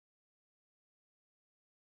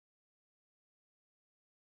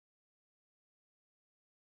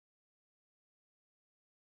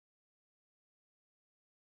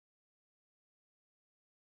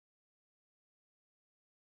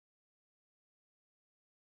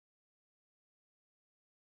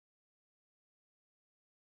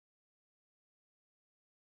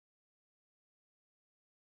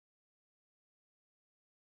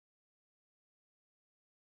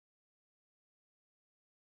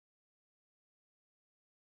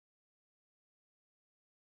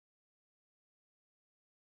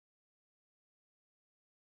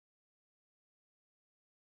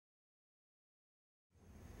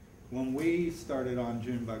when we started on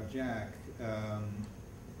Junebug Jack,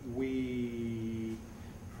 we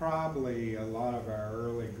probably, a lot of our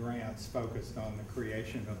early grants focused on the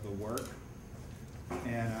creation of the work.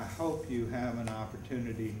 And I hope you have an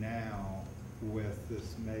opportunity now with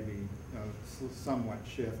this maybe somewhat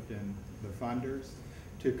shift in the funders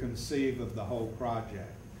to conceive of the whole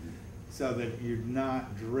project, so that you're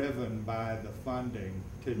not driven by the funding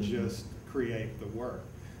to just create the work.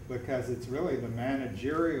 Because it's really the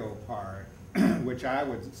managerial part, which I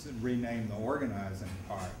would rename the organizing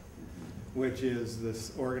part, which is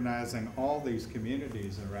this organizing all these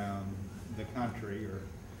communities around the country, or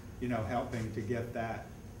helping to get that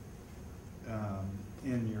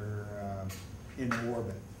in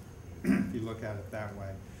orbit, if you look at it that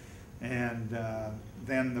way. And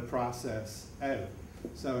then the process out.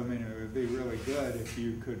 So I mean, it would be really good if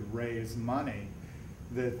you could raise money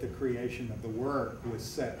that the creation of the work was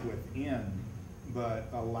set within, but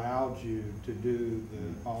allowed you to do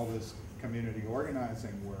all this community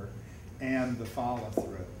organizing work and the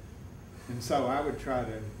follow-through. And so I would try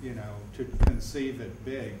to, to conceive it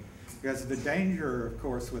big. Because the danger, of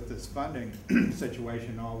course, with this funding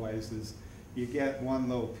situation always is you get one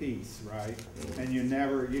little piece, right? And you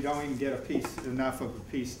don't even get enough of a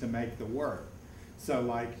piece to make the work. So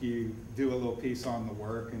like you do a little piece on the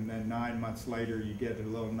work, and then 9 months later you get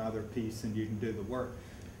another piece and you can do the work.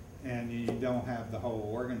 And you don't have the whole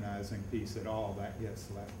organizing piece at all. That gets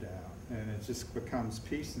left out. And it just becomes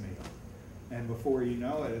piecemeal. And before you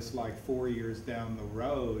know it, it's like 4 years down the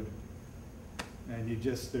road, and you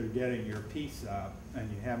just are getting your piece up, and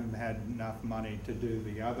you haven't had enough money to do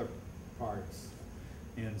the other parts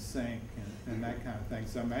in sync and that kind of thing.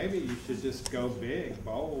 So maybe you should just go big,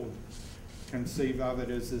 bold, conceive of it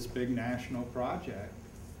as this big national project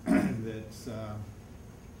that's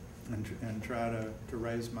and try to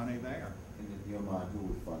raise money there. And in your mind, who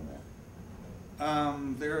would fund that?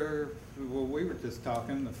 Well, we were just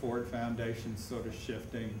talking, the Ford Foundation's sort of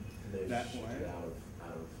shifting that way.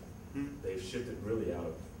 They've shifted really out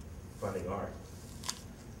of funding art.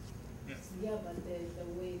 Yeah, but the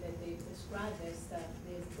way that they describe their stuff,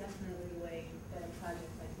 there's definitely a way that a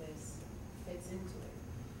project like this fits into it,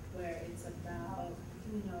 where it's about,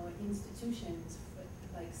 institutions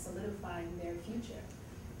like solidifying their future.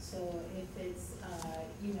 So if it's,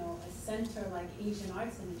 a center like Asian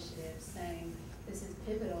Arts Initiative saying this is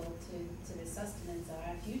pivotal to the sustenance of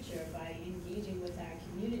our future by engaging with our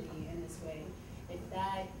community in this way, if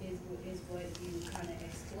that is what you kind of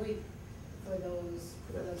exploit for those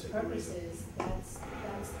purposes, that's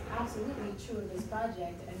absolutely true of this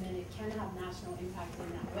project, and then it can have national impact in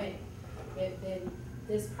that way. Then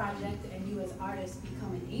this project and you as artists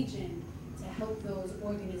become an agent to help those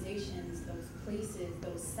organizations, those places,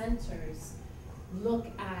 those centers look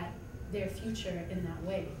at their future in that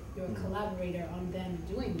way. You're a collaborator on them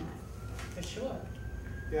doing that, for sure.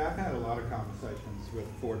 Yeah, I've had a lot of conversations with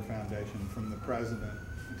Ford Foundation, from the president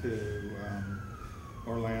to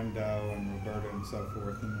Orlando and Roberta and so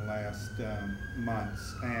forth in the last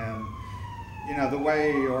months. And the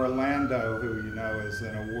way Orlando, who is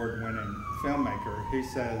an award-winning filmmaker, he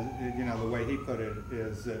says, the way he put it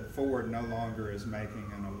is that Ford no longer is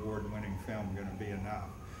making an award-winning film going to be enough.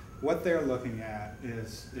 What they're looking at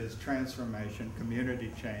is transformation,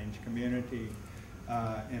 community change, community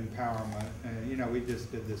empowerment. And we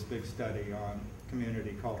just did this big study on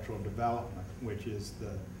community cultural development, which is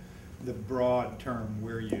the broad term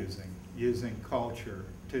we're using culture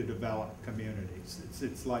to develop communities.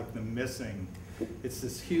 It's like it's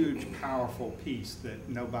this huge, powerful piece that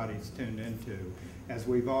nobody's tuned into. As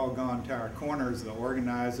we've all gone to our corners, the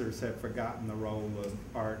organizers have forgotten the role of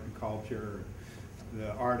art and culture.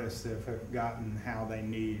 The artists have forgotten how they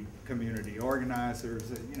need community organizers.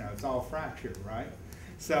 It's all fractured, right?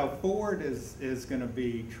 So Ford is going to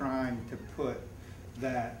be trying to put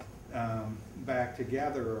that back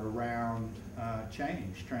together around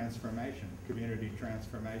change, transformation, community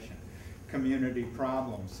transformation. Community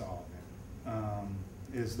problem solving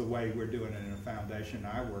is the way we're doing it in a foundation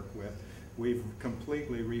I work with. We've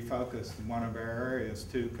completely refocused one of our areas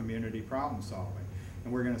to community problem solving.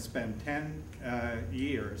 And we're going to spend 10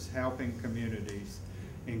 years helping communities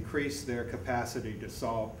increase their capacity to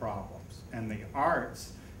solve problems. And the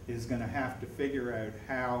arts is going to have to figure out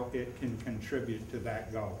how it can contribute to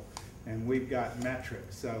that goal. And we've got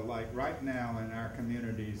metrics. So like right now in our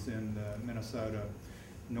communities in Minnesota,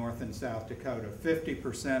 North and South Dakota,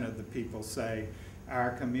 50% of the people say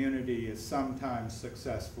our community is sometimes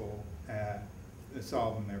successful at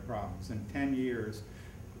solving their problems. In 10 years,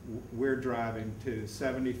 we're driving to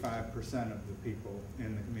 75% of the people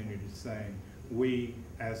in the community saying we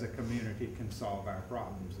as a community can solve our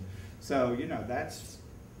problems. So, you know, that's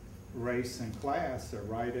race and class are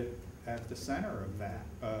right at the center of that,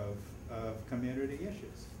 of community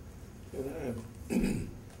issues. And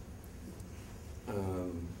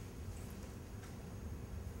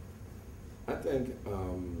I think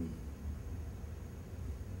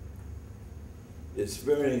it's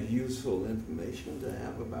very useful information to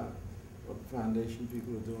have about what foundation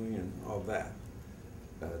people are doing and all that.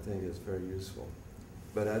 I think it's very useful.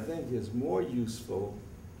 But I think it's more useful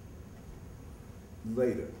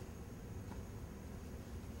later.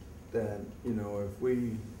 That, you know,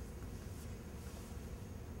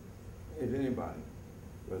 if anybody,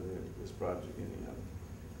 whether this project or any other,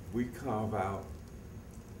 we carve out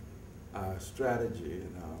our strategy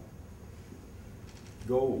and our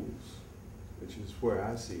goals, which is where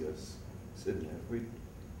I see us sitting there. If we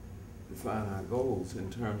define our goals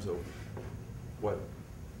in terms of what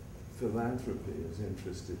philanthropy is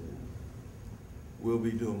interested in, we'll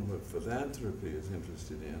be doing what philanthropy is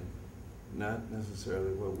interested in, not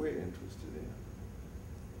necessarily what we're interested in.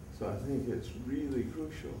 So I think it's really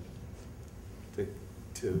crucial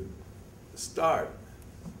to start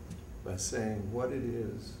by saying what it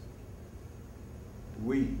is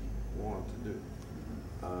we want to do.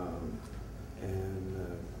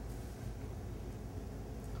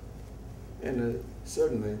 And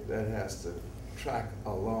certainly that has to track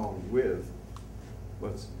along with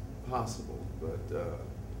what's possible, but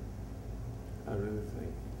I really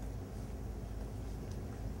think,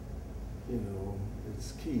 you know,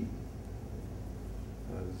 it's key.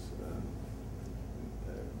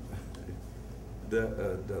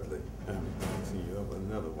 Dudley, I'm mixing you up,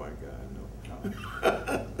 another white guy I know.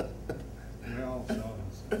 We all saw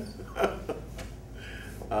this.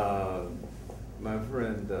 My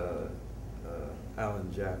friend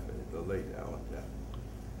Alan Jaffe, the late Alan Jaffe,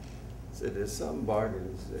 said there's some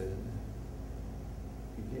bargains that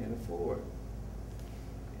you can't afford.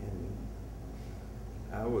 And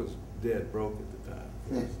I was dead broke at the time.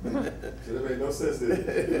 So that made no sense to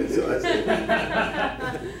you. So I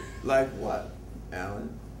said, like what,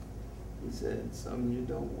 Alan? He said, something you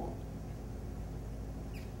don't want.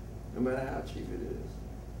 No matter how cheap it is,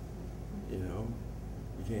 you know,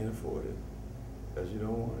 you can't afford it because you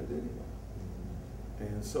don't want it anyway.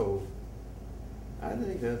 And so I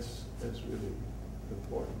think that's really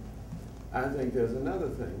important. I think there's another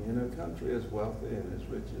thing. In a country as wealthy and as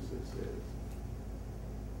rich as this is,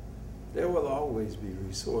 there will always be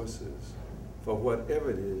resources for whatever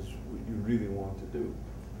it is you really want to do.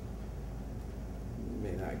 You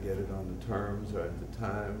may not get it on the terms or at the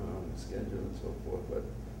time or on the schedule and so forth, but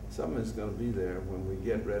something is going to be there when we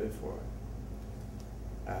get ready for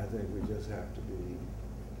it. I think we just have to be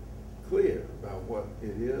clear about what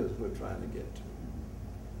it is we're trying to get to.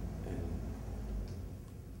 And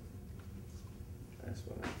that's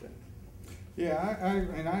what I think. Yeah,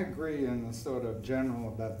 I agree in the sort of general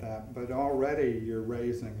about that, but already you're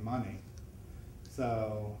raising money.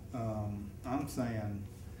 So I'm saying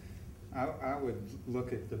I would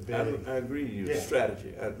look at the big. I agree with your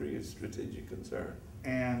strategy. I agree with strategic concern.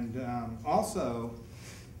 And also,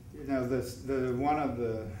 you know, one of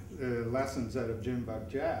the lessons out of Junebug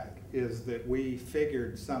Jack is that we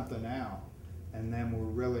figured something out, and then we're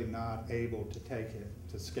really not able to take it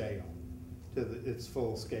to scale, to its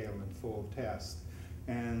full scale and full test.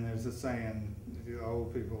 And there's a saying the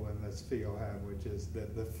old people in this field have, which is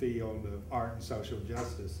that the field of art and social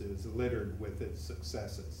justice is littered with its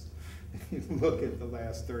successes. If you look at the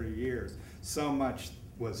last 30 years, so much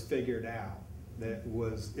was figured out that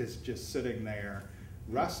it's just sitting there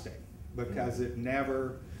rusting because it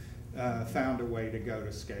never found a way to go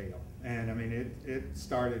to scale. And I mean, it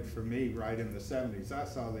started for me right in the 70s. I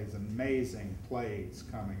saw these amazing plays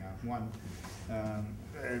coming up. One,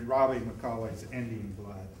 Robbie McCauley's Indian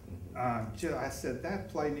Blood. I said, that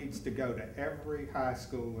play needs to go to every high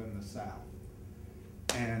school in the South.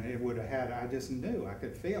 And it would have had, I just knew, I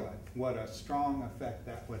could feel it, what a strong effect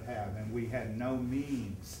that would have. And we had no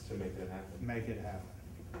means to make that happen. Make it happen.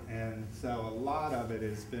 And so a lot of it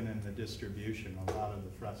has been in the distribution, a lot of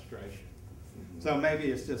the frustration. Mm-hmm. So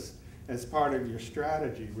maybe it's just, as part of your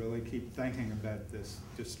strategy, really keep thinking about this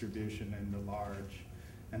distribution and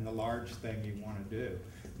the large thing you want to do.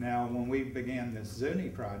 Now, when we began this Zuni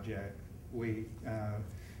project, we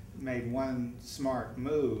made one smart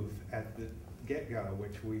move at the get-go,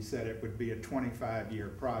 which we said it would be a 25-year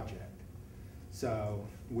project. So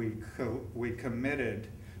we committed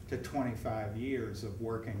to 25 years of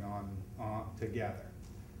working on together.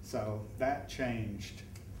 So that changed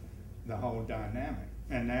the whole dynamic.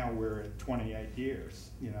 And now we're at 28 years,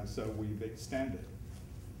 you know, so we've extended.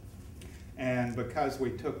 And because we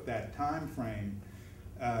took that time frame,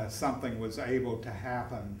 something was able to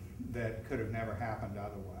happen that could have never happened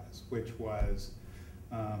otherwise, which was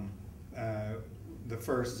the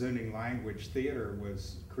first Zuni language theater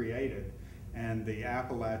was created, and the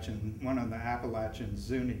one of the Appalachian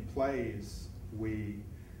Zuni plays we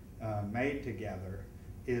made together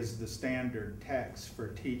is the standard text for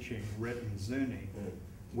teaching written Zuni,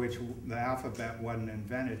 which the alphabet wasn't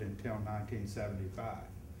invented until 1975.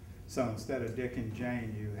 So instead of Dick and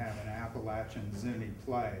Jane, you have an Appalachian Zuni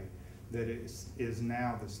play that is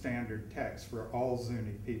now the standard text for all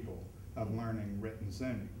Zuni people of learning written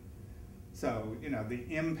Zuni. So, you know, the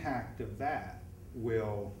impact of that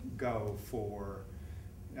will go for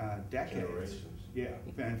decades. Generations. Yeah,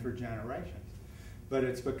 and for generations. But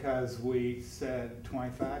it's because we said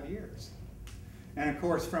 25 years. And of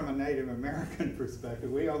course, from a Native American perspective,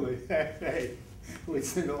 we only say, we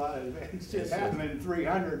see a lot of shit happen in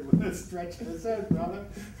 300 with a stretch of his head, brother.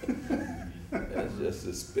 That's just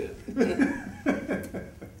a spit.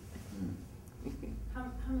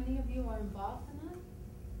 How many of you are involved in that?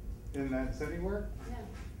 In that city work? Yeah.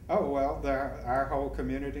 Oh, well, our whole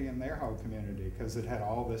community and their whole community, because it had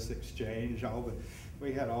all this exchange,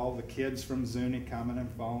 we had all the kids from Zuni coming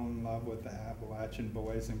and falling in love with the Appalachian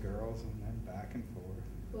boys and girls, and then back and forth.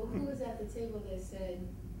 Well, who was at the table that said,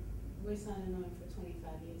 we're signing on for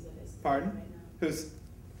 25 years of this? Pardon? Right now?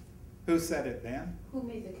 Who said it then? Who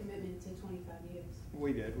made the commitment to 25 years?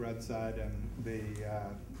 We did, Rudside and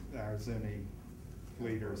our Zuni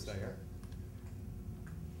leaders there.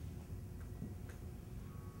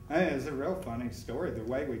 It's a real funny story. The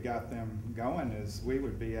way we got them going is we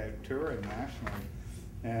would be out touring nationally,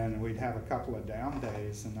 and we'd have a couple of down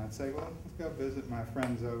days, and I'd say, well, let's go visit my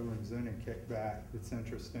friends over in Zuni Kickback. It's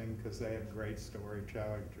interesting because they have great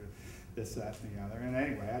storytelling, this, that, and the other. And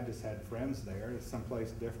anyway, I just had friends there. It's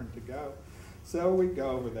someplace different to go. So we'd go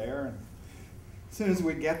over there, and as soon as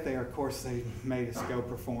we get there, of course, they made us go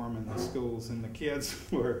perform in the schools, and the kids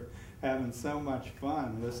were having so much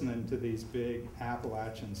fun listening to these big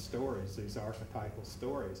Appalachian stories, these archetypal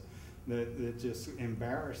stories, that just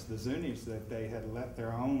embarrassed the Zunis that they had let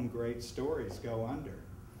their own great stories go under.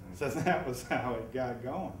 So that was how it got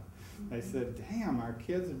going. They said, damn, our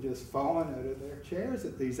kids are just falling out of their chairs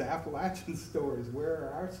at these Appalachian stories. Where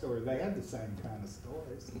are our stories? They had the same kind of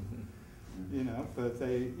stories, you know, but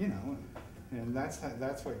they, you know, and that's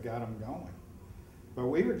what got them going. But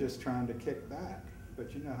we were just trying to kick back.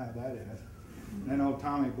 But you know how that is. And then old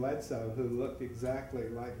Tommy Bledsoe, who looked exactly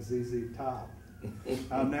like ZZ Top.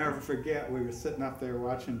 I'll never forget, we were sitting up there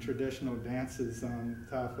watching traditional dances on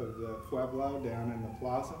top of the Pueblo down in the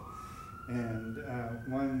plaza. And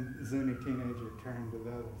one Zuni teenager turned to the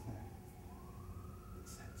other and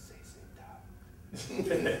said, ZZ Top.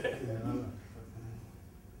 You know,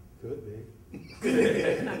 could be.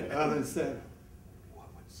 The other said, what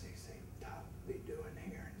would ZZ Top be doing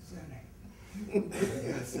here in Zuni?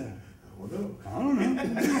 Yes, I don't know.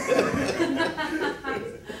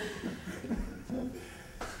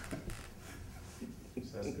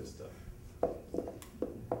 That's good stuff.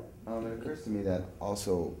 It occurs to me that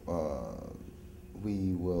also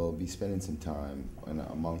we will be spending some time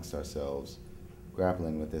amongst ourselves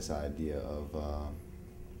grappling with this idea of,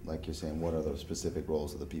 like you're saying, what are the specific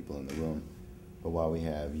roles of the people in the room? But while we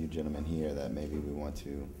have you gentlemen here, that maybe we want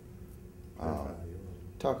to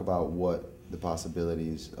talk about what the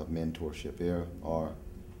possibilities of mentorship here are,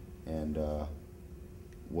 and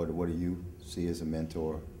what do you see as a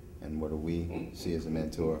mentor, and what do we see as a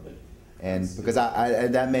mentor, and because I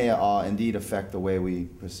that may indeed affect the way we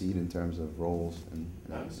proceed in terms of roles. And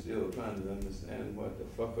I'm still trying to understand what the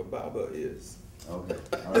fuck a Baba is. Okay.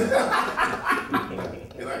 All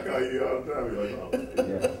right. And I call you all the time, you're like, oh.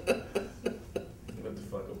 Yeah. What the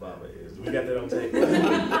fuck a Baba is? We got that on tape.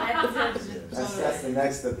 That's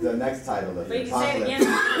the next title of But you it. can say it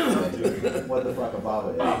again. What the fuck a Baba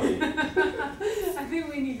is. I think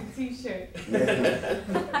we need a t-shirt. Yeah.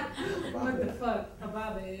 What the fuck a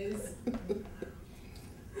baba is.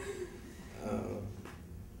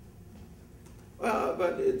 Well,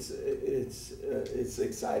 but it's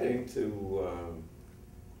exciting to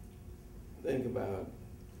think about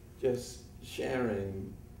just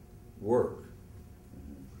sharing work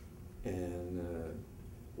and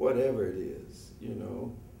whatever it is, you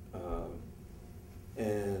know,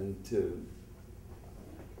 and to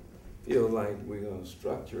feel like we're going to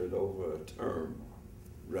structure it over a term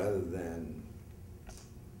rather than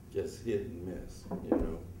just hit and miss, you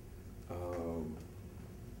know.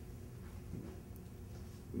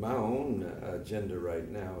 My own agenda right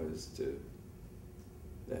now is to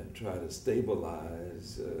try to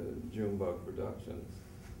stabilize Junebug Productions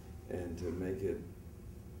and to make it,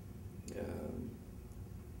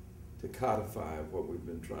 to codify what we've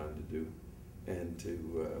been trying to do, and to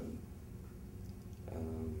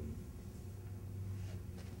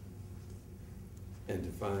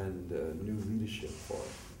find new leadership for it.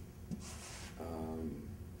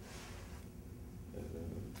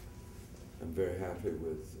 I'm very happy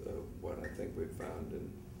with what I think we found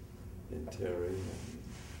in Terry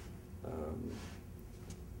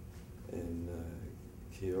and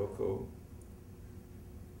Kyoko.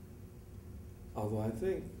 Although I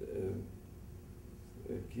think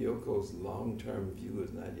Kyoko's long-term view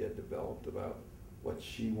is not yet developed about what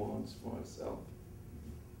she wants for herself.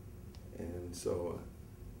 And so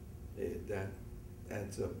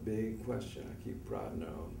that's a big question. I keep prodding her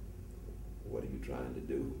on, what are you trying to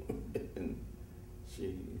do? And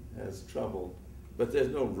she has trouble, but there's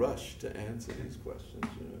no rush to answer these questions.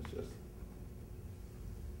 You know, it's just,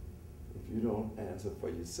 if you don't answer for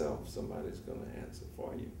yourself, somebody's going to answer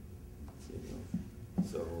for you. You know,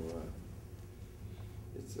 so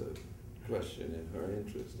it's a question in her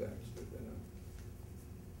interest actually that I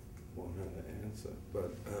want her to answer.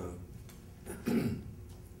 But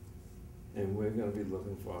and we're going to be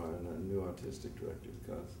looking for a new artistic director,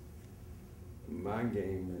 because my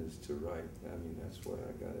game is to write. I mean, that's what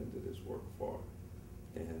I got into this work for.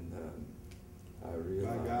 And I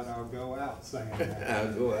realized... By God, I'll go out saying that.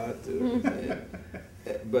 I'll go out too.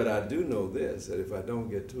 But I do know this, that if I don't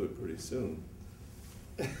get to it pretty soon,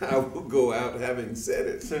 I will go out having said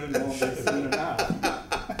it. Soon won't be soon enough.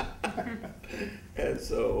 And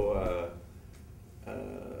so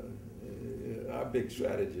our big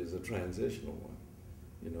strategy is a transitional one,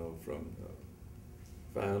 you know, from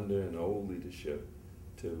founder and old leadership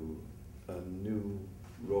to a new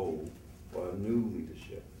role or a new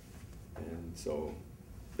leadership. And so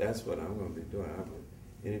that's what I'm going to be doing.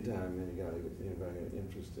 Anytime anybody has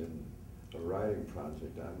interest in a writing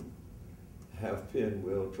project, have pen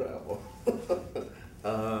will travel.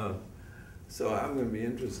 So I'm going to be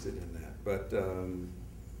interested in that.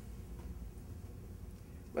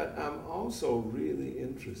 But I'm also really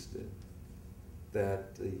interested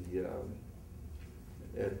that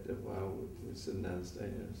while we're sitting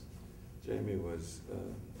downstairs, Jamie was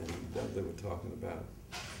and Dudley were talking about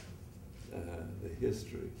the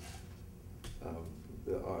history of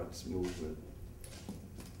the arts movement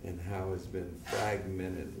and how it's been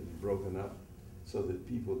fragmented and broken up so that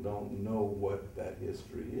people don't know what that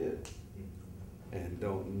history is and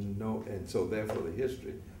don't know, and so therefore the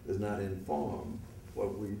history does not inform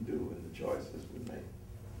what we do and the choices we make,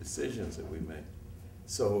 decisions that we make.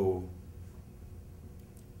 So,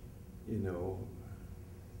 you know,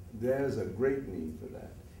 there's a great need for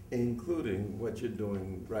that, including what you're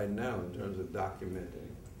doing right now in terms of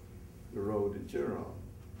documenting the road that you're on.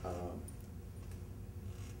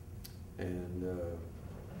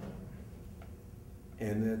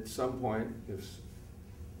 And at some point, if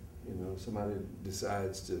you know somebody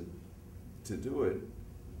decides to do it,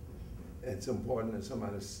 it's important that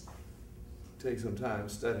somebody take some time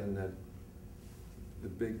studying the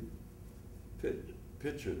big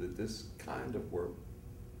picture that this kind of work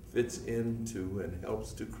fits into and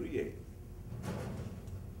helps to create.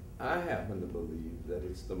 I happen to believe that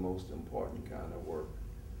it's the most important kind of work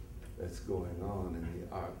that's going on in the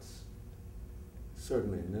arts,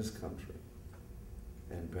 certainly in this country,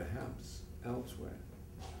 and perhaps elsewhere.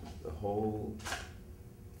 The whole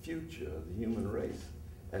future of the human race,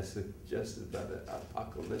 as suggested by the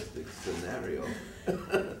apocalyptic scenario,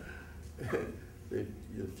 the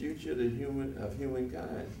future of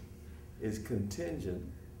humankind is contingent,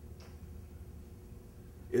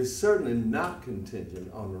 is certainly not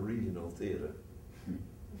contingent on the regional theater,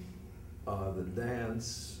 the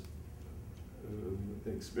dance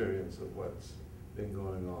experience of what's been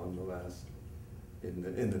going on the last, in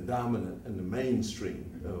the dominant, in the mainstream,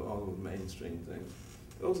 all of the mainstream things.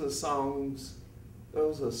 Those are songs,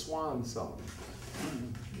 those are swan songs,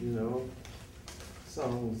 you know,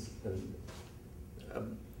 songs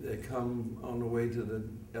that come on the way to the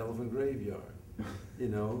elephant graveyard, you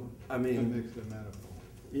know. I mean, to mix the metaphor.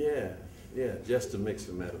 Yeah, just to mix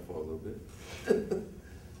the metaphor a little bit.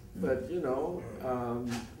 But you know,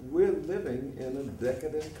 we're living in a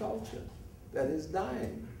decadent culture that is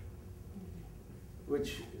dying,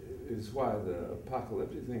 which is why the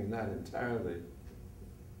apocalyptic thing is not entirely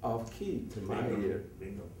off key to my ear.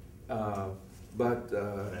 But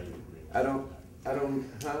I don't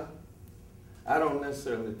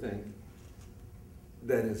necessarily think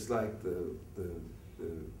that it's like the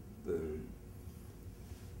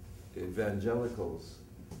evangelicals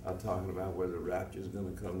are talking about where the rapture is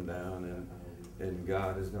going to come down and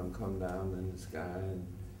God is going to come down in the sky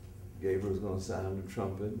Gabriel's going to sound the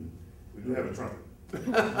trumpet. We do have a trumpet.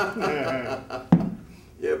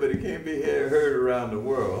 Yeah, but it can't be heard around the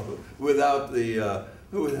world without the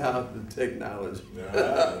technology.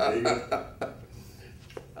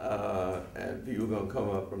 And people gonna come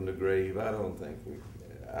up from the grave. I don't think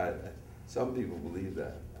some people believe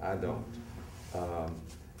that. I don't.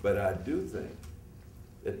 But I do think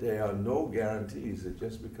that there are no guarantees that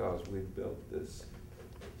just because we've built this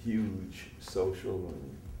huge social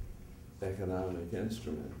and economic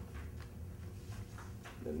instrument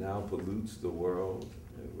that now pollutes the world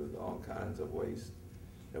with all kinds of waste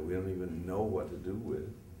that we don't even know what to do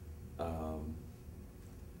with.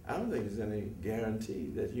 I don't think there's any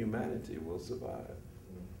guarantee that humanity will survive,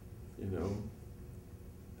 you know?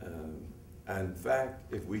 In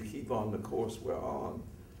fact, if we keep on the course we're on,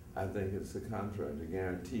 I think it's the contrary. The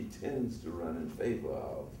guarantee tends to run in favor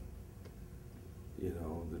of, you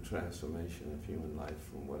know, the transformation of human life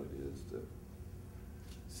from what it is to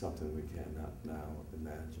something we cannot now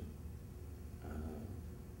imagine.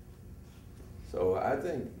 So I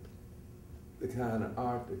think the kind of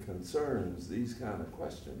art that concerns these kind of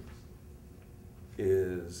questions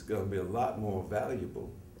is going to be a lot more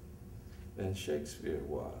valuable than Shakespeare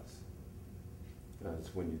was.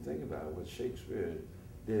 Because when you think about it, what Shakespeare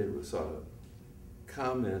did was sort of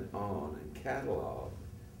comment on and catalog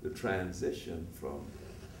the transition from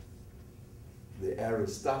the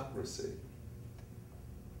aristocracy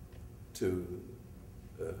to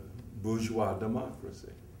bourgeois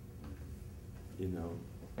democracy. You know,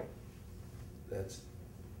 that's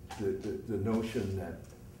the notion that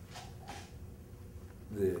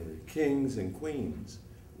the kings and queens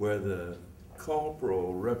were the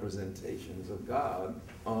corporal representations of God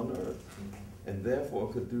on earth, and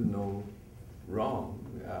therefore could do no wrong,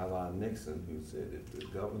 a la Nixon, who said if the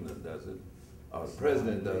governor does it, or the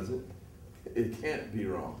president does it, it can't be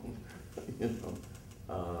wrong. You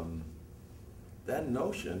know, that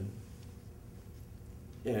notion,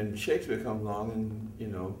 and Shakespeare comes along and, you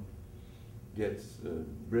know, gets the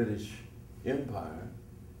British Empire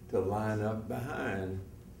to line up behind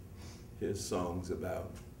his songs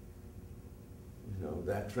about, you know,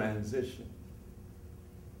 that transition.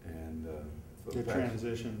 And the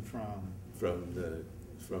transition from the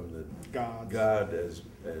God as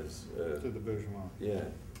to the bourgeois. Yeah,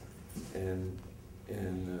 and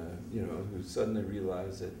you know, who suddenly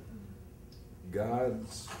realized that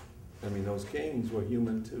those kings were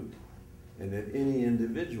human too, and that any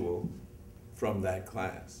individual from that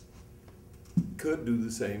class could do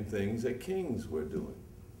the same things that kings were doing.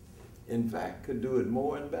 In fact, could do it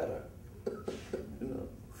more and better. You know.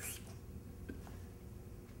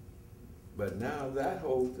 But now that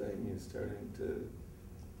whole thing is turning to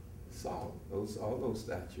salt. All those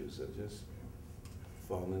statues are just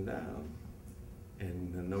falling down,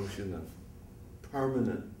 and the notion of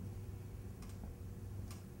permanent,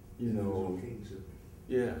 you know,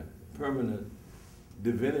 yeah, permanent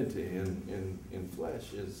divinity in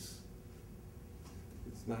flesh it's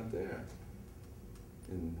not there.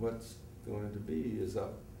 And what's going to be is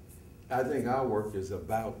up. I think our work is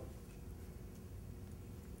about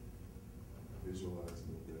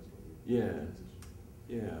Visualizing.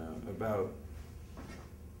 about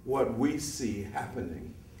what we see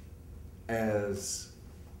happening as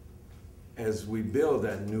we build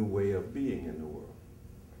that new way of being in the world,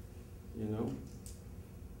 you know?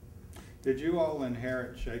 Did you all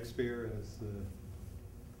inherit Shakespeare as the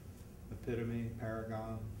epitome,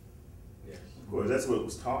 paragon? Yes. Of course, that's what it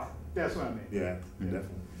was taught. That's what I mean. Yeah,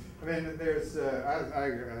 definitely. I mean, there's,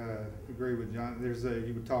 I agree with John.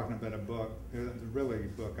 You were talking about a book, really a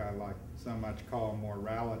book I like so much called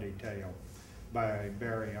Morality Tale by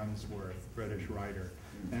Barry Unsworth, British writer.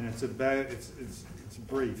 And it's about, it's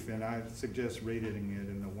brief, and I suggest reading it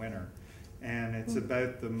in the winter. And it's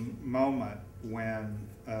about the moment when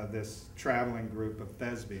this traveling group of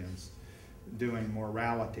thespians doing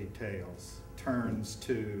morality tales turns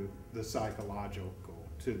to the psychological,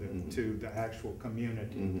 to the actual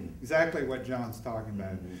community. Exactly what John's talking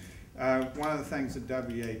about. One of the things that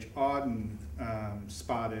W.H. Auden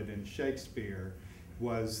spotted in Shakespeare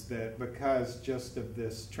was that because just of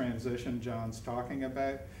this transition John's talking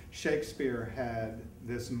about, Shakespeare had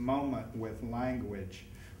this moment with language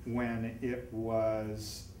when it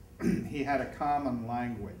was, he had a common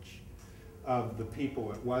language of the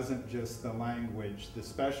people. It wasn't just the language, the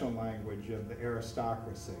special language of the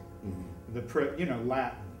aristocracy,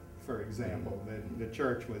 Latin, for example, that the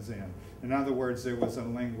church was in. In other words, there was a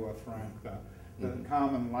lingua franca, the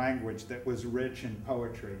common language that was rich in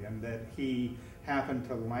poetry, and that he happened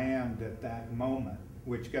to land at that moment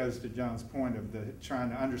which goes to John's point of trying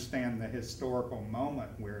to understand the historical moment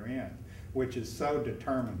we're in, which is so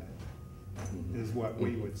determinate, is what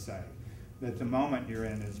we would say. That the moment you're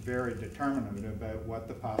in is very determinate about what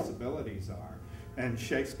the possibilities are. And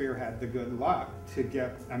Shakespeare had the good luck to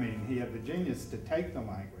get, I mean, he had the genius to take the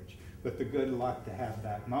language, but the good luck to have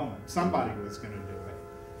that moment. Somebody was going to do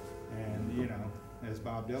it. And, you know, as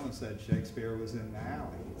Bob Dylan said, Shakespeare was in the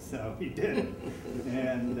alley, so he did it.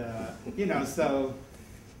 And, you know, so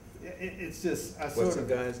it's just a sort What's of...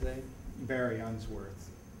 the guy's name? Barry Unsworth.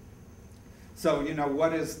 So, you know,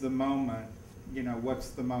 what is the moment? You know, what's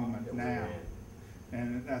the moment now?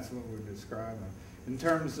 And that's what we're describing. In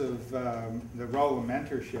terms of the role of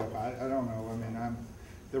mentorship, I don't know. I mean,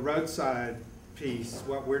 the roadside piece,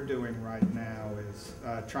 what we're doing right now is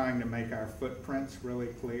trying to make our footprints really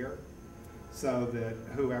clear so that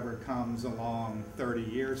whoever comes along 30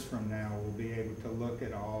 years from now will be able to look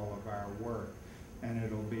at all of our work and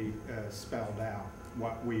it'll be spelled out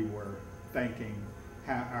what we were thinking,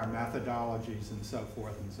 how our methodologies and so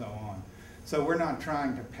forth and so on. So we're not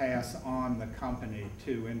trying to pass on the company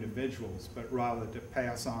to individuals, but rather to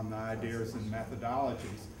pass on the ideas and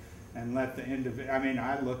methodologies and let the individual, I mean,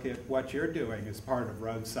 I look at what you're doing as part of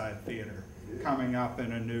roadside theater, coming up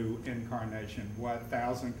in a new incarnation, what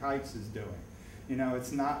Thousand Kites is doing. You know,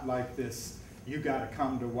 it's not like this, you got to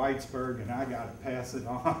come to Whitesburg and I got to pass it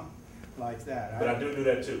on like that. But I do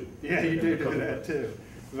that too. Yeah, you do that too.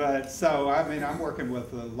 But so, I mean, I'm working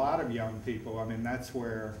with a lot of young people. I mean, that's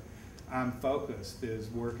where I'm focused, is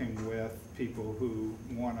working with people who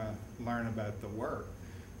want to learn about the work.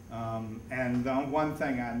 And the one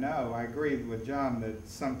thing I know, I agree with John that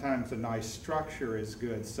sometimes a nice structure is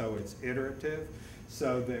good, so it's iterative,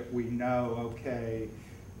 so that we know, okay,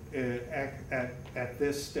 at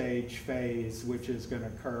this stage phase, which is going to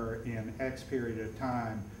occur in X period of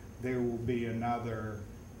time, there will be another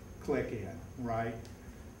click in, right?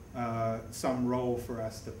 Some role for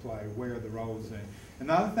us to play, where the role's in.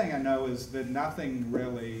 Another thing I know is that nothing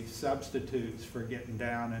really substitutes for getting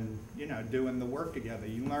down and, you know, doing the work together.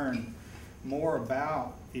 You learn more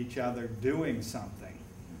about each other doing something,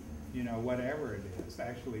 you know, whatever it is,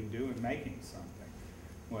 actually making something,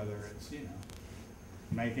 whether it's, you know,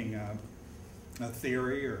 making a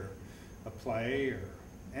theory or a play or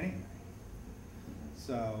anything.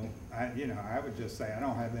 So, I would just say I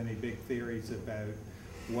don't have any big theories about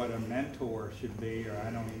what a mentor should be, or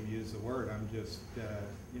I don't even use the word. I'm just,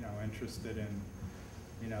 interested in,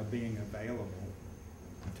 being available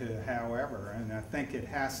to however. And I think it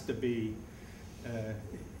has to be,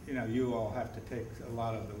 you all have to take a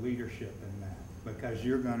lot of the leadership in that, because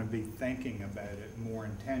you're going to be thinking about it more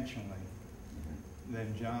intentionally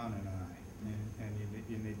than John and I. And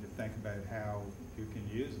you need to think about how you can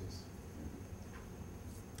use us.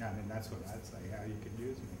 I mean, that's what I'd say, how you could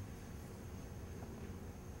use me.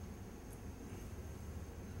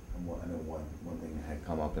 I know one thing that had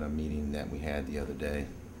come up in a meeting that we had the other day.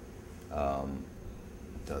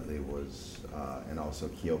 Dudley was, and also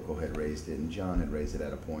Kyoko had raised it, and John had raised it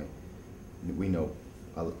at a point.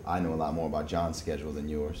 I know a lot more about John's schedule than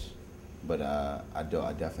yours, but I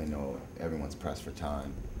definitely know everyone's pressed for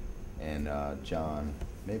time. And John,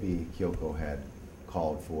 maybe Kyoko had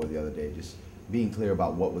called for the other day, just being clear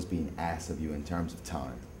about what was being asked of you in terms of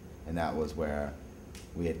time. And that was where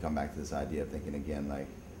we had come back to this idea of thinking again, like,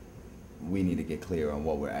 we need to get clear on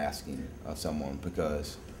what we're asking of someone,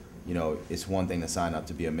 because, it's one thing to sign up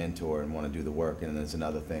to be a mentor and want to do the work, and then there's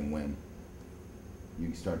another thing when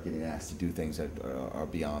you start getting asked to do things that are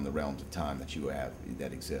beyond the realms of time that you have,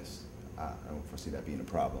 that exist. I don't foresee that being a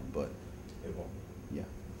problem, but It won't. yeah.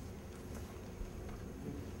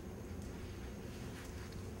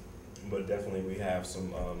 But definitely we have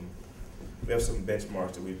some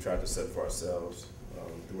benchmarks that we've tried to set for ourselves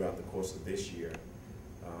throughout the course of this year,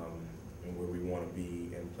 and where we want to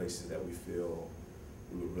be in places that we feel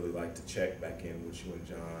we would really like to check back in with you and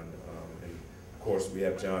John. And of course we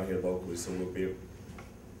have John here locally, so we'll be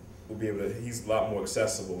able to, he's a lot more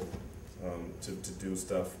accessible to do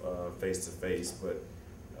stuff face to face, but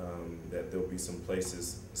that there'll be some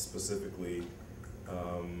places specifically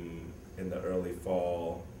in the early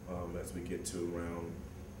fall as we get to around,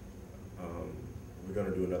 we're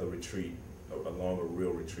going to do another retreat, a longer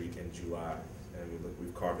real retreat in July, and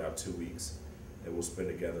we've carved out 2 weeks that we'll spend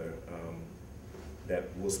together. That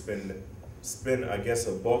we'll spend I guess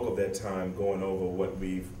a bulk of that time going over what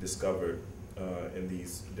we've discovered in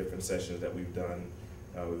these different sessions that we've done.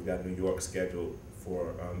 We've got New York scheduled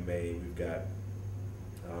for May. We've got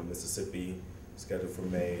Mississippi scheduled for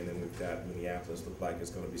May, and then we've got Minneapolis. Look like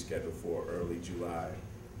it's going to be scheduled for early July.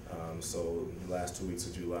 So the last 2 weeks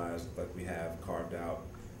of July is like we have carved out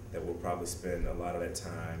that we'll probably spend a lot of that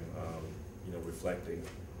time, reflecting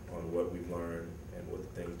on what we've learned and what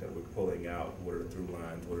the things that we're pulling out, what are the through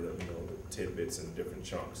lines, what are the, the tidbits and different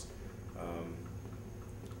chunks,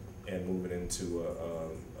 and moving into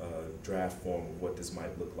a draft form of what this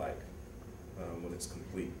might look like when it's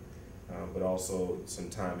complete. But also some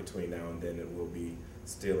time between now and then that we'll be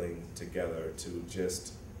stealing together to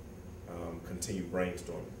just continue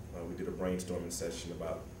brainstorming. We did a brainstorming session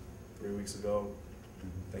about 3 weeks ago.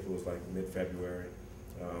 I think it was like mid-February,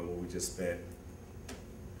 where we just spent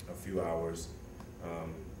a few hours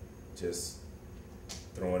just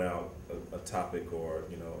throwing out a topic, or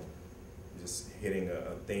just hitting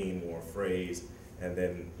a theme or a phrase, and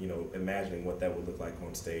then imagining what that would look like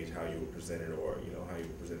on stage, how you would present it, or how you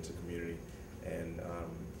would present it to the community, and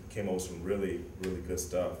came up with some really good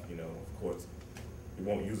stuff. Of course we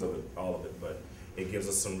won't use all of it, but it gives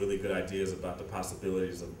us some really good ideas about the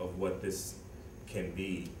possibilities of what this can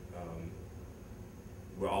be.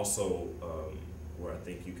 We're also where I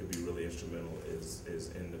think you could be really instrumental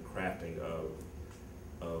is in the crafting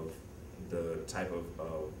of the type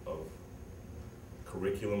of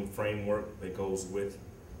curriculum framework that goes with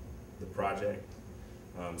the project.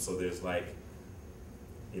 So there's like,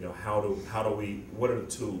 how do we, what are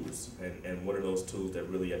the tools, and what are those tools that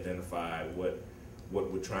really identify what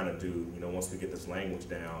we're trying to do? Once we get this language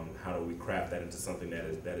down, how do we craft that into something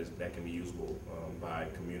that can be usable by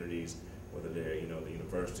communities, whether they're the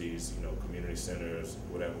universities, community centers,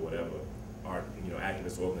 whatever, art,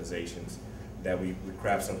 activist organizations, that we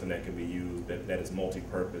craft something that can be used, that is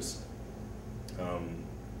multi-purpose,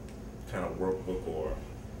 kind of workbook or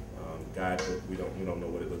guidebook. We don't know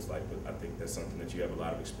what it looks like, but I think that's something that you have a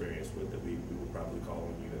lot of experience with, that we would probably call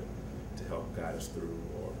on you to help guide us through,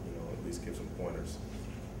 or at least give some pointers.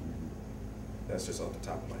 That's just off the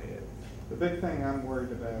top of my head. The big thing I'm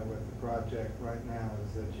worried about with the project right now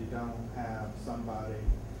is that you don't have somebody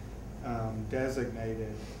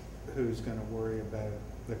designated who's going to worry about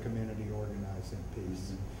the community organizing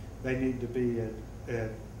piece. They need to be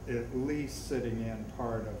at least sitting in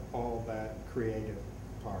part of all that creative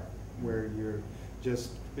part, where you're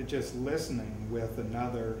just listening with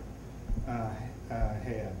another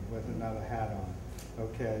head, with another hat on.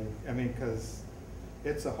 Okay, I mean, because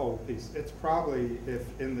it's a whole piece. It's probably,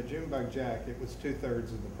 if in the Junebug Jack, it was 2/3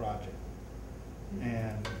 of the project,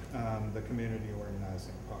 and the community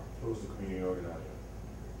organizing part. Who's the community organizer?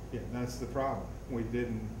 Yeah, that's the problem. We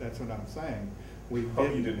didn't. That's what I'm saying. We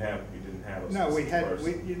didn't. You didn't have. A no, we had.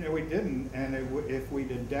 person. We didn't. And if we'd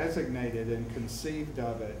have designated and conceived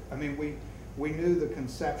of it, I mean, we knew the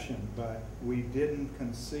conception, but we didn't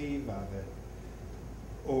conceive of it,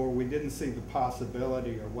 or we didn't see the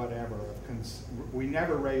possibility or whatever. We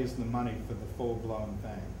never raised the money for the full-blown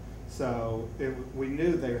thing. So we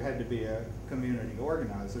knew there had to be a community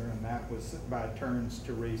organizer, and that was by turns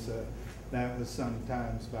Teresa. That was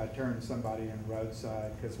sometimes by turns somebody in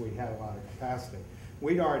roadside, because we had a lot of capacity.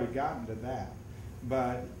 We'd already gotten to that,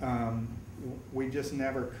 but we just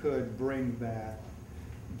never could bring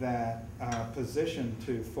that position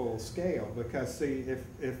to full scale, because see,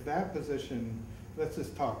 if that position, let's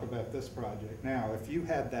just talk about this project now. If you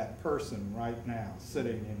had that person right now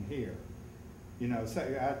sitting in here,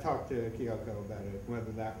 say I talked to Kyoko about it,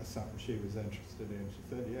 whether that was something she was interested in. She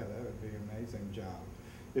said, yeah, that would be an amazing job.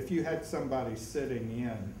 If you had somebody sitting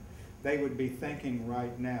in, they would be thinking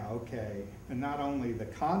right now, okay, and not only the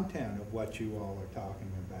content of what you all are talking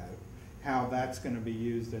about, how that's going to be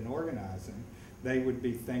used in organizing, they would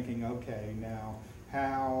be thinking, okay, now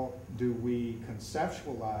how do we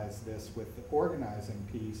conceptualize this with the organizing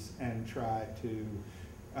piece and try to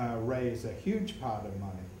raise a huge pot of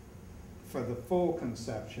money for the full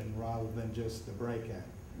conception rather than just the breakout.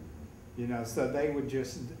 So they would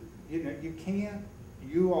just,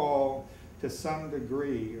 you all to some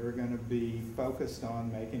degree are going to be focused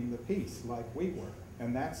on making the piece like we were,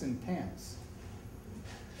 and that's intense.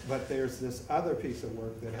 But there's this other piece of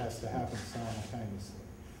work that has to happen simultaneously.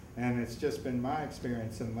 And it's just been my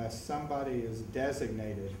experience, unless somebody is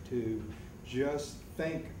designated to just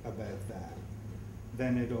think about that,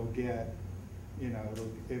 then it'll get,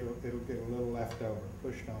 it'll get a little left over,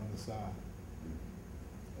 pushed on the side.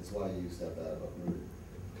 That's why you stepped out of Uprooted.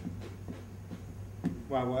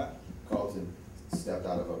 Why what? Carlton stepped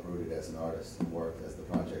out of Uprooted as an artist and worked as the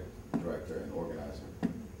project director and organizer.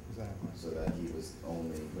 Exactly. So that he was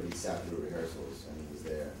only, but he sat through rehearsals and he was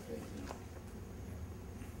there thinking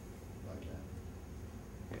like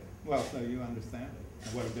that. Well, so you understand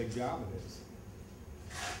it, what a big job it is.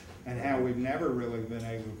 And how we've never really been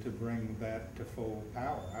able to bring that to full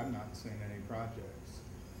power. I've not seen any projects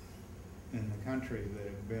in the country that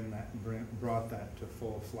have brought that to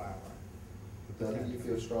full flower. Do you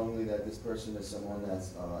feel strongly that this person is someone that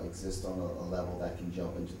exists on a level that can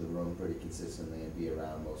jump into the room pretty consistently and be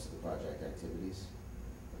around most of the project activities?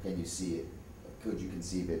 Or can you see it? Could you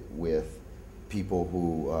conceive it with people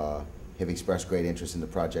who have expressed great interest in the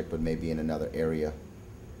project but maybe in another area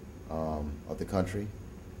of the country?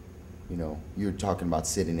 You know, you're talking about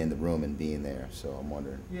sitting in the room and being there, so I'm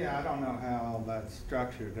wondering. Yeah, I don't know how that's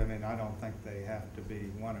structured. I mean, I don't think they have to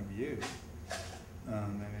be one of you. I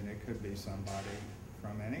mean, it could be somebody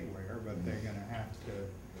from anywhere, but they're going to have to,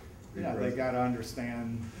 you know, they got to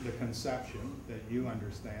understand the conception that you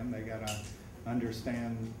understand. They got to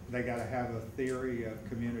understand, they got to have a theory of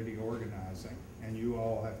community organizing, and you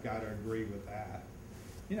all have got to agree with that.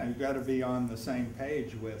 You know, you've got to be on the same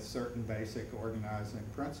page with certain basic organizing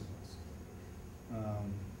principles.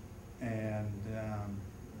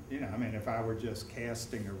 You know, I mean, if I were just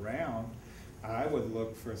casting around, I would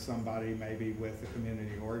look for somebody maybe with a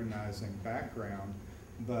community organizing background,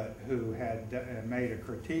 but who had made a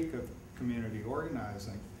critique of community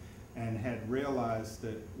organizing and had realized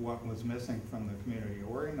that what was missing from the community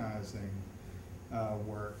organizing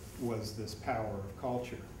work was this power of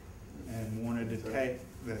culture, and wanted to take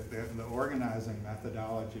the organizing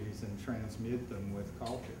methodologies and transmute them with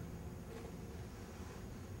culture.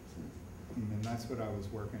 And that's what I was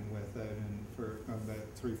working with for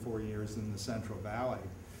about 3-4 years in the Central Valley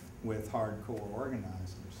with hardcore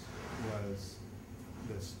organizers, was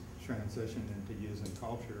this transition into using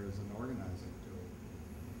culture as an organizing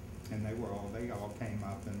tool. And they all came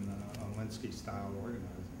up in the Olinsky style organizing.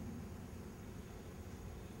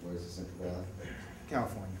 Where's the Central Valley?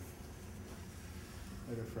 California.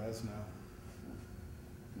 Go to Fresno.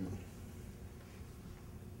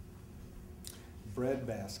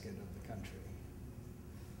 Breadbasket of the country.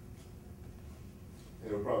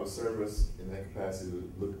 It'll probably serve us in that capacity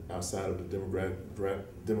to look outside of the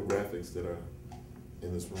demographics that are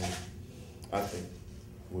in this room. I think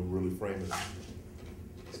we'll really frame it.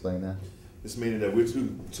 Explain that. This meaning that we're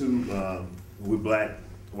we're black,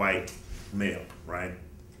 white, male, right?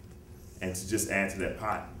 And to just add to that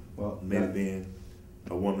pot, Well, maybe being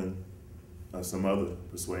a woman, some other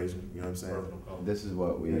persuasion, you know what I'm saying? This is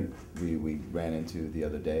what we ran into the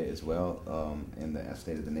other day as well in the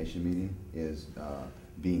State of the Nation meeting, is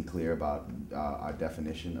being clear about our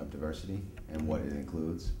definition of diversity and what it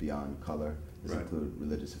includes beyond color. This includes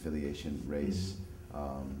religious affiliation, race,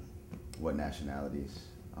 what nationalities,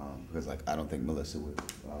 because like I don't think Melissa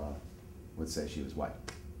would say she was white.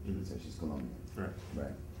 She would say she's Colombian.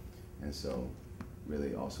 Right. And so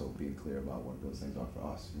really also being clear about what those things are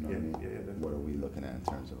for us. You know what I mean? Yeah, what are we looking at in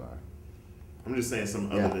terms of our... I'm just saying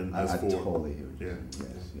something other than us four. I totally hear what you're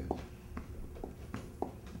saying. Yes.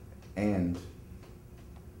 And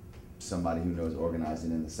somebody who knows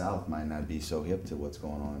organizing in the South might not be so hip to what's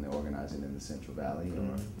going on in the organizing in the Central Valley.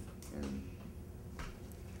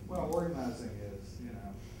 Well, organizing is, you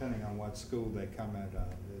know, depending on what school they come out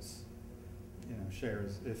of, is, you know,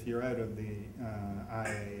 shares. If you're out of the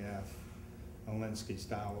IAF, Olinsky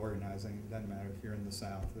style organizing, it doesn't matter if you're in the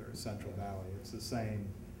South or Central Valley. It's the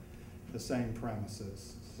same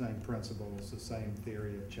premises, the same principles, the same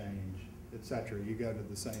theory of change, etc. You go to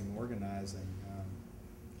the same organizing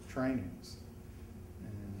trainings,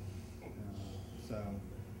 and so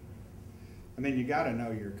I mean, you got to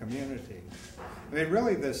know your community. I mean,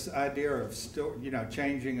 really, this idea of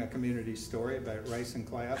changing a community story about race and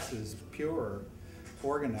class is pure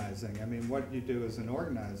organizing. I mean, what you do as an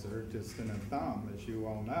organizer, just in a thumb, as you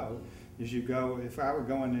all know, is you go, if I were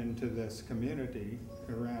going into this community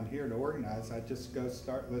around here to organize, I'd just go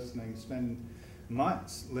start listening, spend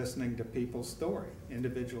months listening to people's story,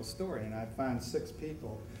 individual story, and I'd find 6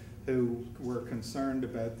 people who were concerned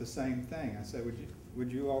about the same thing. I said,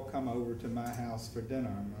 would you all come over to my house for dinner?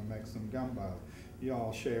 I'm gonna make some gumbo. You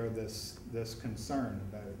all share this concern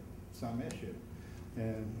about some issue,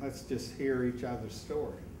 and let's just hear each other's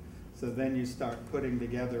story. So then you start putting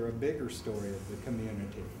together a bigger story of the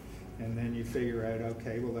community. And then you figure out,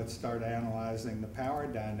 okay, well, let's start analyzing the power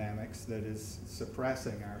dynamics that is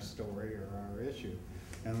suppressing our story or our issue,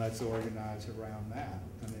 and let's organize around that.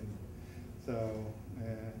 I mean, so,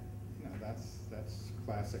 you know, that's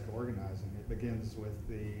classic organizing. It begins with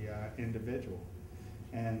the individual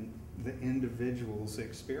and the individual's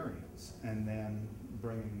experience, and then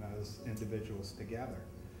bringing those individuals together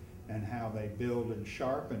and how they build and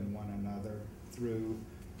sharpen one another through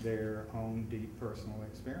their own deep personal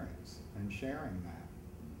experience and sharing that,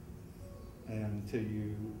 and till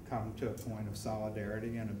you come to a point of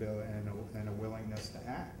solidarity and a willingness to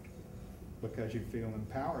act because you feel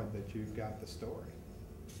empowered that you've got the story.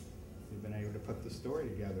 You've been able to put the story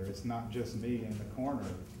together. It's not just me in the corner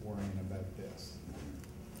worrying about this.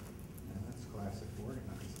 And that's classic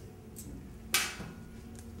organizing.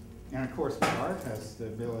 And of course, what art has the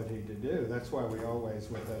ability to do, that's why we always,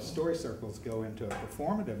 with those story circles, go into a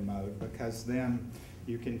performative mode, because then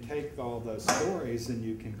you can take all those stories and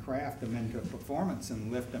you can craft them into a performance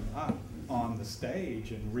and lift them up on the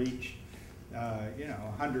stage and reach,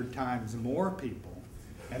 100 times more people.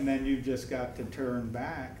 And then you just got to turn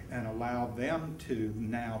back and allow them to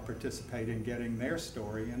now participate in getting their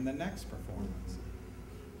story in the next performance.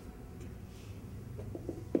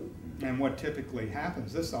 And what typically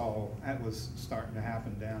happens, that was starting to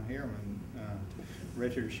happen down here when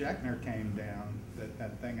Richard Schechner came down,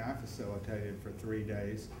 that thing I facilitated for 3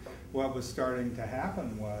 days. What was starting to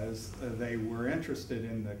happen was they were interested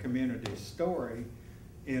in the community story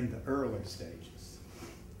in the early stages.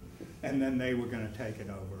 And then they were going to take it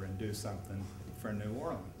over and do something for New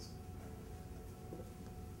Orleans.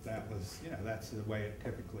 That was, that's the way it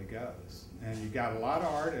typically goes. And you got a lot of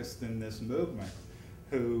artists in this movement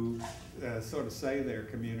who sort of say they're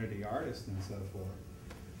community artists and so forth.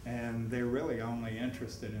 And they're really only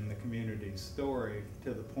interested in the community story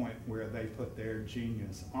to the point where they put their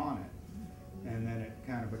genius on it. And then it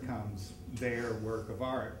kind of becomes their work of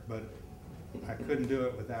art, but I couldn't do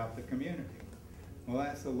it without the community. Well,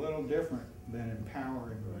 that's a little different than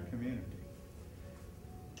empowering the community.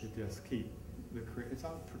 To just keep it's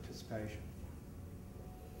all participation.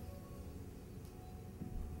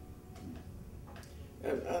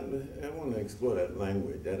 I want to explore that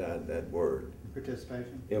language, that word.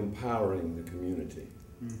 Participation? Empowering the community.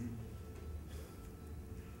 Mm-hmm.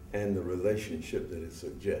 And the relationship that it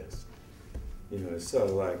suggests. It's sort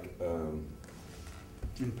of like...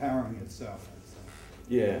 empowering itself.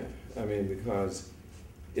 Yeah, because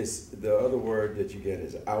it's the other word that you get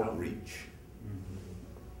is outreach.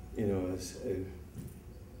 Mm-hmm.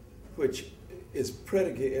 Which is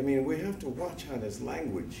predicated. We have to watch how this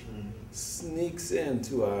language sneaks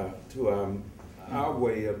into our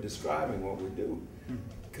way of describing what we do,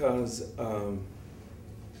 because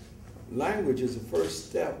language is the first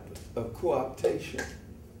step of co-optation.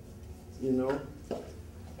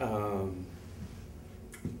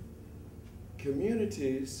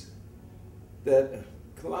 Communities that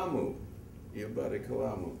Kalamu, your buddy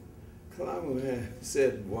Kalamu had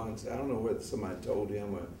said once, I don't know whether somebody told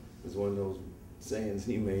him or it was one of those sayings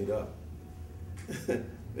he made up, but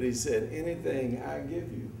he said, anything I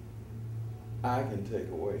give you, I can take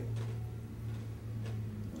away.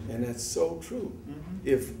 And that's so true.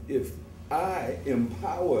 Mm-hmm. If I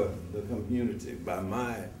empower the community by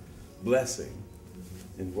my blessing,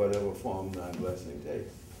 in whatever form my blessing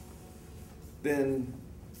takes, then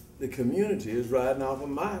the community is riding off of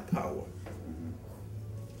my power.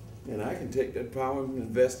 Mm-hmm. And I can take that power and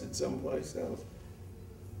invest it someplace else.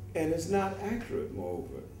 And it's not accurate,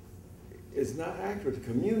 moreover. It's not accurate. The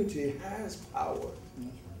community has power.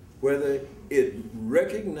 Whether it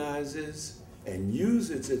recognizes and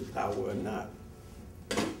uses its power or not,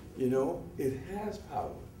 it has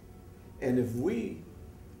power. And if we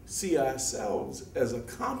see ourselves as a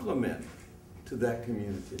complement to that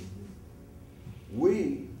community,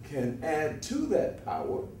 we can add to that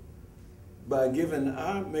power by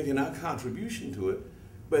making our contribution to it,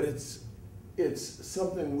 but it's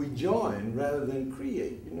something we join rather than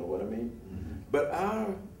create, you know what I mean? Mm-hmm. But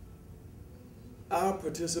our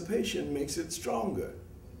participation makes it stronger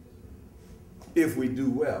if we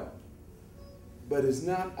do well. But it's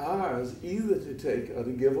not ours either to take or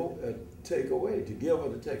to give or take away, to give or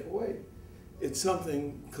to take away. It's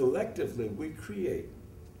something collectively we create.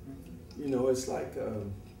 It's like,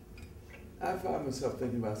 I find myself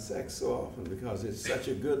thinking about sex so often because it's such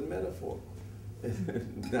a good metaphor.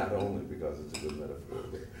 Not only because it's a good metaphor,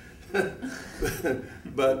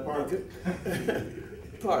 but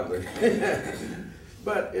partly.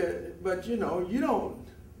 But you don't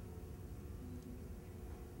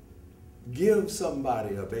give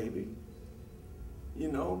somebody a baby.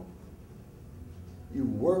 You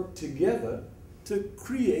work together to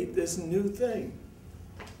create this new thing.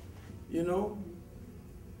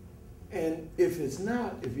 And if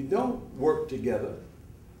you don't work together,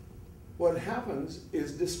 what happens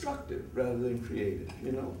is destructive rather than creative,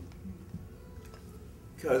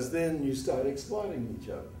 because then you start exploiting each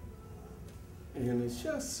other. And it's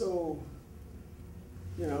just so,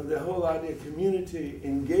 the whole idea of community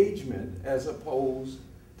engagement as opposed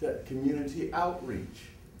to community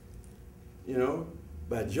outreach.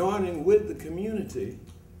 By joining with the community,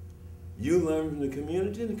 you learn from the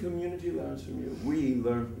community and the community learns from you. We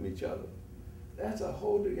learn from each other. That's a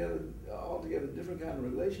altogether different kind of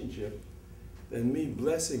relationship than me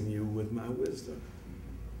blessing you with my wisdom.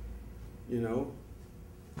 You know?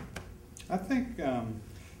 I think,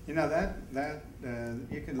 you know,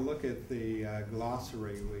 you can look at the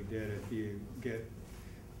glossary we did if you get,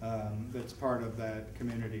 that's part of that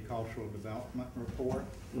community cultural development report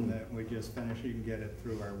that we just finished. You can get it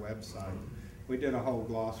through our website. We did a whole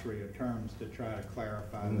glossary of terms to try to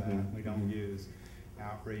clarify that. We don't use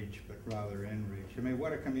outreach, but rather inreach. I mean,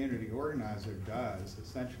 what a community organizer does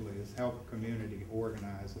essentially is help a community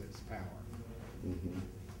organize its power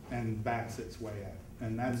and backs its way up.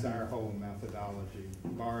 And that's our whole methodology,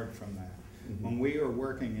 borrowed from that. When we are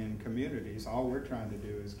working in communities, all we're trying to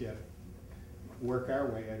do is work our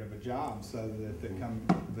way out of a job so that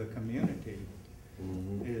the community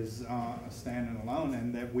is standing alone,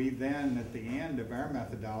 and that we then, at the end of our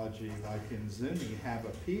methodology, like in Zuni, have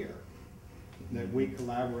a peer, that we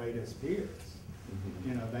collaborate as peers.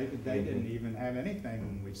 You know, they didn't even have anything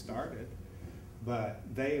when we started, but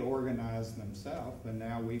they organized themselves, and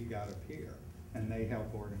now we've got a peer, and they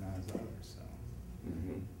help organize others. So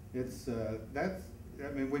it's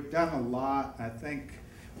I mean, we've done a lot, I think,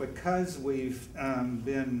 because we've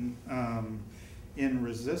been in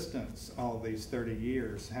resistance all these 30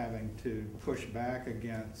 years, having to push back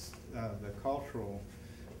against the cultural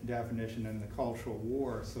definition and the cultural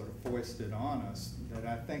war sort of foisted on us, that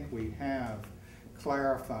I think we have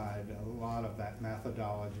clarified a lot of that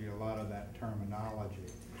methodology, a lot of that terminology.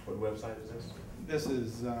 What website is this? This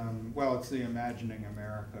is, well, it's the Imagining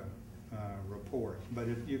America report, but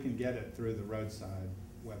you can get it through the Roadside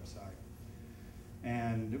website.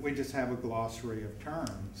 And we just have a glossary of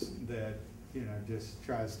terms that, you know, just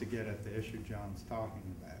tries to get at the issue John's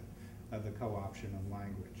talking about, of the co-option of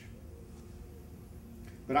language.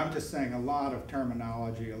 But I'm just saying a lot of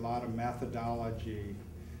terminology, a lot of methodology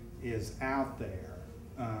is out there,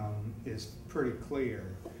 is pretty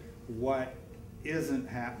clear. What isn't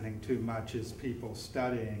happening too much is people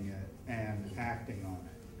studying it and acting on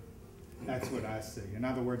it. That's what I see. In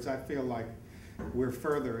other words, I feel like we're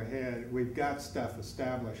further ahead. We've got stuff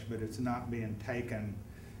established, but it's not being taken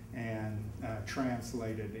and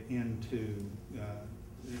translated into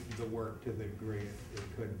the work to the degree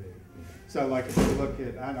it could be. So like if you look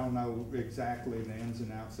at, I don't know exactly the ins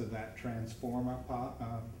and outs of that Transformer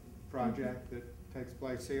project that takes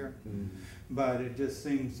place here, but it just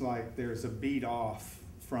seems like there's a beat off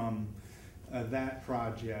from that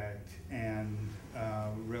project and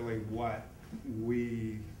really what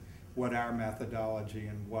our methodology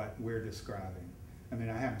and what we're describing. I mean,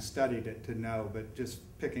 I haven't studied it to know, but just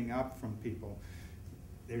picking up from people,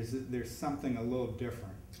 there's something a little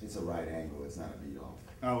different. It's a right angle, it's not a beat off.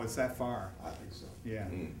 Oh, it's that far? I think so. Yeah.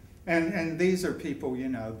 And these are people, you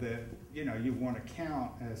know, that, you know, you want to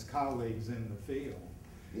count as colleagues in the field.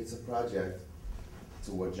 It's a project,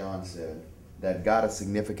 to what John said, that got a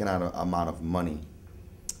significant amount of money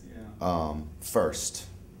first,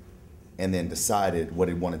 and then decided what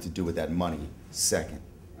it wanted to do with that money second.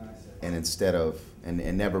 And instead of, and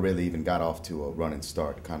never really even got off to a running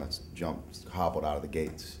start, kind of hobbled out of the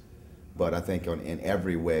gates. But I think in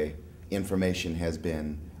every way, information has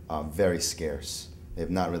been very scarce. They've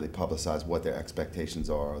not really publicized what their expectations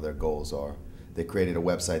are or their goals are. They created a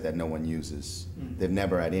website that no one uses. They've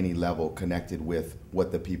never at any level connected with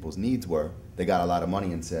what the people's needs were. They got a lot of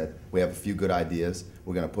money and said, we have a few good ideas,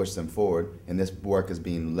 we're gonna push them forward, and this work is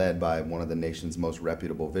being led by one of the nation's most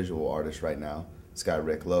reputable visual artists right now, this guy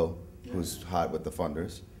Rick Lowe, who's hot with the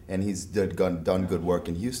funders, and he's done good work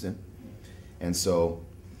in Houston. And so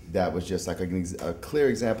that was just like a clear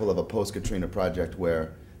example of a post-Katrina project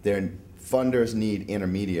where their funders need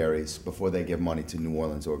intermediaries before they give money to New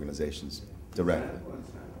Orleans organizations directly.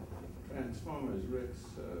 Transformers,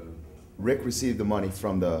 Rick received the money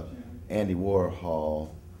from the Andy Warhol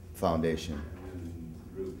Foundation.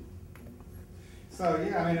 So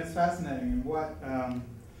yeah, I mean, it's fascinating. What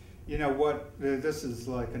you know, what this is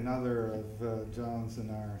like another of John's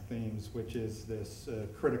and our themes, which is this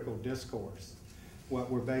critical discourse.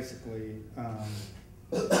 What we're basically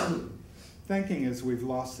thinking is we've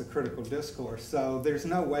lost the critical discourse. So there's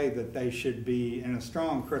no way that they should be in a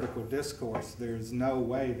strong critical discourse. There's no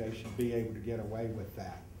way they should be able to get away with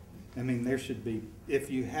that. I mean, there should be, if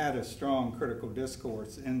you had a strong critical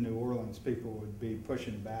discourse in New Orleans, people would be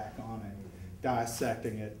pushing back on it,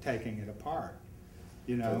 dissecting it, taking it apart.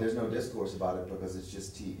 You know, But there's no discourse about it because it's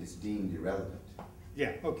just it's deemed irrelevant.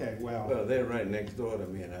 Yeah, okay, well. Well, they're right next door to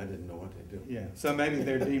me and I didn't know what they do. Yeah, so maybe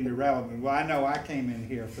they're deemed irrelevant. Well, I know I came in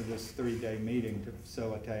here for this 3-day meeting to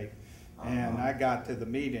facilitate, and I got to the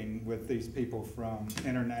meeting with these people from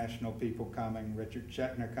international people coming, Richard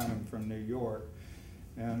Chetner coming from New York,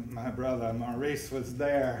 And my brother Maurice was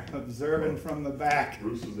there, observing from the back.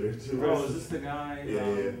 Bruce was there too. Oh, is this the guy? Yeah,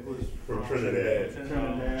 who's from Trinidad.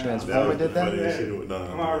 Trinidad. Transformer did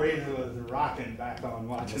that? Maurice was rocking back on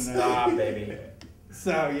watching that. Stop, baby.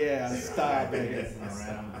 So yeah, stop, baby.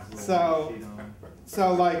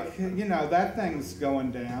 So like, you know, that thing's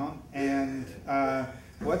going down, and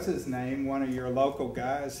what's his name? One of your local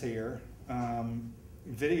guys here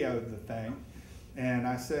videoed the thing, and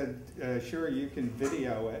I said, sure, you can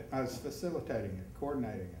video it. I was facilitating it,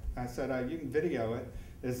 coordinating it. I said, you can video it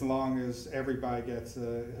as long as everybody gets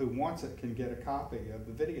who wants it can get a copy of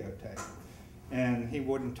the videotape. And he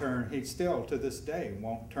wouldn't turn, he still to this day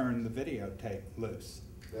won't turn the videotape loose.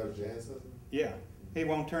 That was Jansen? Yeah, he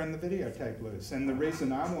won't turn the videotape loose. And the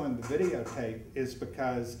reason I wanted the videotape is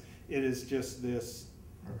because it is just this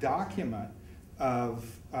document of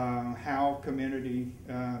how community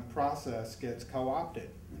process gets co-opted.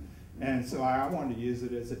 And so I wanted to use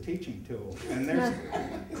it as a teaching tool. And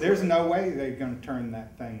there's no way they're going to turn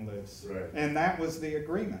that thing loose. Right. And that was the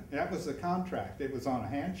agreement. That was the contract. It was on a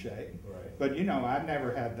handshake. Right. But, you know, I've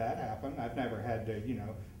never had that happen. I've never had to, you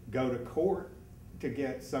know, go to court to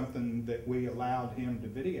get something that we allowed him to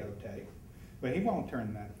videotape. But he won't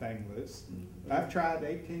turn that thing loose. I've tried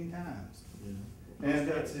 18 times.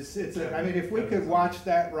 And I mean, if we could watch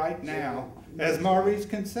that right now, as Maurice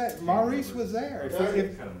can say, Maurice was there.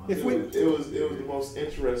 If we, it was the most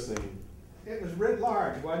interesting. it was writ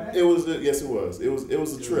large, wasn't it? It was yes, it was. It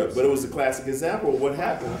was a trip, but it was a classic example of what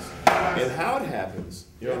happens and how it happens.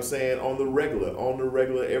 You know what I'm saying? On the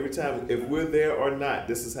regular, every time. If we're there or not,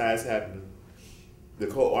 this is how it's happening. The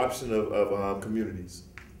co-option of communities.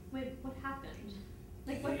 Wait, what happened?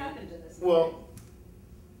 Like, what happened to this? Well,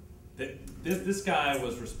 This guy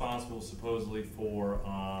was responsible supposedly for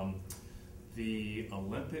the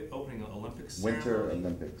opening Olympics. Winter ceremony.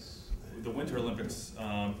 Olympics. The Winter Olympics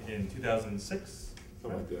in 2006.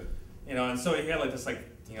 something like that. You know, and so he had like this, like,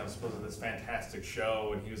 you know, supposedly this fantastic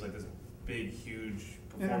show, and he was like this big, huge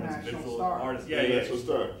performance International visual star. artist. That's what's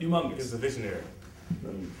start. Humongous. He's a visionary.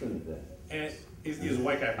 And he's a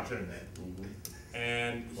white guy from Trinidad.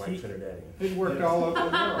 And White Trinidadian. He worked all over the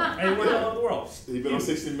world. and he went all over the world. He's been on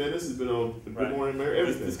 60 Minutes. He's been on Good Right. Morning America.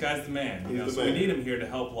 Everything. This guy's the man. You He's know, the so man. we need him here to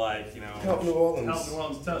help, like, you know, Help New Orleans. help New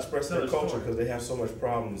Orleans tell Express tell their story. culture because they have so much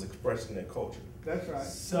problems expressing their culture. That's right.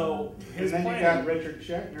 So And his then plan. you got Richard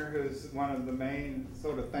Schechtner, who's one of the main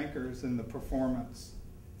sort of thinkers in the performance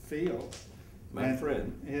field. My And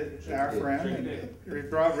friend. Our friend.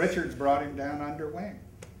 Richard And Richard's brought him down under wing.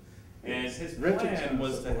 And his Richard's plan gonna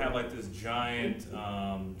was to support have it. like this giant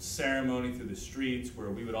ceremony through the streets where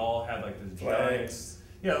we would all have like this Flags.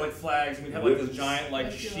 giant, like flags. We'd have like this Whips. giant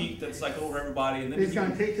like sheet that's like over everybody, and then He's he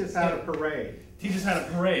going to teach us how to parade. teach us how to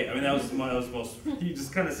parade. I mean, that was most. You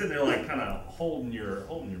just kind of sitting there like kind of holding your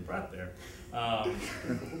breath there,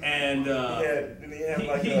 and.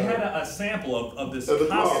 He had a sample of this Of the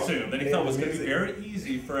cloth. costume that he Yeah, thought was the going to be music. very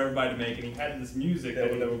easy for everybody to make, and he had this music That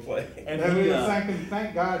that would never play. and And we he, were thinking,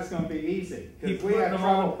 thank God it's going to be easy. he Because we put had them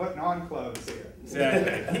trouble on. putting on clothes here.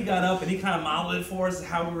 Exactly. He got up and he kind of modeled it for us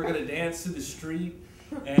how we were going to dance through the street.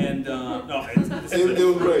 And no, It was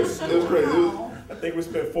crazy. It was crazy. It was, I think we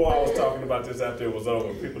spent 4 hours talking about this after it was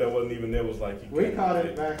over. People that wasn't even there was like, you We can't caught do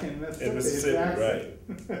it back in Mississippi. In Mississippi,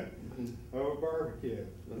 exactly. Oh, barbecue.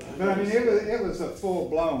 But I mean, it was a full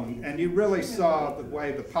blown, and you really saw the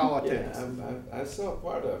way the politics. Yeah, I saw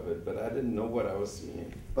part of it, but I didn't know what I was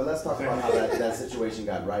seeing. But let's talk about how that situation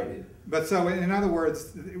got righted. But so, in other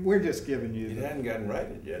words, we're just giving you It the. hadn't gotten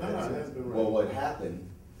righted yet. no, has it it? has been right. Well, what happened,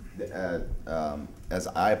 as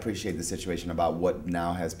I appreciate the situation about what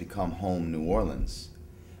now has become Home New Orleans,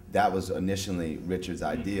 that was initially Richard's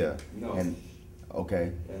idea. No. And,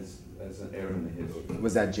 okay, As an error in the history.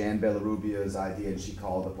 was that Jan Bellarubia's idea and she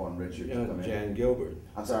called upon Richard to come in? Jan Gilbert.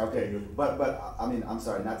 I'm sorry, okay, but I mean, I'm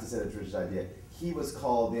sorry, not to say that's Richard's idea. He was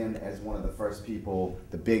called in as one of the first people,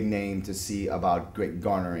 the big name, to see about great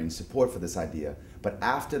garnering support for this idea. But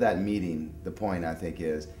after that meeting, the point I think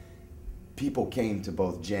is, people came to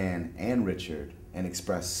both Jan and Richard and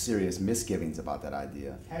expressed serious misgivings about that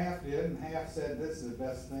idea. Half did, and half said this is the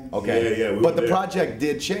best thing. Okay, Yeah, we but were the there. project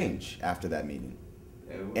did change after that meeting.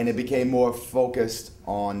 And it became more focused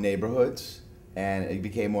on neighborhoods, and it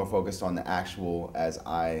became more focused on the actual, as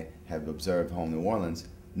I have observed Home New Orleans,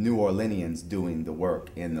 New Orleanians doing the work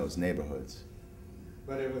in those neighborhoods.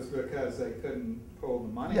 But it was because they couldn't pull the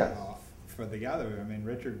money Yes. off for the other. I mean,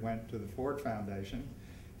 Richard went to the Ford Foundation,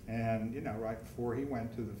 and, you know, right before he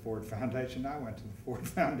went to the Ford Foundation, I went to the Ford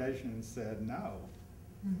Foundation and said no.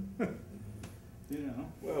 You know.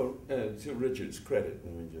 Well, to Richard's credit,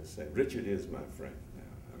 let me just say, Richard is my friend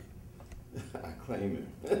now. I claim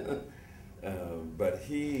him. But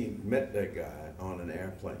he met that guy on an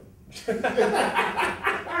airplane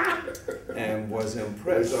and was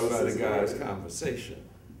impressed by the guy's conversation.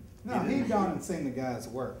 No, he'd gone and seen the guy's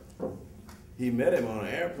work. He met him on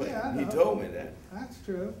an airplane. Yeah, I He know. told me that. That's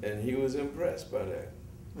true. And he was impressed by that.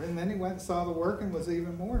 And then he went and saw the work and was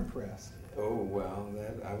even more impressed. Oh, well,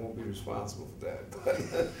 that I won't be responsible for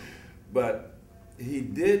that. But he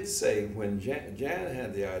did say when Jan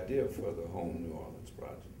had the idea for the Home New Orleans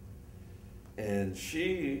project, and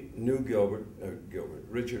she knew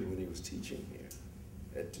Richard when he was teaching here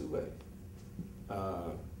at Tulane,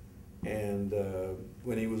 and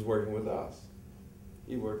when he was working with us.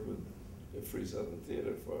 He worked with the Free Southern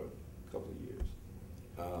Theater for a couple of years.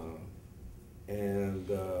 And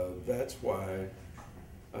that's why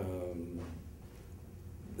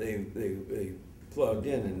they plugged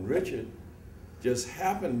in, and Richard just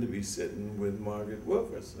happened to be sitting with Margaret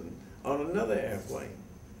Wilkerson on another airplane.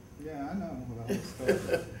 Yeah, I know the whole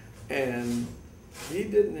story. And he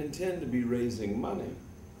didn't intend to be raising money.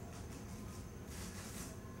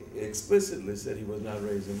 He explicitly said he was not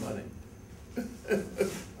raising money.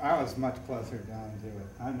 I was much closer down to it.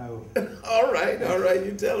 I know. All right,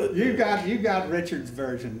 you tell it. You got Richard's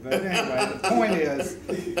version, but anyway, the point is,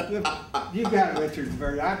 you got Richard's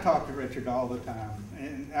version. I talk to Richard all the time,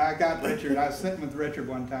 and I got Richard. I was sitting with Richard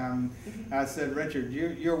one time. I said, Richard,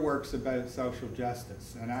 your work's about social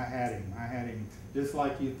justice, and I had him just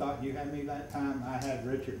like you thought you had me that time. I had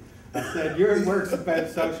Richard. I said, your work's about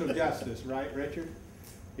social justice, right, Richard?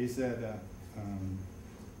 He said,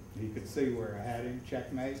 he could see where I had him,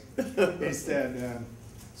 checkmate. He said,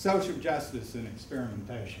 social justice and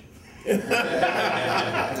experimentation.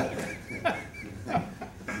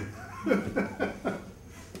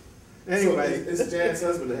 Anyway. So it's Jan's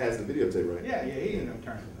husband that has the videotape, right? Yeah, he ended up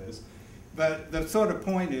turning to this. But the sort of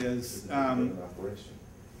point is,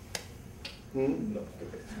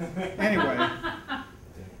 anyway,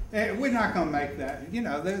 we're not going to make that,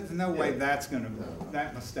 there's no way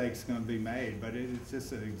that mistake's going to be made, but it's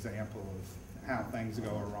just an example of how things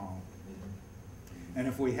go wrong. And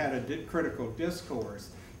if we had a critical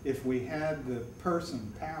discourse, if we had the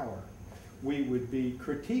person power, we would be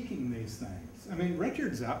critiquing these things. I mean,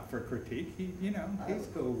 Richard's up for critique. He's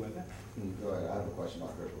cool with it. Go ahead. I have a question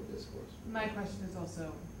about critical discourse. My question is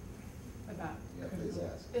also about please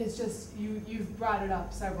ask. It's just you've brought it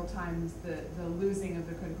up several times, the losing of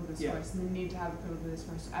the critical discourse and the need to have a critical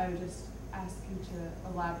discourse. I would just ask you to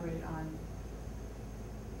elaborate on,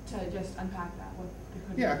 to just unpack that, what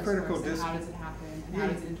the critical discourse and how does it happen and how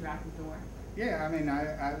does it interact with the work? Yeah, I mean,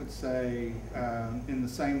 I would say in the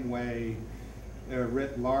same way,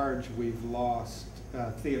 writ large, we've lost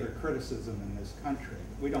theater criticism in this country.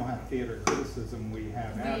 We don't have theater criticism, we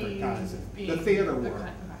have advertising. The theater world.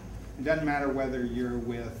 It doesn't matter whether you're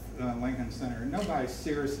with Lincoln Center. Nobody's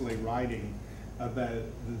seriously writing about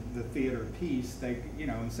the theater piece. They,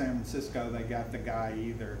 in San Francisco, they got the guy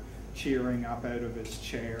either cheering up out of his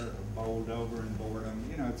chair or bowled over in boredom.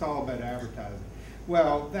 It's all about advertising.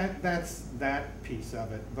 Well, that's that piece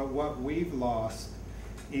of it. But what we've lost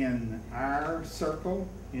in our circle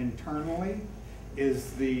internally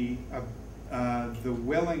is the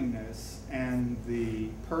willingness and the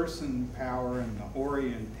person power and the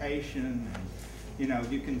orientation. And,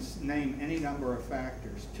 you can name any number of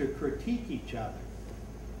factors to critique each other.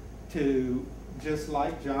 To just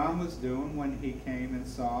like John was doing when he came and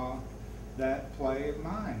saw that play of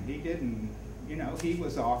mine. He didn't, he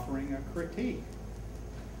was offering a critique.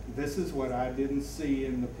 This is what I didn't see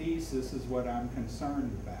in the piece, this is what I'm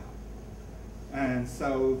concerned about. And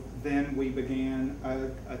so then we began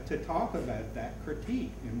to talk about that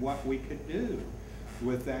critique and what we could do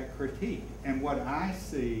with that critique. And what I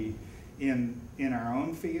see in our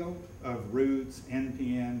own field of roots,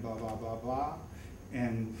 NPN, blah, blah, blah, blah,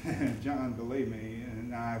 and John, believe me,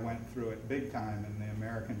 and I went through it big time in the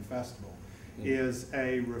American Festival, is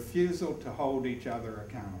a refusal to hold each other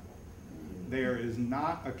accountable. There is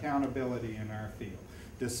not accountability in our field.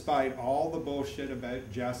 Despite all the bullshit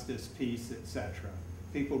about justice, peace, etc.,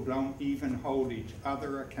 people don't even hold each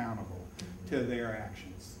other accountable to their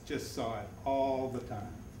actions. Just saw it all the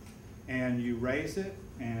time. And you raise it,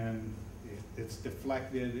 and it's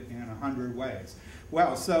deflected in 100 ways.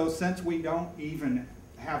 Well, so since we don't even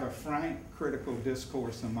have a frank critical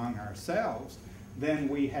discourse among ourselves, then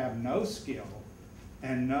we have no skill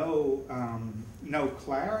and no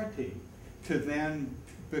clarity to then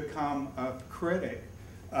become a critic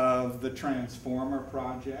of the Transformer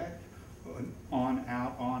project on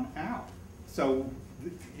out. So,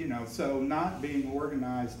 so not being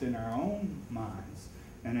organized in our own minds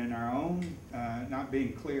and in our own not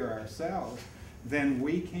being clear ourselves, then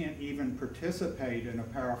we can't even participate in a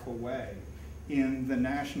powerful way in the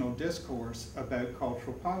national discourse about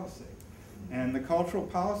cultural policy. And the cultural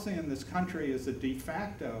policy in this country is a de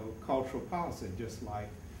facto cultural policy, just like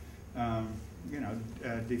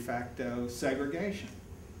de facto segregation.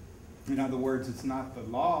 In other words, it's not the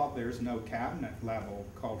law, there's no cabinet level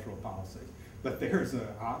cultural policy, but there's an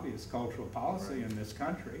obvious cultural policy in this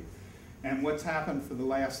country. And what's happened for the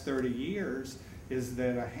last 30 years is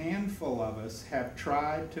that a handful of us have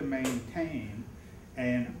tried to maintain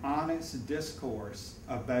an honest discourse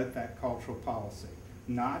about that cultural policy,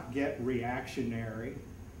 not get reactionary,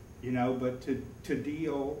 but to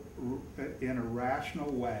deal in a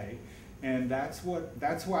rational way. And that's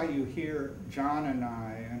why you hear John and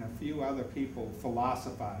I and a few other people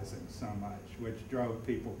philosophizing so much, which drove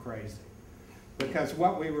people crazy. Because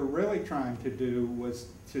what we were really trying to do was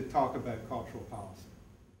to talk about cultural policy.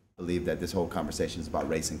 I believe that this whole conversation is about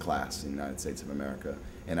race and class in the United States of America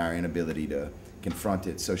and our inability to confront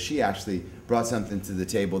it. So she actually brought something to the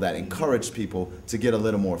table that encouraged people to get a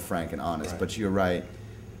little more frank and honest. Right. But you're right,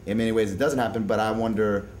 in many ways it doesn't happen, but I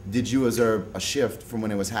wonder, did you observe a shift from when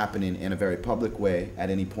it was happening in a very public way at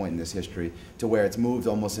any point in this history to where it's moved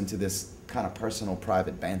almost into this kind of personal,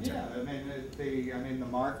 private banter? Yeah, the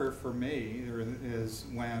marker for me is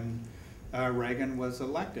when Reagan was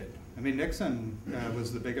elected. Nixon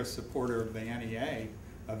was the biggest supporter of the NEA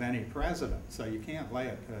of any president, so you can't lay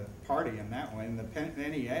it to party in that way. And the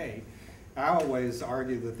NEA, I always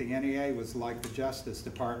argue that the NEA was like the Justice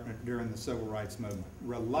Department during the Civil Rights Movement,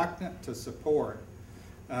 reluctant to support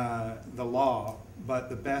the law, but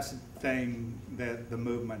the best thing that the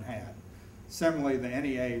movement had. Similarly, the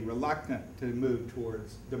NEA reluctant to move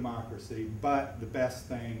towards democracy, but the best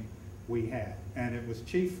thing we had. And it was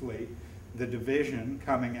chiefly the division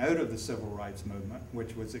coming out of the Civil Rights Movement,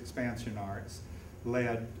 which was expansion arts,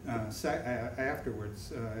 led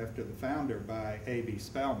afterwards, after the founder, by A.B.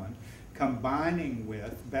 Spellman, combining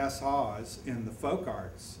with Bess Hawes in the folk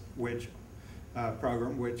arts, which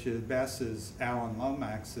program, which is Bess is Alan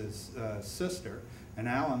Lomax's sister, and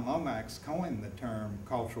Alan Lomax coined the term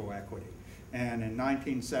cultural equity. And in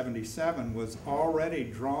 1977 was already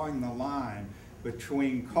drawing the line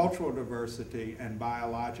between cultural diversity and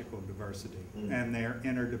biological diversity and their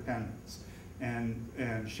interdependence, and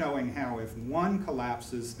showing how if one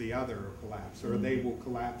collapses, the other will collapse, or they will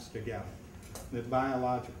collapse together. That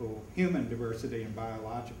human diversity and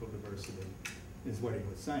biological diversity, is what he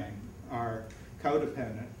was saying, are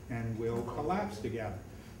codependent and will collapse together.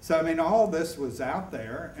 So all this was out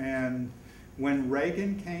there, and when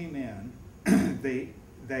Reagan came in,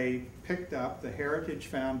 they picked up the Heritage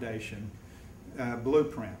Foundation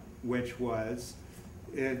blueprint, which was,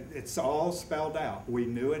 it's all spelled out. We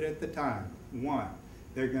knew it at the time. One,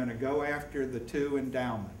 they're going to go after the two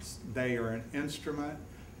endowments. They are an instrument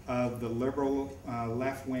of the liberal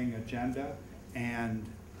left-wing agenda, and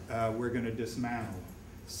we're going to dismantle them.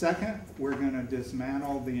 Second, we're going to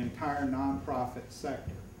dismantle the entire nonprofit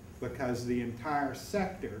sector, because the entire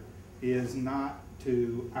sector is not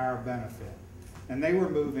to our benefit. And they were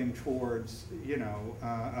moving towards,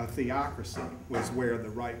 a theocracy was where the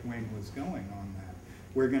right wing was going on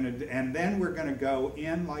that. And then we're going to go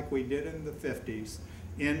in like we did in the 50s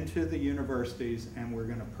into the universities, and we're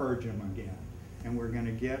going to purge them again. And we're going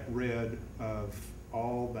to get rid of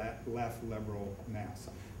all that left liberal mess.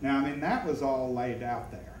 Now, that was all laid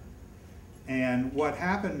out there. And what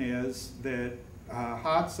happened is that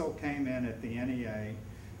Hodsell came in at the NEA,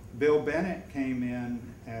 Bill Bennett came in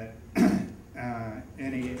at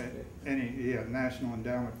National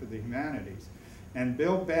Endowment for the Humanities. And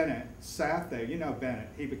Bill Bennett sat there. Bennett,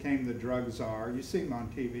 he became the drug czar. You see him on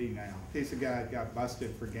TV now. He's the guy that got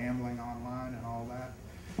busted for gambling online and all that.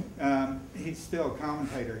 He's still a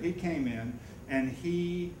commentator. He came in and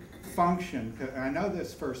he functioned, I know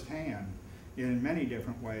this firsthand in many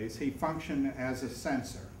different ways, he functioned as a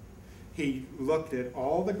censor. He looked at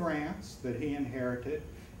all the grants that he inherited,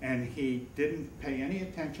 and he didn't pay any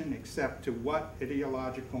attention except to what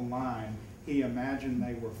ideological line he imagined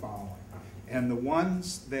they were following. And the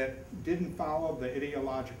ones that didn't follow the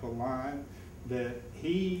ideological line that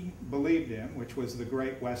he believed in, which was the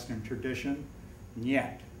great Western tradition,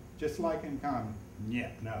 nyet. Just like in common,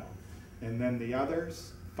 nyet, no. And then the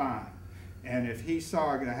others, fine. And if he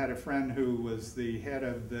saw, I had a friend who was the head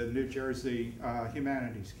of the New Jersey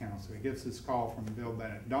Humanities Council. He gets this call from Bill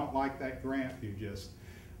Bennett. Don't like that grant you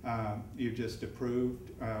just approved.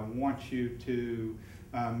 Want you to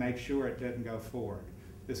make sure it doesn't go forward.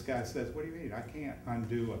 This guy says, what do you mean? I can't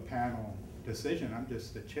undo a panel decision. I'm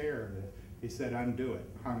just the chair of it. He said, undo it.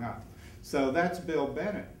 Hung up. So that's Bill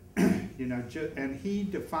Bennett, you know, and he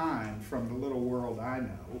defined, from the little world I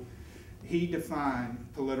know, he defined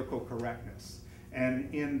political correctness.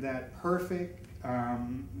 And in that perfect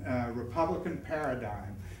Republican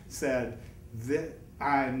paradigm said that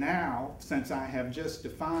I now, since I have just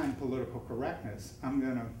defined political correctness, I'm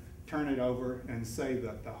going to turn it over and say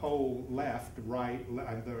that the whole left, right,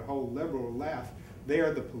 the whole liberal left,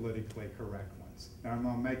 they're the politically correct ones. And I'm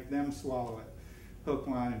going to make them swallow it, hook,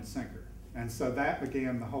 line, and sinker. And so that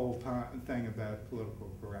began the whole thing about political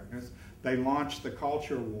correctness. They launched the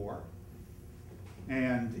culture war.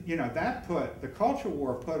 And, you know, the culture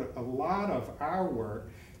war put a lot of our work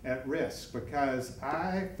at risk, because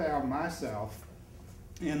I found myself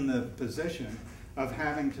in the position of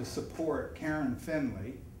having to support Karen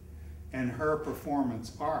Finley and her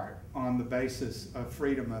performance art on the basis of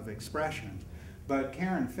freedom of expression. But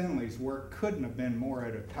Karen Finley's work couldn't have been more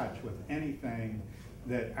out of touch with anything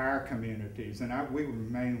that our communities, and we were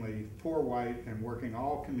mainly poor white and working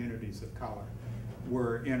all communities of color,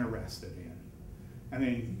 were interested in. I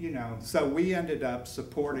mean, you know, so we ended up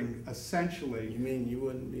supporting essentially. You mean you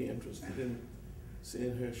wouldn't be interested in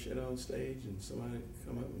seeing her shit on stage and somebody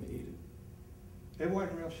come up and eat it? It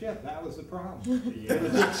wasn't real shit. That was the problem. It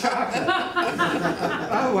was just chocolate.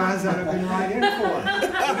 Otherwise, I'd have been right in for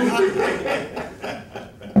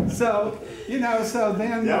it. So, you know, so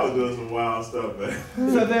then. Y'all was doing some wild stuff, man.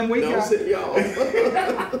 So then we Don't got. sit y'all.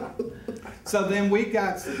 So then we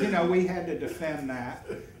got, you know, we had to defend that.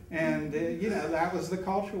 And, you know, that was the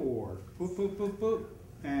culture war. Boop, boop, boop, boop.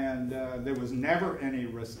 And there was never any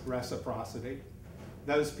reciprocity.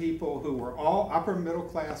 Those people who were all upper middle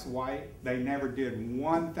class white, they never did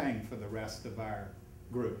one thing for the rest of our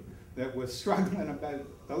group that was struggling about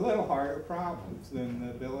a little harder problems than the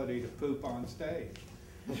ability to poop on stage.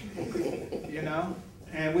 You know?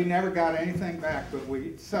 And we never got anything back, but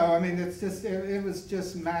so I mean, it's just, it was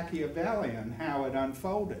just Machiavellian how it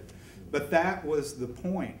unfolded. But that was the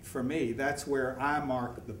point for me. That's where I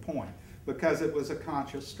marked the point, because it was a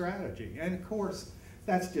conscious strategy. And of course,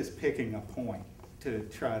 that's just picking a point to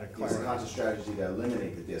try to clarify. It's a conscious strategy to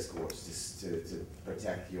eliminate the discourse, to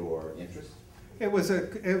protect your interests? It was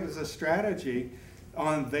a strategy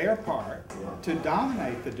on their part to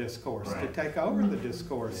dominate the discourse, to take over the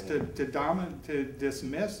discourse, to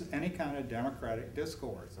dismiss any kind of democratic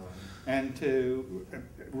discourse, and to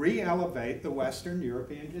re-elevate the Western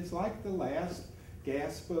European. It's like the last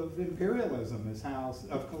gasp of imperialism is how,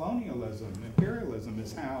 of colonialism. Imperialism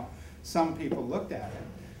is how some people looked at it.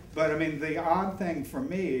 But I mean, the odd thing for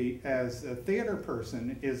me as a theater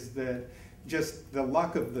person is that just the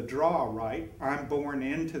luck of the draw, right? I'm born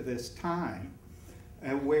into this time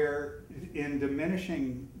where in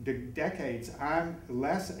diminishing decades, I'm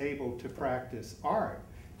less able to practice art,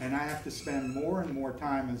 and I have to spend more and more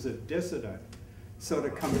time as a dissident sort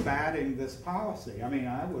of combating this policy. I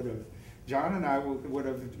mean, John and I would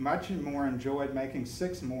have much more enjoyed making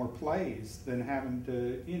 6 more plays than having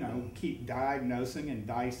to, you know, keep diagnosing and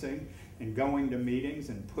dicing and going to meetings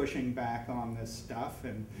and pushing back on this stuff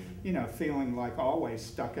and, you know, feeling like always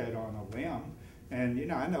stuck out on a limb. And, you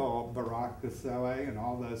know, I know all Barack Hussein and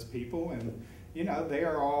all those people, and, you know, they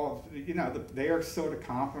are all, you know, they are sort of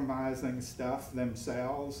compromising stuff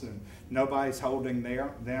themselves, and nobody's holding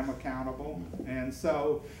them accountable. And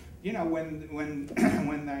so, you know, when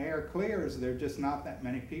the air clears, there are just not that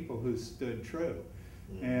many people who stood true.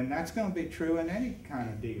 And that's going to be true in any kind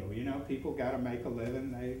of deal. You know, people got to make a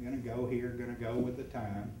living. They're going to go here, going to go with the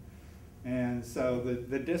time. And so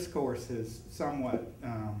the discourse has somewhat,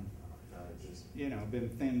 you know, been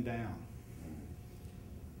thinned down.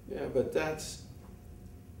 Yeah, but that's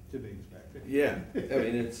to be expected. Yeah,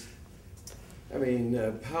 I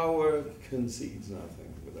mean, power concedes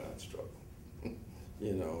nothing without struggle.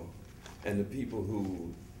 You know, and the people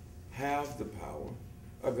who have the power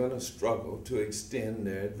are going to struggle to extend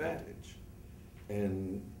their advantage.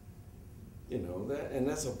 And, you know,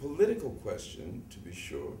 that's a political question, to be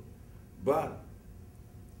sure, but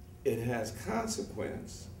it has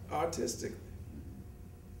consequence artistically,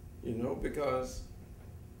 you know, because,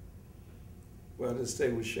 well, to stay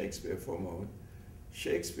with Shakespeare for a moment,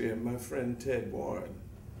 Shakespeare, my friend Ted Warren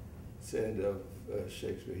said of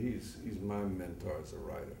Shakespeare, he's my mentor as a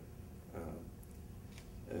writer.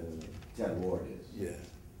 Ted Warren is.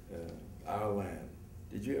 Yeah, Our Land.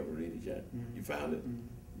 Did you ever read it yet? Mm-hmm. You found it?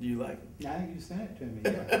 Mm-hmm. Do you like it? Yeah, you sent it to me,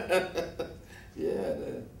 yeah.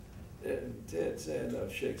 Yeah, Ted said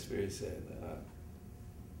of Shakespeare, he said,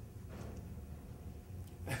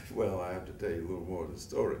 well, I have to tell you a little more of the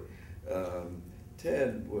story.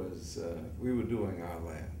 Ted was, we were doing Our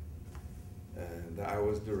Land, and I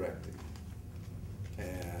was directing.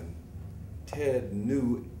 And Ted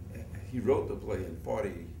knew, he wrote the play in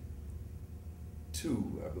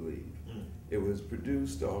 42, I believe. It was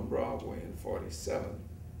produced on Broadway in 47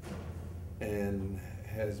 and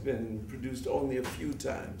has been produced only a few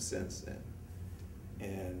times since then.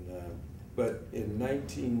 And, but in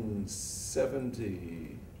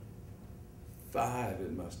 1975,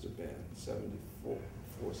 it must have been, 74,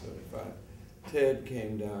 75, Ted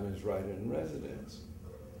came down as writer in residence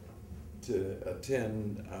to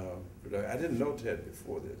attend, I didn't know Ted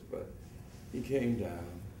before this, but he came down,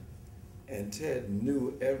 and Ted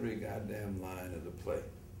knew every goddamn line of the play.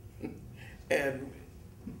 and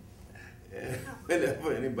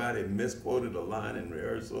whenever anybody misquoted a line in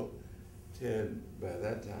rehearsal, Ted, by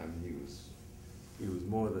that time, he was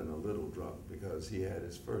more than a little drunk, because he had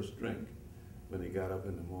his first drink when he got up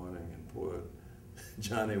in the morning and poured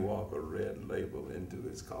Johnny Walker Red Label into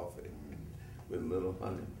his coffee with a little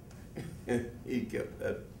honey. And he kept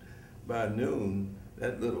that, by noon,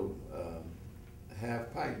 that little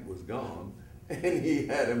half pint was gone, and he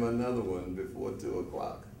had him another one before 2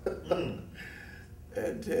 o'clock.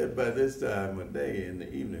 And Ted, by this time of day in the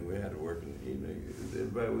evening, we had to work in the evening,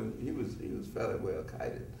 he was fairly well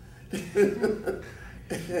kited.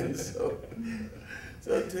 And so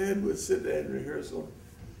Ted would sit there in rehearsal,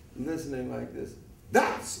 listening like this.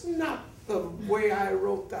 That's not the way I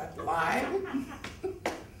wrote that line.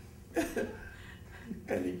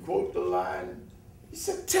 And he quote the line. He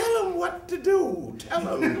said, "Tell them what to do.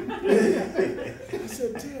 Tell them." I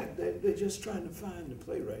said, "Ted, they're just trying to find the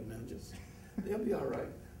play right now. They'll be all right."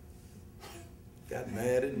 Got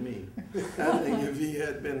mad at me. I think if he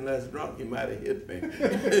had been less drunk, he might have hit me.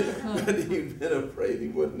 But he'd been afraid he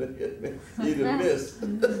wouldn't have hit me. He'd have missed.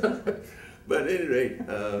 But at any rate,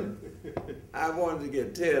 I wanted to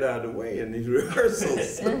get Ted out of the way in these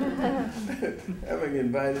rehearsals. Having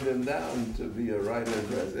invited him down to be a writer in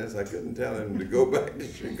residence, I couldn't tell him to go back to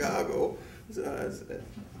Chicago.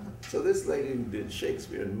 So this lady who did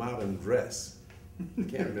Shakespeare in Modern Dress,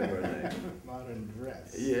 can't remember her name. Modern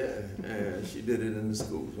Dress. Yeah, she did it in the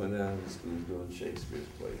schools, went down to the schools doing Shakespeare's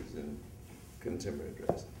plays in contemporary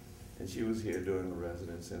dress. And she was here doing a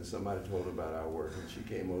residence, and somebody told her about our work, and she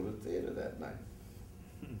came over to the theater that night.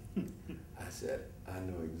 I said, I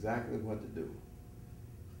know exactly what to do.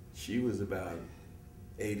 She was about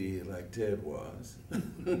 80, like Ted was.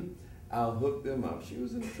 I'll hook them up. She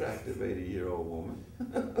was an attractive 80-year-old woman.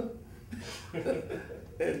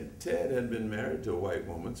 And Ted had been married to a white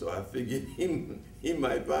woman, so I figured he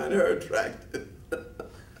might find her attractive.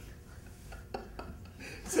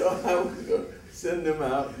 So I was going to send them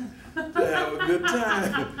out to have a good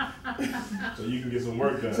time. So you can get some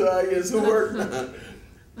work done. So I get some work done.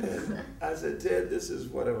 And I said, Ted, this is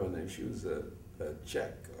whatever her name. She was a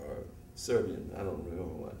Czech or Serbian, I don't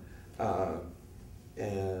remember what.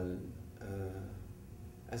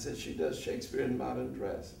 I said, she does Shakespeare in Modern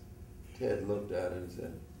Dress. Ted looked at her and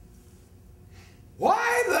said,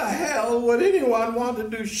 why the hell would anyone want to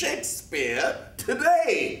do Shakespeare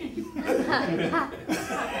today?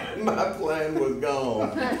 My plan was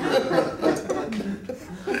gone.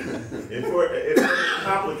 It's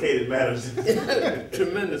complicated matters.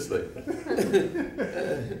 Tremendously.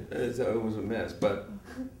 So it was a mess, but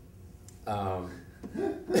I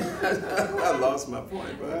lost my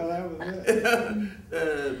point. But, Well, that was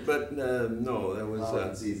it. No, that was... All I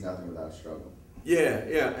can see is nothing without struggle.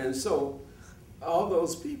 Yeah, and so all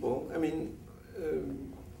those people, I mean,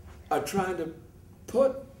 are trying to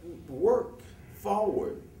put work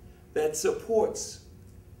forward that supports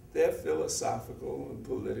their philosophical and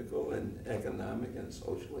political and economic and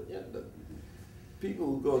social agenda. People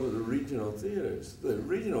who go to the regional theaters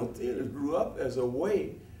grew up as a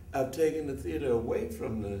way of taking the theater away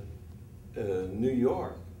from the New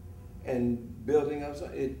York and building up.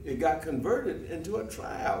 It got converted into a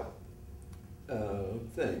tryout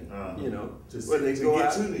thing, you know, where they go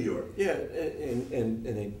out to New York. Yeah, and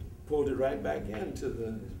they pulled it right back into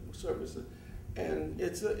the services, and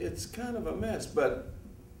it's kind of a mess. But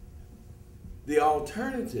the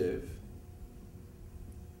alternative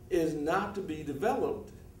is not to be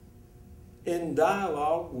developed in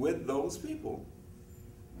dialogue with those people.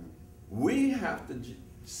 We have to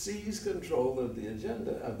seize control of the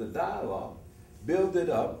agenda, of the dialogue, build it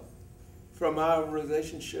up from our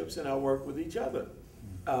relationships and our work with each other,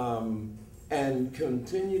 and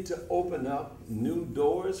continue to open up new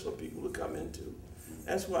doors for people to come into.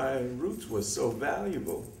 That's why Roots was so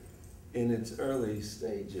valuable in its early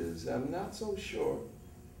stages. I'm not so sure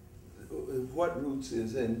what Roots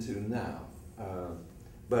is into now,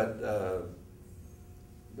 but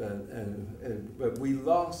we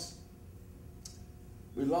lost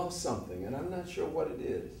something, and I'm not sure what it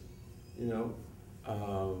is. you know.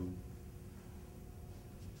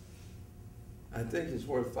 I think it's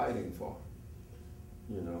worth fighting for,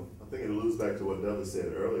 you know. I think it alludes back to what Dudley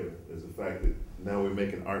said earlier, is the fact that now we're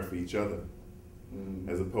making art for each other,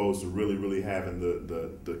 as opposed to really having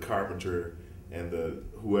the carpenter and the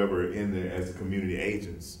whoever in there as the community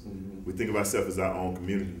agents. We think of ourselves as our own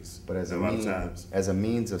communities. But as a lot of times, as a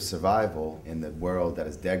means of survival in the world that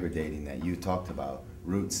is degrading that you talked about,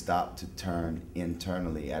 Roots stopped to turn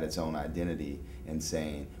internally at its own identity and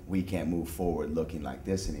saying, we can't move forward looking like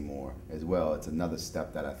this anymore as well. It's another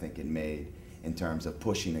step that I think it made in terms of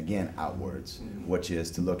pushing again outwards, which is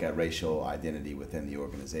to look at racial identity within the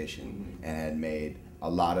organization, and had made a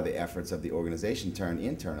lot of the efforts of the organization turn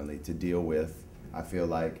internally to deal with, I feel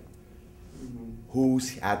like,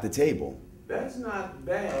 who's at the table. That's not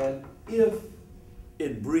bad if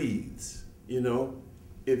it breathes, you know.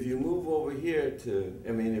 If you move over here to,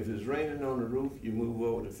 I mean, if it's raining on the roof, you move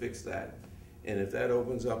over to fix that. And if that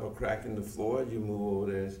opens up a crack in the floor, you move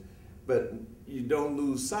over there. But you don't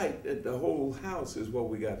lose sight that the whole house is what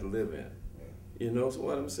we got to live in. You know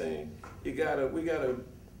what I'm saying? We gotta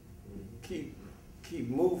keep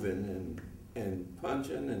moving and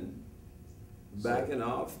punching and backing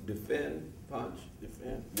off, defend, punch,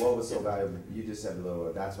 defend. What was so valuable? You just said a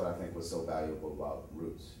little. That's what I think was so valuable about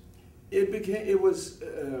Roots. We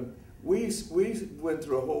went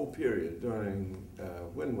through a whole period during,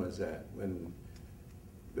 when was that? When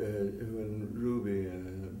Ruby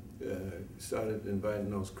started inviting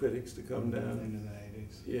those critics to come down. Into the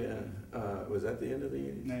 80s. Yeah, was that the end of the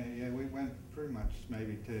 80s? Yeah, we went pretty much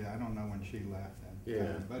maybe to, I don't know when she left.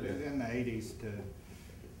 Yeah. But in the 80s to.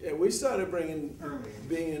 Yeah, we started bringing early.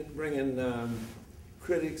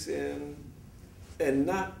 critics in, and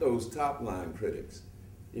not those top line critics,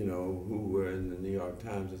 you know, who were in the New York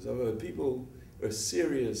Times and stuff, but people are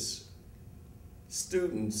serious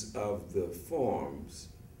students of the forms,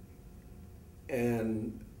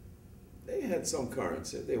 and they had some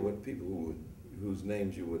currency. They were people whose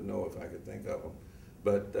names you would know if I could think of them,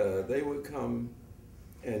 but they would come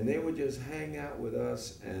and they would just hang out with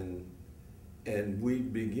us, and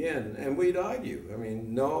we'd begin, and we'd argue. I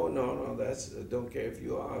mean, no, that's, don't care if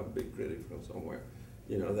you are a big critic from somewhere.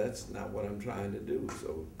 You know, that's not what I'm trying to do.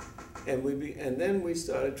 So, and then we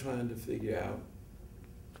started trying to figure out,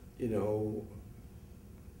 you know,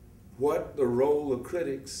 what the role of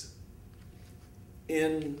critics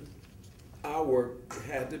in our work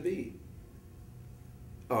had to be,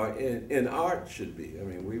 or in art should be. I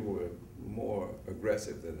mean, we were more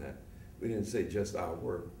aggressive than that. We didn't say just our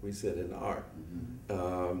work, we said in art.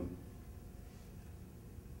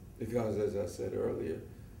 Because as I said earlier,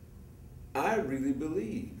 I really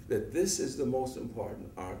believe that this is the most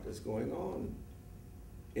important art that's going on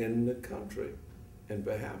in the country, and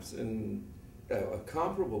perhaps in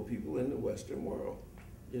comparable people in the Western world,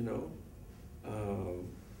 you know?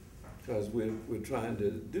 Because we're trying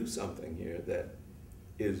to do something here that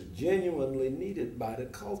is genuinely needed by the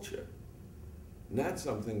culture, not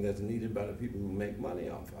something that's needed by the people who make money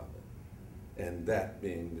off of it. And that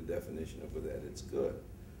being the definition of that, it's good.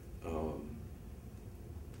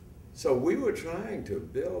 So we were trying to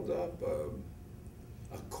build up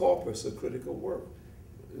a corpus of critical work.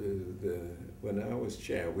 When I was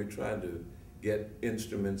chair, we tried to get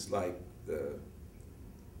instruments like the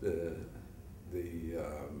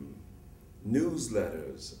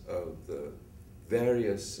newsletters of the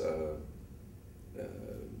various,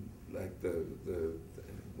 like the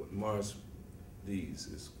Morris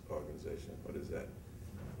Dees' organization, what is that?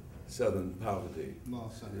 Southern Poverty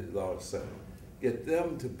Law Center. Get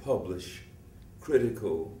them to publish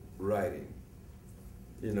critical writing,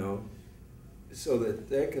 you know, so that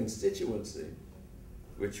their constituency,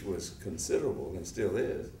 which was considerable and still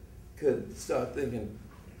is, could start thinking,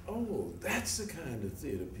 oh, that's the kind of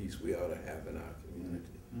theater piece we ought to have in our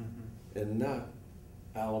community, and not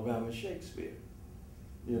Alabama Shakespeare,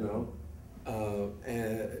 you know,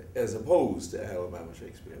 and as opposed to Alabama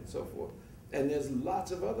Shakespeare and so forth. And there's lots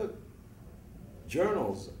of other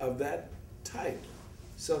journals of that type.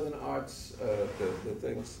 Southern Arts, the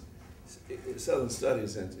things, Southern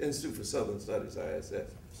Studies, Institute for Southern Studies,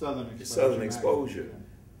 ISS. Southern Exposure.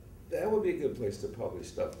 That would be a good place to publish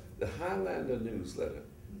stuff. The Highlander newsletter,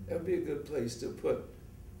 that would be a good place to put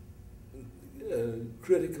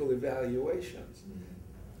critical evaluations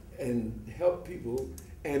and help people.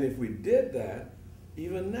 And if we did that,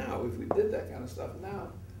 even now, if we did that kind of stuff now,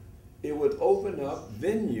 it would open up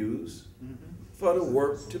venues for the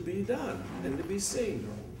work to be done and to be seen,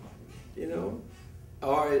 you know?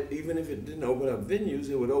 Or even if it didn't open up venues,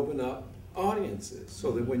 it would open up audiences,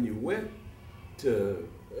 so that when you went to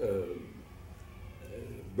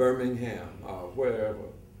Birmingham or wherever,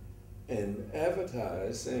 and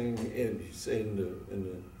advertise saying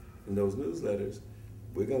in those newsletters,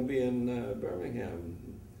 we're going to be in Birmingham.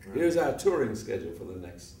 Right. Here's our touring schedule for the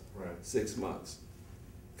next 6 months.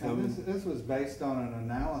 This was based on an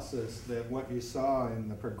analysis that what you saw in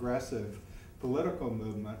the progressive political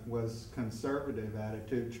movement was conservative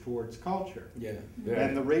attitudes towards culture. Yeah.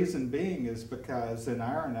 And the reason being is because, in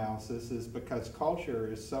our analysis, is because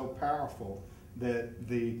culture is so powerful that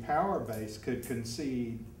the power base could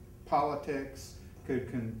concede politics,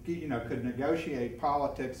 could negotiate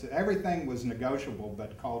politics. Everything was negotiable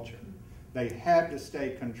but culture. They had to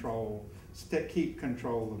keep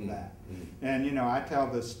control of that. Mm-hmm. And I tell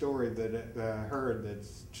this story that I heard that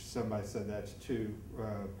somebody said that's too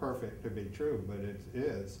perfect to be true, but it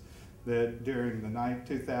is. That during the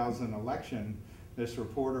 2000 election, this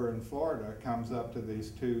reporter in Florida comes up to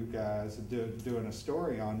these two guys doing a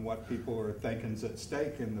story on what people are thinking's at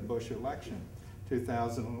stake in the Bush election,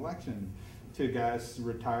 2000 election. Two guys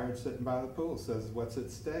retired sitting by the pool, says, what's at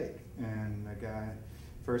stake? And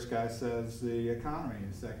first guy says the economy,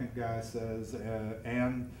 the second guy says,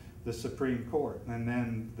 and the Supreme Court. And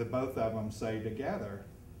then both of them say together,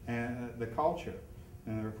 and the culture.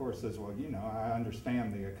 And the reporter says, well, I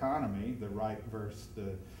understand the economy, the right versus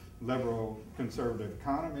the liberal conservative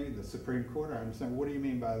economy, the Supreme Court. I understand, what do you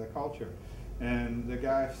mean by the culture? And the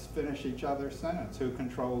guys finish each other's sentence. Who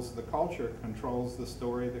controls the culture controls the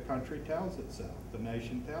story the country tells itself, the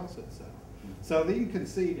nation tells itself. So they can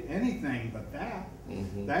concede anything but that.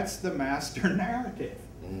 Mm-hmm. That's the master narrative.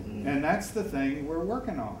 Mm-hmm. And that's the thing we're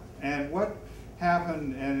working on. And what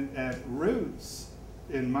happened at Roots,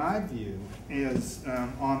 in my view, is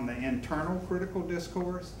on the internal critical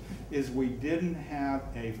discourse, is we didn't have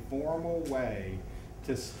a formal way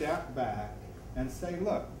to step back and say,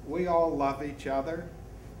 look, we all love each other.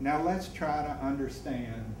 Now let's try to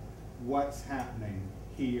understand what's happening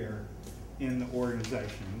here in the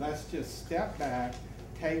organization. Let's just step back,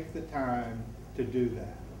 take the time to do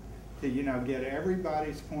that, to get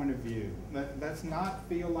everybody's point of view. Let's not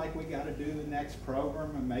feel like we got to do the next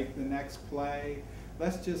program and make the next play.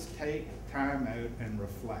 Let's just take time out and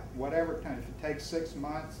reflect. Whatever time, if it takes 6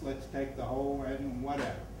 months, let's take the whole and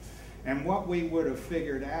whatever. And what we would have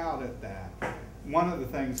figured out at that, one of the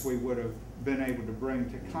things we would have been able to bring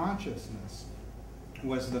to consciousness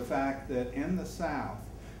was the fact that in the South,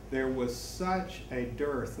 there was such a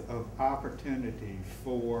dearth of opportunity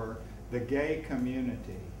for the gay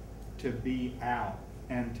community to be out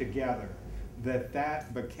and together,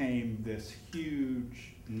 that became this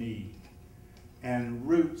huge need. And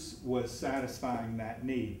Roots was satisfying that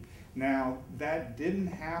need. Now, that didn't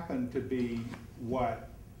happen to be what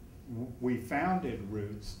we founded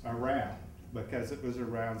Roots around, because it was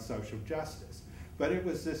around social justice. But it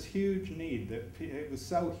was this huge need, that it was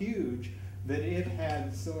so huge that it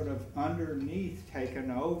had sort of underneath taken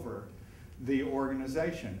over the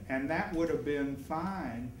organization. And that would have been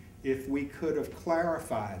fine if we could have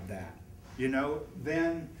clarified that.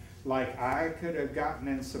 Then, like, I could have gotten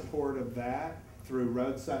in support of that through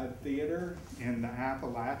roadside theater in the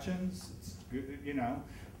Appalachians,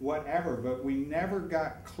 whatever, but we never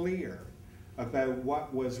got clear about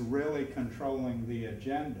what was really controlling the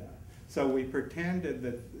agenda. So we pretended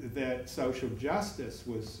that social justice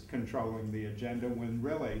was controlling the agenda when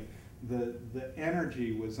really the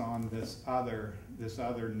energy was on this other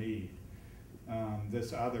need,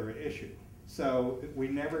 this other issue. So we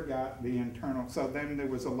never got the internal. So then there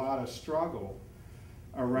was a lot of struggle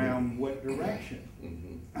around what direction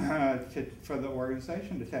for the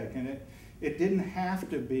organization to take, and it didn't have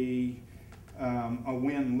to be a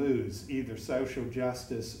win-lose, either social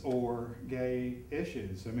justice or gay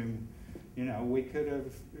issues. I mean,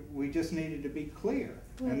 we just needed to be clear,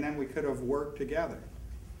 and then we could have worked together.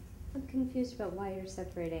 I'm confused about why you're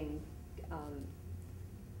separating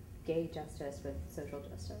gay justice with social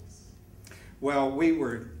justice. Well, we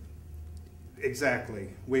would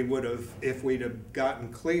have, if we'd have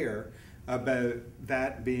gotten clear about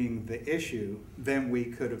that being the issue, then we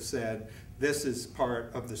could have said, this is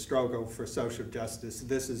part of the struggle for social justice.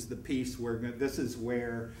 This is the piece this is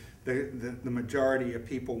where the majority of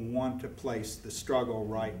people want to place the struggle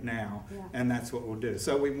right now, and that's what we'll do.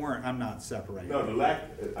 So I'm not separating. No,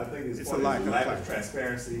 I think it's a lack of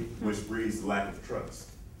transparency, which breeds lack of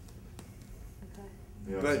trust.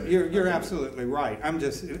 Okay. But you're absolutely right.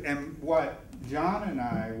 And what John and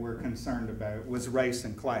I were concerned about was race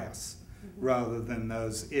and class, rather than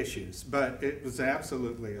those issues. But it was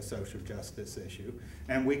absolutely a social justice issue,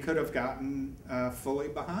 and we could have gotten fully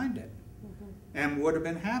behind it. and would have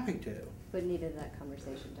been happy to. But needed that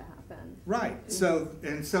conversation to happen. Right. So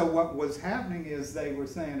what was happening is they were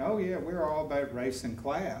saying, oh yeah, we're all about race and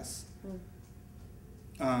class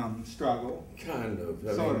struggle. Kind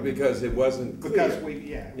of. Sort of. Because it wasn't clear. Because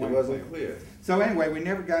it wasn't clear. So anyway, we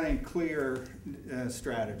never got any clear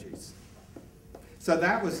strategies. So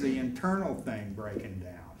that was the internal thing breaking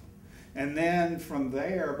down. And then from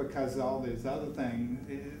there, because all these other things,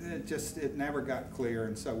 it never got clear,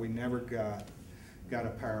 and so we never got a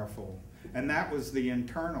powerful. And that was the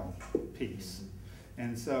internal piece.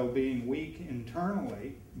 And so being weak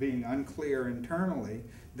internally, being unclear internally,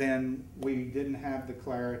 then we didn't have the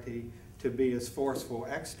clarity to be as forceful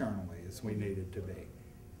externally as we needed to be.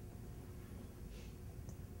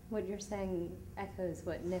 What you're saying echoes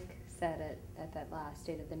what Nick said at that last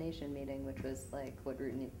State of the Nation meeting, which was like what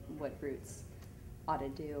Roots ought to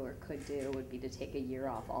do or could do would be to take a year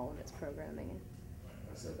off all of its programming.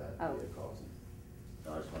 I said that. Oh. It calls him.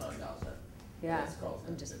 No, I just want to announce that. Yeah, It's called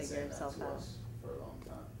and just been figure saying himself that to out. us for a long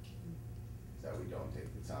time. That we don't take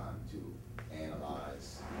the time to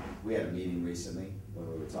analyze. We had a meeting recently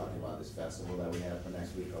when we were talking about this festival that we have for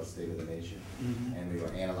next week called State of the Nation. And we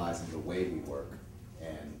were analyzing the way we work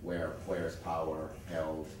and where is power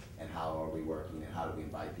held and how are we working and how do we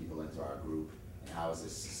invite people into our group and how is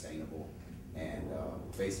this sustainable, and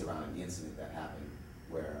based around an incident that happened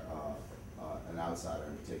where an outsider,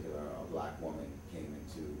 in particular a black woman, came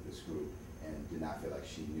into this group and did not feel like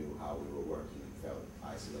she knew how we were working and felt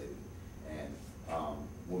isolated. And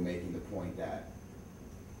we're making the point that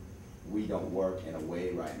we don't work in a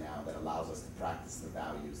way right now that allows us to practice the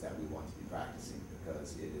values that we want to be practicing,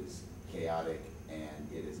 because it is chaotic and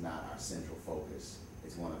it is not our central focus.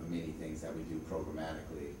 It's one of many things that we do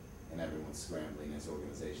programmatically, and everyone's scrambling as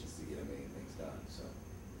organizations to get a million things done. So.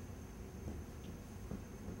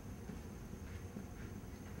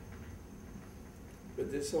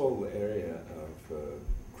 But this whole area of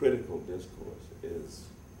critical discourse is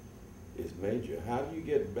major. How do you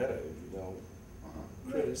get better if you don't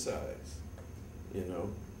criticize? You know.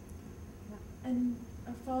 And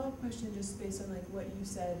a follow-up question, just based on like what you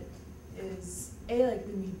said, is like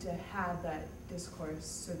the need to have that discourse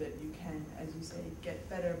so that you can, as you say, get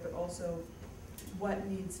better, but also what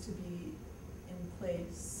needs to be in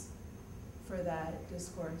place for that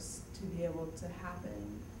discourse to be able to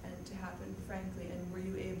happen and to happen frankly. And were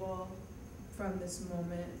you able, from this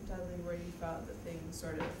moment, Dudley, where you felt that things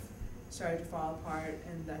sort of started to fall apart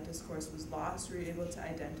and that discourse was lost, were you able to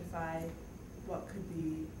identify what could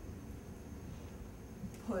be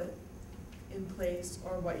put in place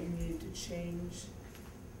or what you needed to change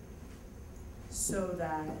so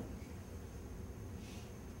that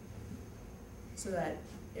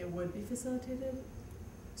it would be facilitated,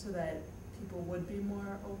 so that people would be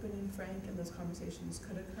more open and frank and those conversations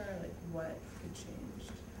could occur? Like, what could change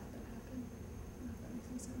to have that happen? I don't know if that makes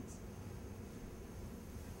any sense.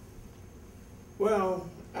 Well,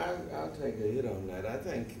 I'll take a hit on that. I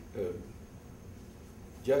think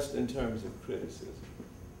just in terms of criticism,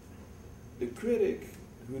 the critic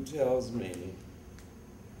who tells me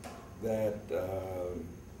that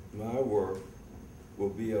my work will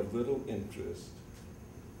be of little interest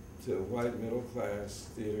to white middle-class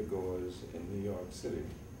theater goers in New York City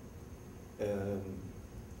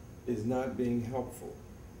is not being helpful,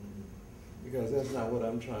 because that's not what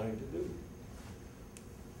I'm trying to do.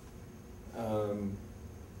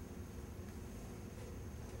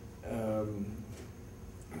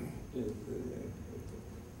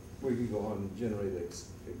 We can go on and generate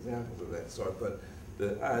examples of that sort, but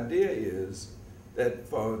the idea is that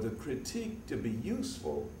for the critique to be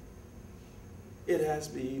useful, it has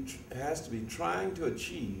to be trying to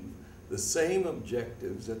achieve the same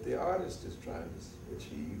objectives that the artist is trying to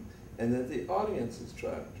achieve and that the audience is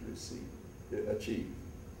trying to achieve.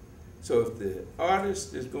 So if the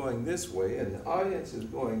artist is going this way and the audience is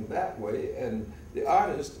going that way and the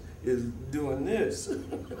artist is doing this,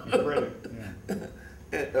 Critic,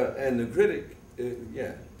 yeah. and the critic,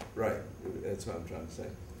 yeah, right, that's what I'm trying to say.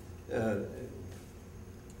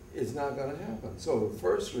 It's not going to happen. So the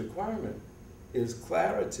first requirement is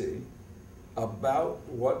clarity about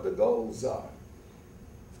what the goals are.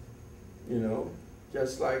 You know,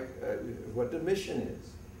 just like what the mission is,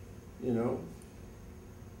 you know,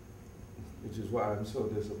 which is why I'm so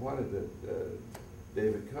disappointed that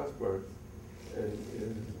David Cuthbert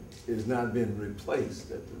is not being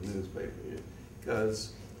replaced at the newspaper here,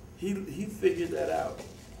 because he figured that out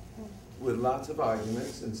with lots of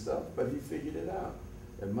arguments and stuff, but he figured it out.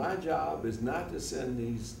 And my job is not to send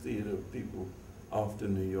these theater people off to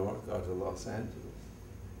New York or to Los Angeles,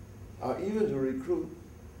 or even to recruit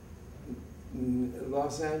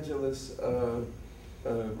Los Angeles,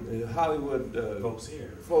 Hollywood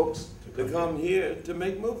folks to come here to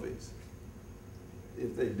make movies.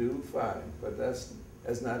 If they do, fine, but that's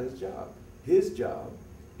not his job. His job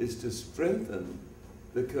is to strengthen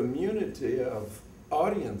the community of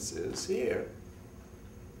audiences here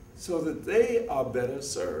so that they are better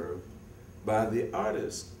served by the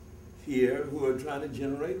artists here who are trying to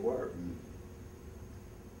generate work.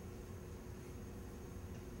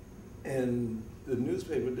 And the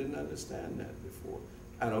newspaper didn't understand that before.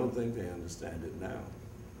 I don't think they understand it now.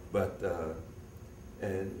 But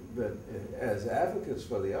as advocates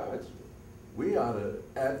for the arts, we ought to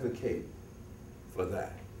advocate for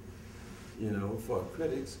that, you know, for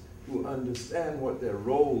critics who understand what their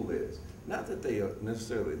role is. Not that they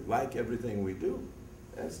necessarily like everything we do.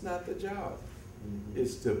 That's not the job.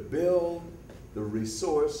 It's to build the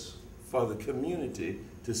resource for the community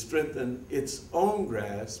to strengthen its own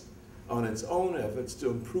grasp on its own efforts to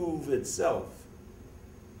improve itself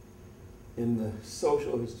in the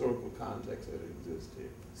social historical context that exists here.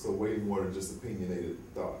 So way more than just opinionated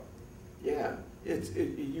thought. Yeah,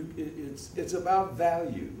 it's about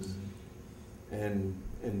values, and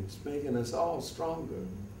it's making us all stronger,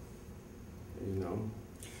 you know.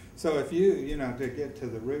 So if you know, to get to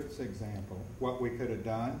the Roots example, what we could have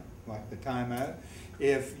done, like the timeout,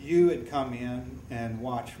 if you had come in and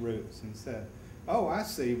watched Roots and said, oh, I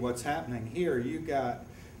see what's happening here. You got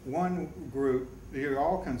one group, you're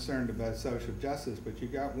all concerned about social justice, but you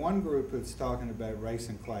got one group that's talking about race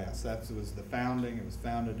and class. That was the founding. It was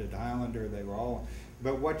founded at Highlander. They were all,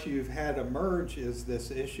 but what you've had emerge is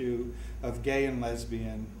this issue of gay and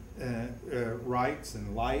lesbian rights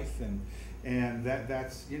and life, and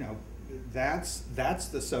that's you know, that's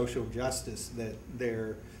the social justice that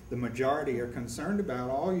the majority are concerned about.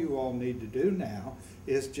 All you all need to do now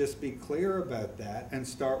is just be clear about that and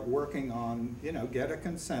start working on, you know, get a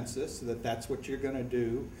consensus that that's what you're going to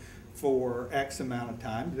do for X amount of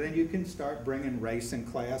time. Then you can start bringing race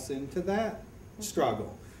and class into that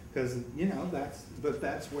struggle, because, you know,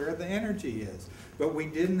 that's where the energy is. But we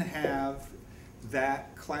didn't have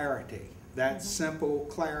that clarity, that simple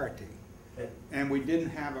clarity. And we didn't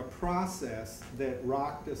have a process that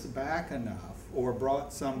rocked us back enough or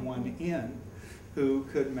brought someone in who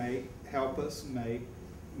could help us make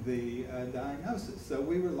the diagnosis. So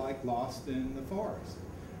we were like lost in the forest,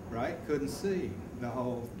 right? Couldn't see the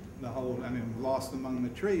whole, I mean, lost among the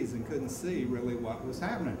trees and couldn't see really what was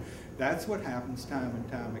happening. That's what happens time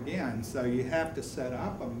and time again. So you have to set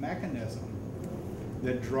up a mechanism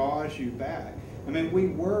that draws you back. I mean, we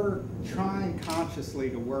were trying consciously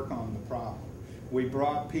to work on the problem. We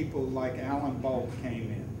brought people like Alan Bolt came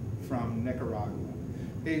in from Nicaragua.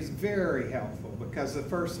 He's very helpful because the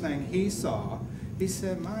first thing he saw, he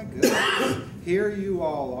said, my goodness, here you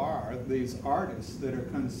all are, these artists that are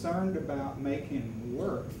concerned about making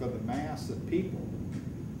work for the mass of people.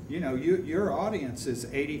 You know, your audience is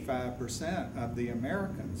 85% of the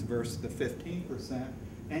Americans versus the 15%.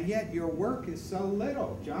 And yet your work is so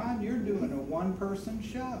little. John, you're doing a one-person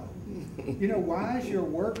show. You know, why is your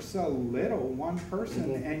work so little, one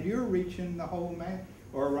person, and you're reaching the whole man?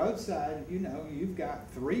 Or Roadside, you know, you've got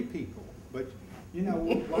 3 people. But, you know,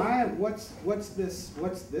 why, what's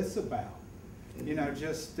this about? You know,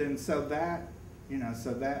 just, and so that, you know,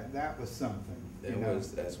 so that was something.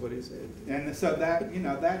 That's what he said. And so that,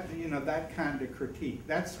 that kind of critique,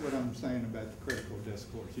 that's what I'm saying about the critical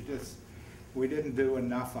discourse. We didn't do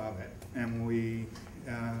enough of it, and we.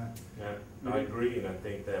 I agree, and I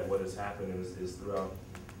think that what has happened is throughout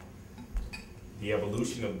the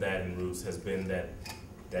evolution of that in Roots has been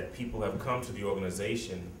that people have come to the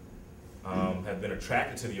organization, have been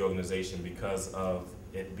attracted to the organization because of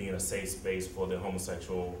it being a safe space for the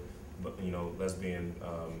homosexual, you know, lesbian,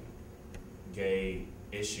 gay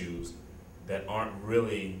issues that aren't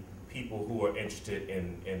really people who are interested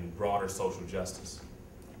in broader social justice.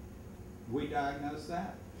 We diagnosed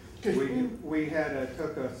that. We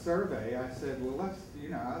took a survey. I said, well, let's, you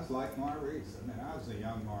know, I was like Maurice. I mean, I was a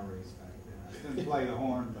young Maurice back then. I didn't play the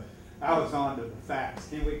horn, but I was on to the facts.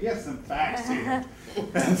 Can we get some facts here?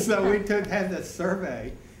 And so we had this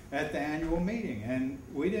survey at the annual meeting, and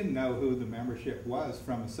we didn't know who the membership was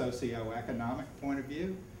from a socioeconomic point of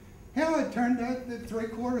view. Hell, it turned out that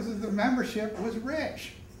 3/4 of the membership was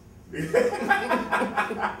rich.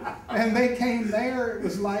 And they came there, it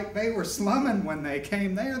was like they were slumming when they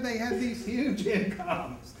came there. They had these huge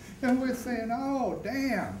incomes. And we're saying, oh,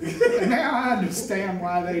 damn. And now I understand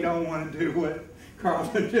why they don't want to do what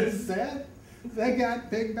Carla just said. They got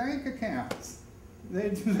big bank accounts.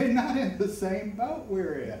 They're not in the same boat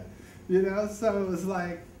we're in. You know, so it was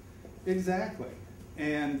like, exactly.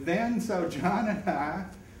 And then, so John and I,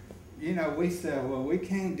 you know, we said, well, we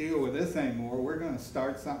can't deal with this anymore. We're going to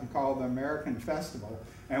start something called the American Festival.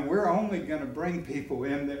 And we're only going to bring people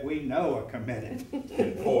in that we know are committed.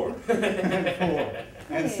 And poor. And poor.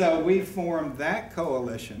 And so we formed that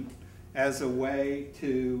coalition as a way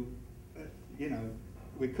to, you know,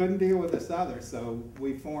 we couldn't deal with this other, so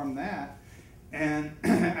we formed that. And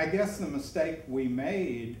I guess the mistake we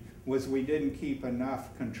made was we didn't keep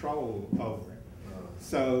enough control over it.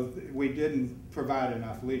 So we didn't provide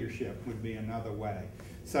enough leadership would be another way.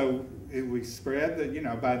 So we spread the, you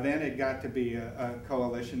know, by then it got to be a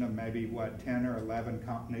coalition of maybe, what, 10 or 11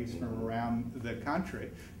 companies from around the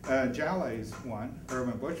country. Jalle's one,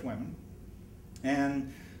 Urban Bushwomen.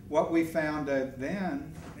 And what we found out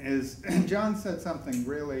then is, John said something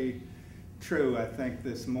really true, I think,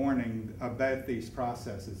 this morning about these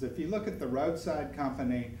processes. If you look at the Roadside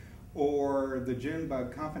Company or the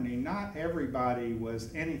Junebug Company, not everybody was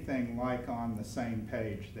anything like on the same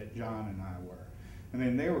page that John and I were. I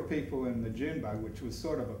mean, there were people in the Junebug, which was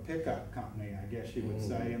sort of a pickup company, I guess you would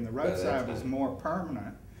say, and the Roadside was more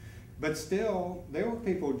permanent. But still, there were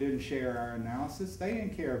people who didn't share our analysis. They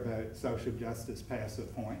didn't care about social justice past the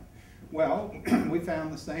point. Well, we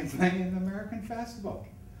found the same thing in the American Festival.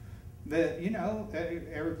 That, you know,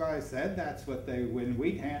 everybody said that's what they, when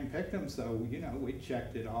we handpicked them, so, you know, we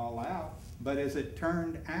checked it all out. But as it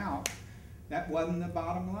turned out, that wasn't the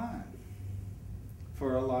bottom line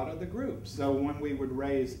for a lot of the groups. So when we would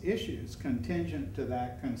raise issues contingent to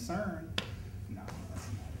that concern, no, that's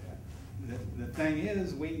not it. The thing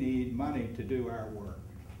is, we need money to do our work.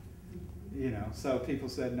 You know, so people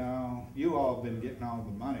said, no, you all have been getting all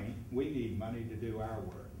the money. We need money to do our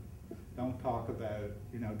work. Don't talk about,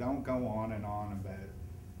 you know, don't go on and on about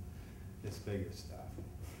this bigger stuff.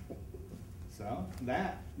 So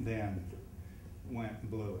that then went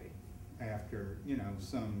bluey after, you know,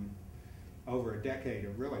 over a decade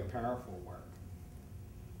of really powerful work.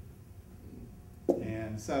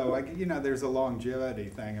 And so, you know, there's a longevity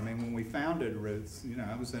thing. I mean, when we founded Roots, you know,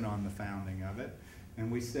 I was in on the founding of it.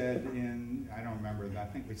 And we said in, I don't remember, I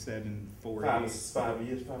think we said in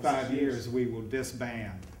 5 years we will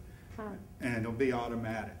disband. And it'll be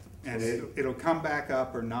automatic. And it'll come back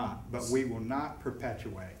up or not, but we will not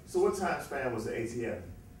perpetuate. So what time span was the ATF?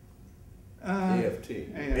 AFT.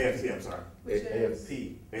 AFT, I'm sorry.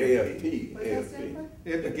 AFT. AFT. What does that stand for?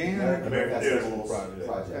 It began, American Festival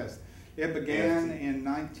Project. yes, it began in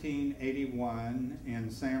 1981 in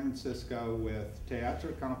San Francisco with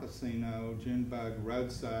Teatro Campesino, Junebug,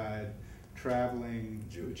 Roadside, Traveling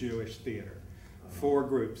Jewish Theater. 4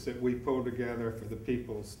 groups that we pulled together for the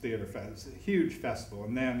People's Theater Festival. It's a huge festival.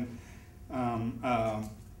 And then a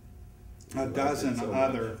dozen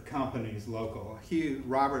other companies local.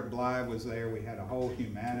 Robert Bly was there. We had a whole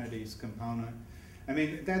humanities component. I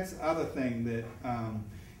mean, that's the other thing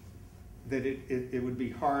that it would be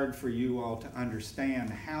hard for you all to understand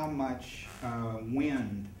how much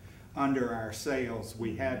wind under our sails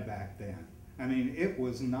we had back then. I mean, it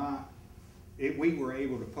was not, we were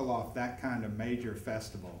able to pull off that kind of major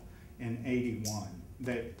festival in '81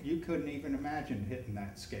 that you couldn't even imagine hitting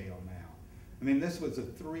that scale now. I mean, this was a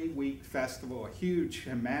 3-week festival, a huge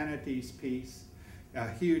humanities piece,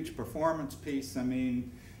 a huge performance piece. I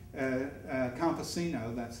mean,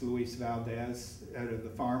 Campesino, that's Luis Valdez out of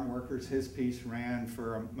the Farm Workers, his piece ran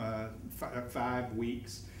for 5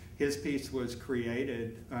 weeks. His piece was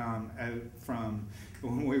created from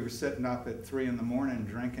when we were sitting up at 3 in the morning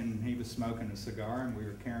drinking, he was smoking a cigar and we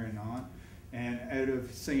were carrying on. And out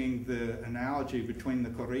of seeing the analogy between the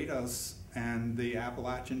corridos and the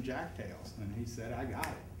Appalachian jacktails. And he said, I got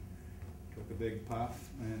it. Took a big puff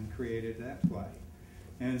and created that play.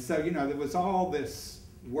 And so, you know, there was all this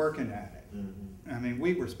working at it. Mm-hmm. I mean,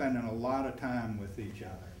 we were spending a lot of time with each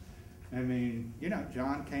other. I mean, you know,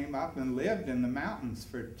 John came up and lived in the mountains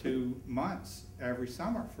for 2 months every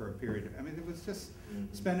summer for a period. I mean, it was just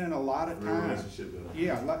spending a lot of time.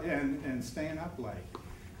 Yeah, and staying up late.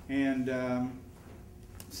 And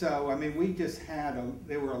so, I mean, we just had,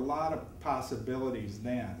 there were a lot of possibilities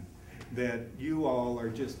then that you all are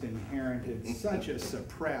just inherited such a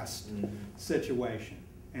suppressed situation.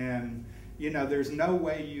 And, you know, there's no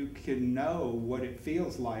way you can know what it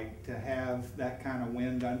feels like to have that kind of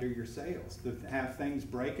wind under your sails, to have things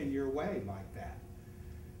breaking your way like that.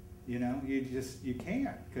 You know, you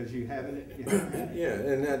can't, because you haven't. Yeah,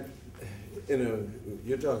 and that, you know,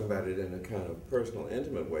 you're talking about it in a kind of personal,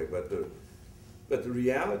 intimate way, but the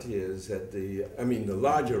reality is that the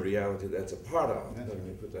larger reality that's a part of, let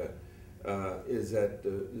me put that, is that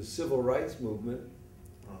the civil rights movement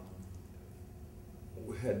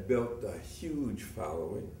had built a huge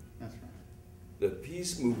following. That's right. the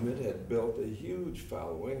peace movement had built a huge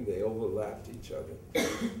following. They overlapped each other.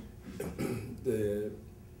 The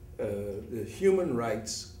human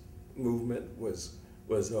rights movement was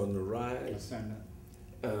on the rise.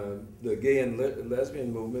 The gay and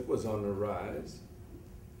lesbian movement was on the rise,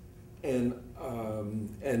 and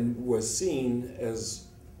was seen as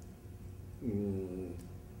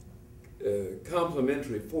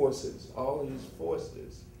complementary forces, all these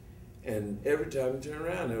forces. And every time you turn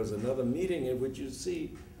around, there was another meeting in which you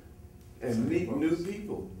see and meet new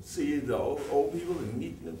people, see the old people and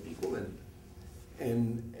meet new people,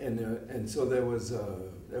 and so there was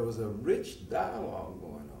a rich dialogue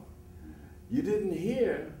going on. You didn't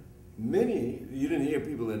hear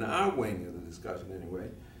people in our wing of the discussion anyway,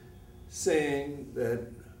 saying that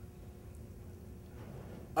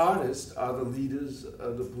artists are the leaders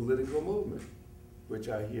of the political movement, which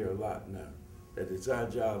I hear a lot now. That it's our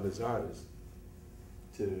job as artists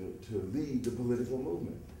to lead the political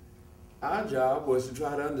movement. Our job was to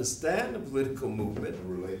try to understand the political movement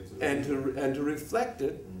and to reflect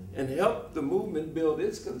it and help the movement build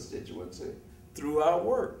its constituency through our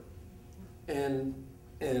work. And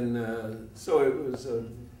so it was,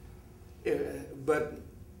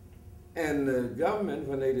 and the government,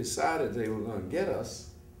 when they decided they were going to get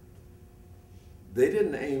us, they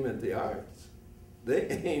didn't aim at the arts.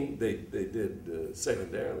 They did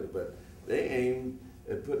secondarily, but they aimed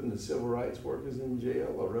at putting the civil rights workers in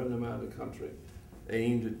jail or running them out of the country. They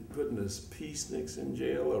aimed at putting the peaceniks in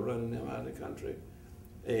jail or running them out of the country.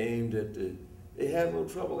 They aimed at they had a little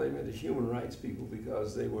trouble aiming at the human rights people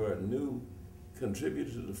because they were a new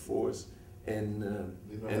contributor to the force, and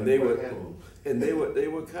they were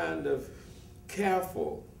kind of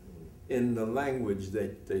careful in the language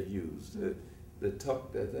that they used. They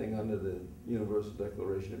tucked that thing under the Universal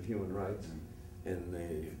Declaration of Human Rights, and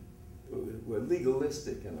they were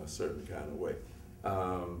legalistic in a certain kind of way.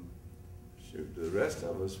 The rest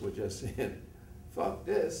of us were just saying, "Fuck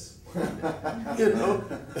this," and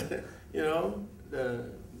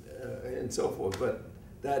so forth. But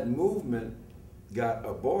that movement got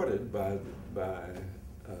aborted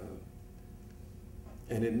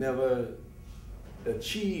and it never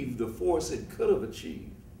achieved the force it could have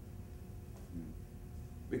achieved,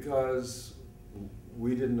 because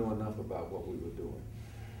we didn't know enough about what we were doing.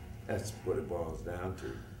 That's what it boils down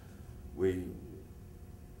to. We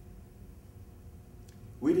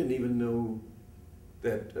didn't even know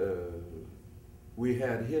that we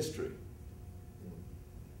had history.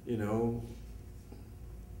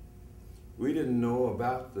 We didn't know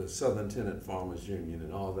about the Southern Tenant Farmers Union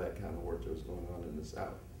and all that kind of work that was going on in the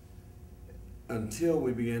South until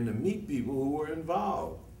we began to meet people who were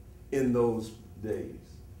involved in those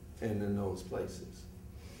days and in those places.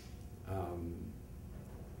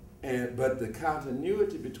 But the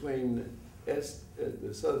continuity between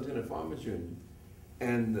the Southern Tenant Farmers Union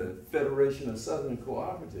and the Federation of Southern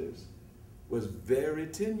Cooperatives was very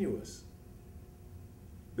tenuous,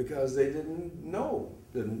 because they didn't know.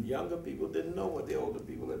 The younger people didn't know what the older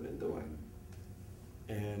people had been doing,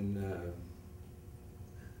 and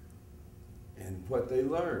what they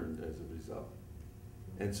learned as a result.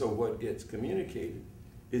 And so what gets communicated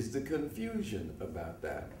is the confusion about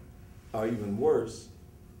that, or even worse,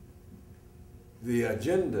 the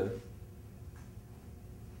agenda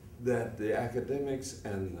that the academics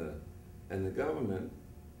and the government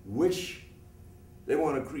wish. They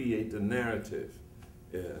want to create the narrative,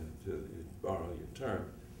 to borrow your term.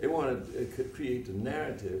 They want to create the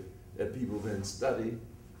narrative that people then study,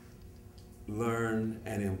 learn,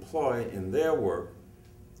 and employ in their work,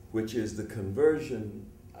 which is the conversion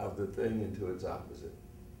of the thing into its opposite.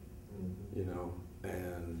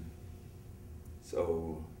 And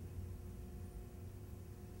so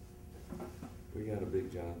we got a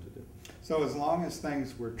big job to do. So as long as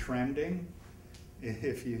things were trending,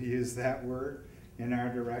 if you use that word, in our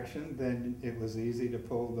direction, then it was easy to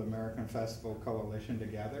pull the American Festival Coalition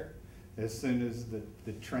together. As soon as the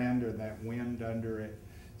trend or that wind under it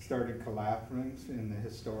started collapsing in the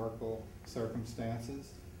historical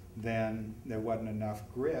circumstances, then there wasn't enough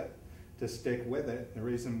grit to stick with it. The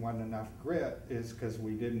reason there wasn't enough grit is because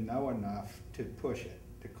we didn't know enough to push it,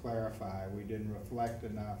 to clarify. We didn't reflect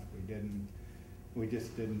enough. We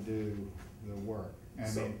just didn't do the work.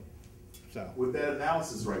 So with that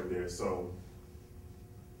analysis right there, so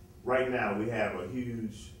right now we have a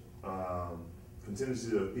huge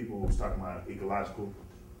contingency of people who's talking about ecological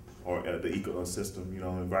or the ecosystem,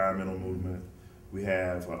 environmental movement. We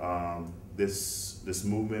have this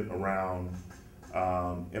movement around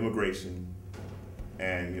immigration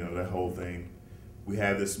and that whole thing. We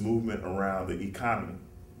have this movement around the economy,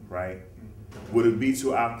 right? Would it be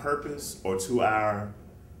to our purpose or to our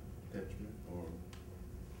Detriment, or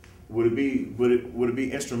would it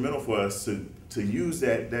be instrumental for us to use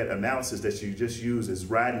that analysis that you just used as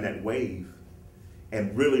riding that wave,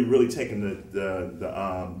 and really taking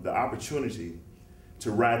the opportunity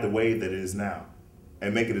to ride the wave that it is now,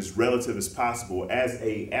 and make it as relative as possible as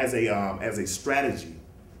a strategy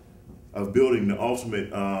of building the ultimate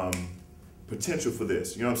potential for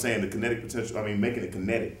this. You know what I'm saying? The kinetic potential. I mean, making it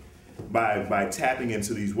kinetic by tapping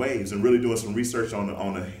into these waves and really doing some research on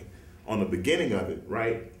the beginning of it,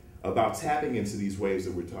 right? About tapping into these waves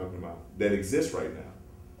that we're talking about that exist right now.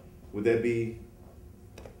 Would that be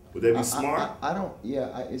smart? I don't.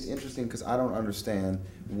 Yeah, it's interesting because I don't understand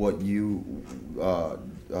what you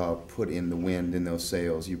put in the wind in those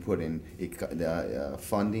sails. You put in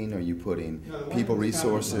funding, or you put in people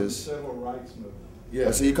resources. Civil rights movement.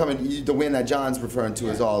 Yeah. So you come in. The wind that John's referring to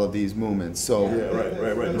is all of these movements. So right.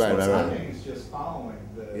 It's just following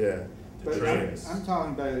the. Yeah. But I'm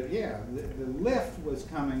talking about the lift was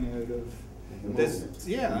coming out of this,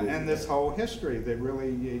 and this whole history that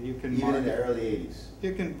really you can even market in the early '80s.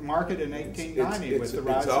 You can market in 1890 with the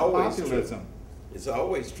rise it's of always populism. True. It's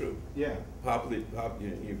always true. Yeah.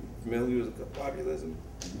 You familiar with populism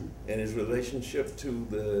and its relationship to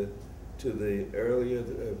the earlier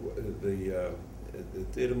the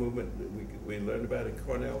theater movement we learned about at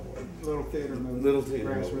Cornell. Little theater movement. Little theater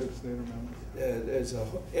grassroots movement. theater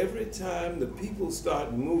movement. Every time the people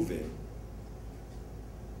start moving,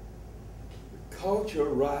 culture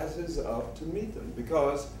rises up to meet them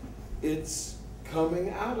because it's coming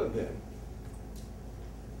out of them.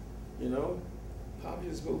 You know,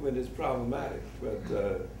 populist movement is problematic,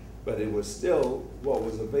 but it was still what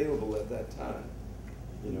was available at that time.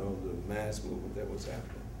 You know, the mass movement that was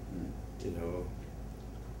happening. You know,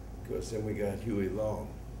 of course, then we got Huey Long,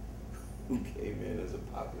 who came in as a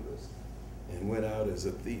populist and went out as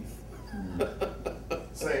a thief.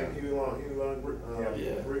 Same, Huey Long,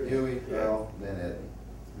 Huey, Earl, then Eddie.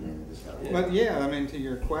 But I mean, to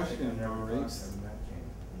your question, Maurice,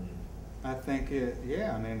 I think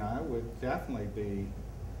I would definitely be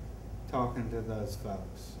talking to those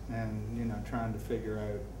folks and, trying to figure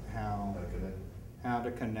out how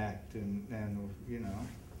to connect and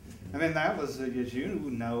I mean, that was, as you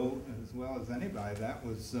know as well as anybody, that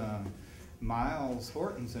was Miles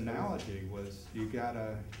Horton's analogy was you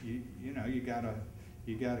gotta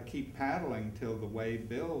keep paddling till the wave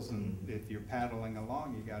builds, and if you're paddling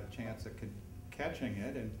along, you got a chance of catching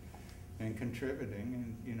it and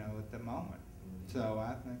contributing, and at the moment. So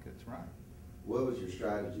I think it's right. What was your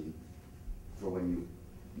strategy for when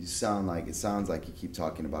it sounds like you keep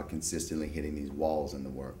talking about consistently hitting these walls in the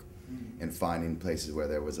work and finding places where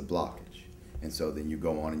there was a blockage, and so then you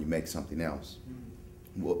go on and you make something else.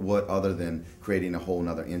 What other than creating a whole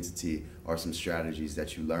nother entity are some strategies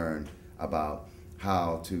that you learned about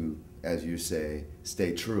how to, as you say,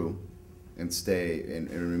 stay true and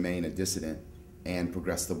remain a dissident and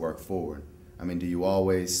progress the work forward? I mean, do you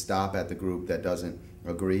always stop at the group that doesn't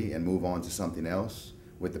agree and move on to something else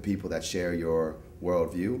with the people that share your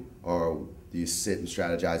worldview, or do you sit and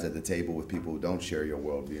strategize at the table with people who don't share your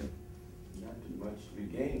worldview? Not too much to be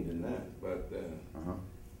gained in that, but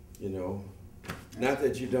not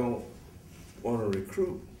that you don't want to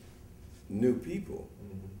recruit new people.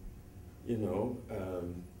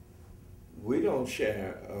 We don't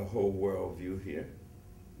share a whole worldview here,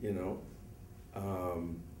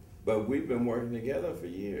 but we've been working together for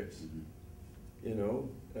years.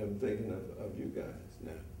 I'm thinking of you guys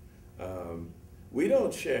now. We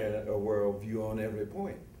don't share a worldview on every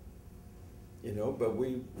point, but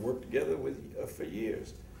we work together for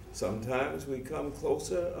years. Sometimes we come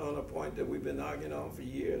closer on a point that we've been arguing on for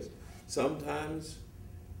years. Sometimes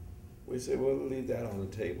we say, well, we'll leave that on the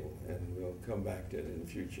table and we'll come back to it in the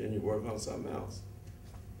future, and you work on something else.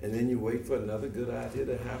 And then you wait for another good idea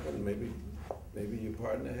to happen. Maybe your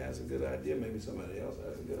partner has a good idea, maybe somebody else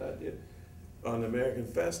has a good idea. On the American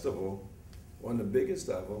Festival, one of the biggest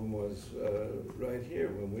of them was right here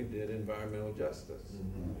when we did environmental justice,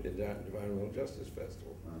 the Environmental Justice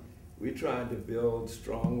Festival. We tried to build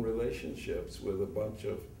strong relationships with a bunch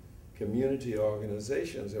of community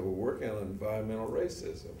organizations that were working on environmental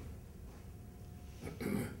racism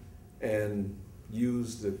and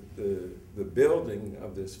use the building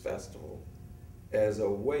of this festival as a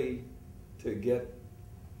way to get,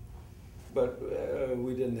 but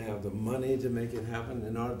we didn't have the money to make it happen.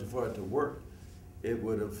 In order for it to work, it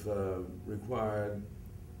would have required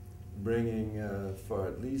bringing, for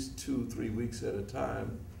at least 2-3 weeks at a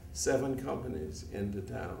time, 7 companies into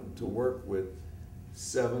town to work with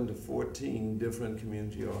 7 to 14 different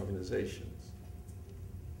community organizations.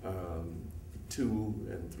 2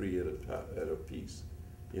 and 3 at a piece,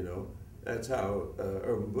 you know. That's how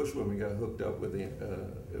urban bushwomen got hooked up with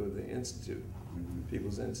the Institute,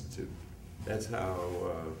 People's Institute. That's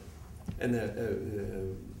how, and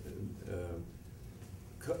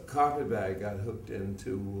Carpetbag got hooked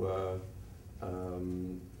into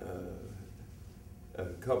a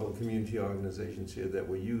couple of community organizations here that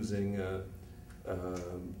were using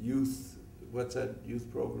youth, what's that youth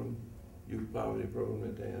program? Youth poverty program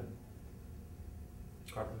that they have?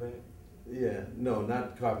 Carpetbag? Yeah, no,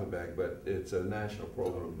 not Carpetbag, but it's a national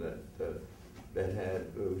program that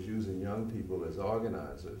was using young people as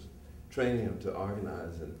organizers, training them to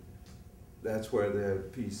organize, and that's where their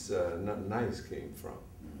piece Nothing Nice came from.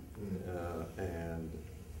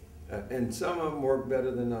 And some of them work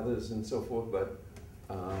better than others and so forth, but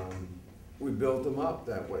we built them up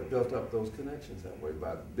that way, built up those connections that way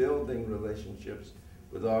by building relationships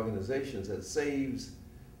with organizations that saves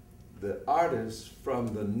the artist from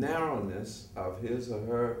the narrowness of his or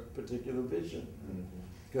her particular vision.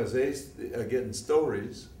 Because they are getting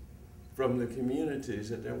stories from the communities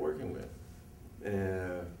that they're working with.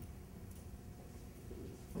 And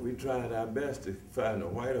we tried our best to find a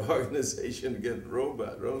white organization to get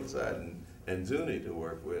Roadside and Zuni to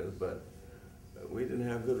work with, but we didn't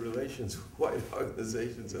have good relations with white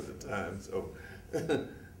organizations at the time, so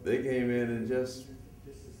they came in and just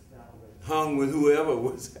hung with whoever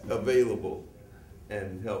was available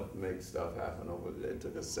and helped make stuff happen over there. It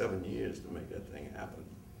took us 7 years to make that thing happen.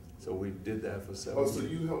 So we did that for 7 years. Oh, so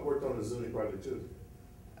you helped work on the Zuni project too?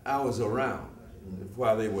 I was around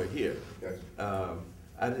while they were here. Gotcha.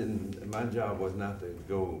 My job was not to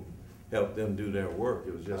go help them do their work.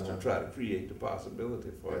 It was just to try to create the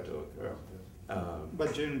possibility for it to occur.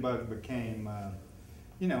 But Junebug became,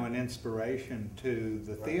 you know, an inspiration to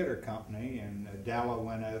the theater company, and Dalla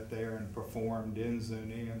went out there and performed in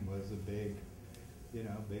Zuni and was a big, you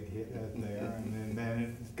know, big hit out there. And then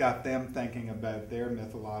it got them thinking about their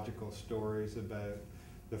mythological stories about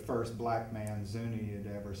the first black man Zuni had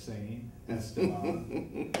ever seen,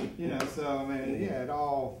 Esteban. You know, so I mean, yeah,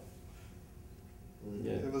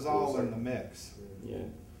 it was all in the mix. Yeah.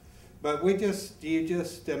 But I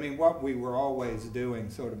mean, what we were always doing,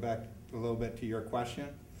 sort of back a little bit to your question,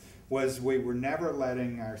 was we were never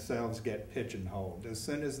letting ourselves get pigeonholed. As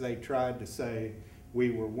soon as they tried to say we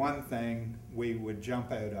were one thing, we would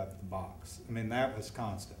jump out of the box. I mean, that was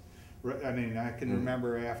constant. I mean, I can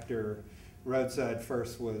remember after Roadside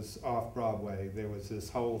first was off Broadway, there was this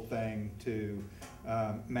whole thing to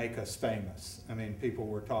make us famous. I mean, people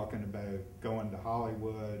were talking about going to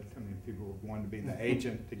Hollywood. I mean, people wanted to be the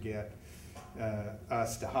agent to get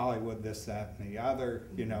us to Hollywood, this, that, and the other.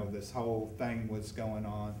 You know, this whole thing was going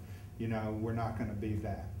on. You know, we're not going to be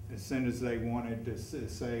that. As soon as they wanted to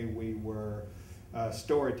say we were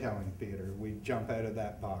storytelling theater, we'd jump out of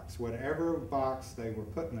that box. Whatever box they were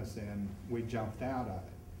putting us in, we jumped out of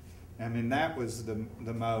it. I mean, that was the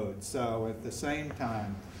mode. So at the same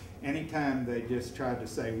time, anytime they just tried to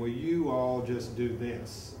say, well, you all just do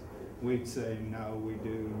this, we'd say, no,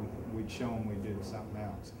 we'd show them we do something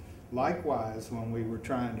else. Likewise, when we were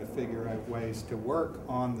trying to figure out ways to work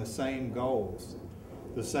on the same goals,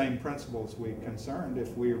 the same principles we concerned,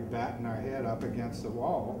 if we were batting our head up against the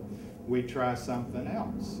wall, we'd try something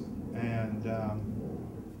else. And,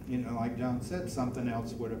 you know, like John said, something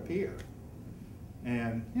else would appear.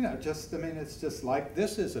 And, you know, I mean, it's just like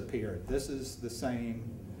this has appeared. This is the same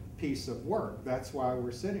piece of work. That's why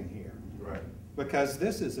we're sitting here. Right. Because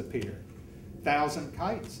this has appeared. 1,000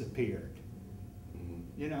 Kites appeared.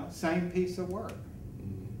 You know, same piece of work.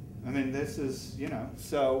 I mean, this is, you know,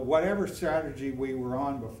 so whatever strategy we were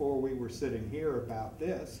on before we were sitting here about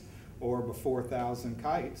this, or before 1,000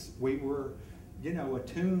 Kites, we were, you know,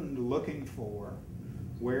 attuned, looking for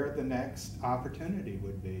where the next opportunity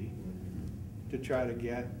would be to try to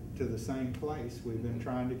get to the same place we've been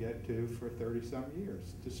trying to get to for 30-some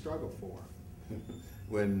years, to struggle for.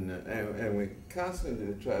 And we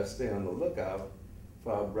constantly try to stay on the lookout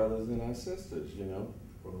for our brothers and our sisters, you know.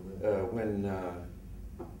 When a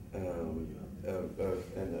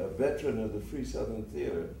veteran of the Free Southern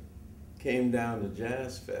Theater came down to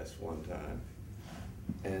Jazz Fest one time,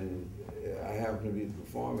 and I happened to be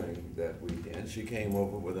performing that weekend. She came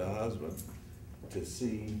over with her husband to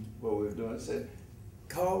see what we were doing. Said,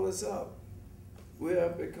 call us up. We're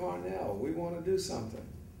up at Cornell. We want to do something.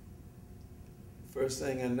 First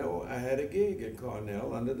thing I know, I had a gig at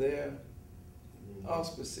Cornell under their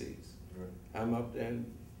auspices. Right. I'm up there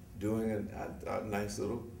doing a nice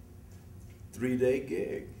little 3-day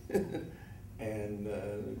gig. And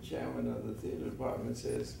the chairman of the theater department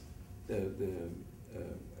says,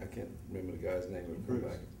 I can't remember the guy's name.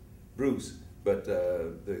 Bruce. but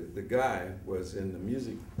the guy was in the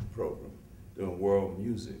music program doing world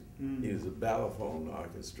music. Mm. He was a balafon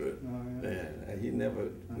orchestra, Oh, yeah. and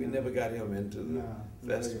we never got him into the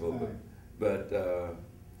festival, but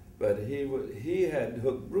he had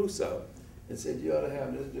hooked Bruce up and said, you ought to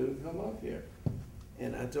have this dude come up here.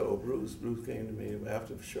 And I told Bruce came to me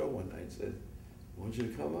after the show one night and said, I want you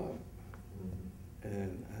to come up.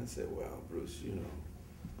 And I said, well, Bruce, you know,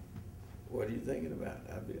 what are you thinking about?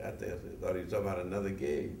 I thought he was talking about another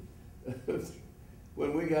gig.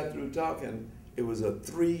 When we got through talking, it was a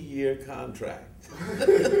 3-year contract.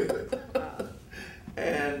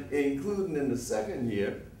 And including in the second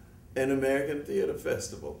year, an American Theater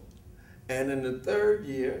Festival. And in the third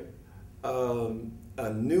year, a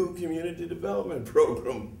new community development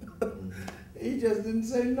program. He just didn't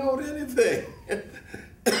say no to anything.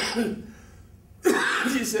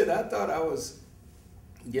 He said, I thought I was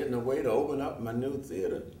getting a way to open up my new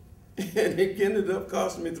theater, and it ended up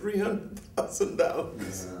costing me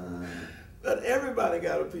 $300,000. But everybody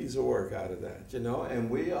got a piece of work out of that, you know, and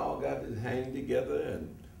we all got to hang together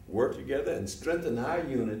and work together and strengthen our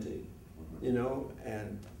unity, you know,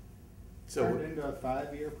 and so turned into a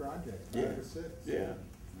 5-year project, 5 to 6. Yeah,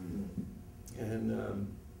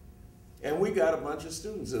 and we got a bunch of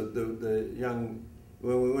students. The young,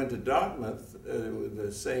 when we went to Dartmouth,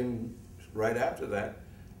 the same right after that,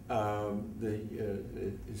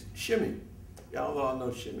 Shimmy, y'all all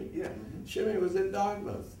know Shimmy. Yeah, Shimmy was at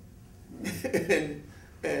Dartmouth,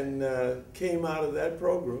 and came out of that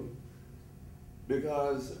program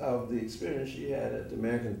because of the experience she had at the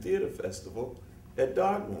American Theater Festival at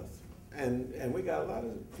Dartmouth. And we got a lot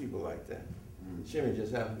of people like that. Shimmy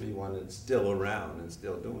just happened to be one that's still around and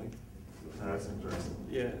still doing. That's interesting.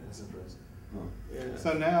 Yeah. That's interesting. Yeah.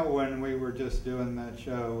 So now when we were just doing that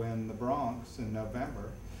show in the Bronx in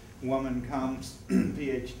November, woman comes,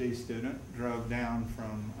 PhD student, drove down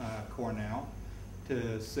from Cornell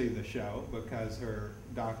to see the show because her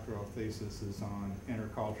doctoral thesis is on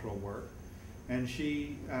intercultural work. And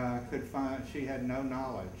she she had no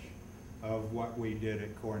knowledge of what we did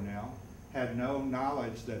at Cornell, had no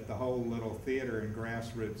knowledge that the whole little theater and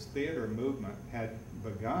grassroots theater movement had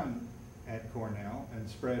begun at Cornell and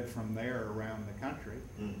spread from there around the country.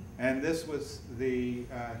 And this was the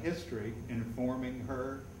history informing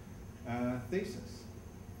her thesis.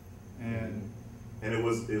 And it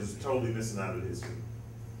was totally missing out of history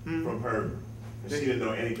from her. And she didn't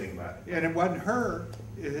know anything about it. And it wasn't her,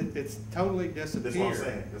 it's totally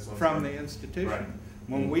disappeared from the institution. Right.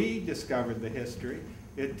 When we discovered the history,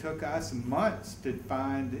 it took us months to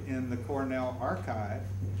find in the Cornell archive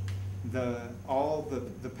all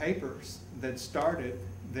the papers that started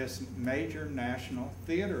this major national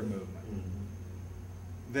theater movement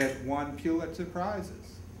that won Pulitzer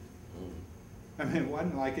Prizes. I mean, it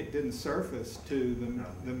wasn't like it didn't surface to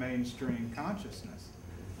the mainstream consciousness.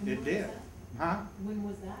 It did. Huh? When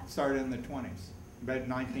was that? Started in the 20s, about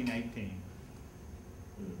 1918.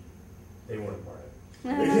 They weren't part of it.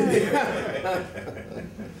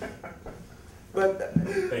 But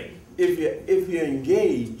if you're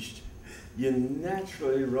engaged, you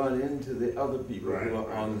naturally run into the other people who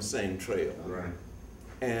are on the same trail. Right.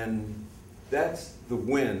 And that's the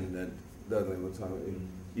win that Dudley was talking about.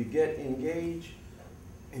 You get engaged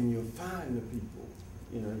and you find the people,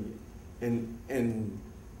 you know,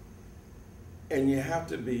 and you have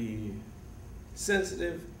to be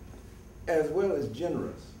sensitive as well as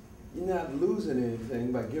generous. You're not losing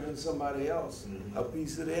anything by giving somebody else a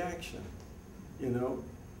piece of the action. You know,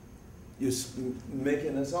 you're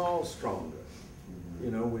making us all stronger.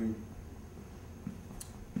 You know,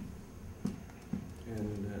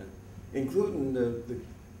 including the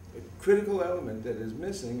critical element that is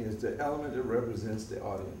missing is the element that represents the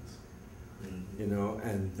audience. You know,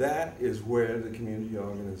 and that is where the community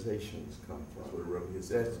organizations come from.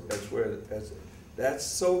 That's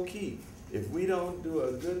so key. If we don't do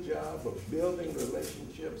a good job of building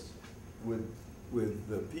relationships with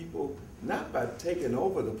the people, not by taking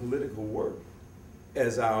over the political work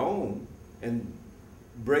as our own and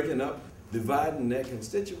breaking up, dividing their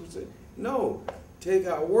constituency, no, take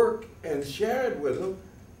our work and share it with them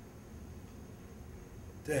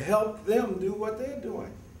to help them do what they're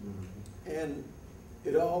doing. And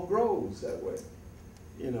it all grows that way,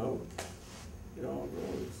 you know, it all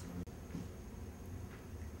grows.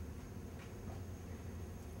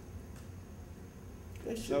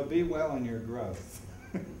 So be well in your growth.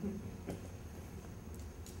 I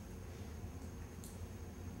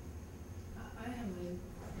have a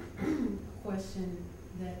question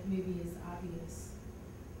that maybe is obvious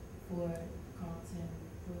for Carlton,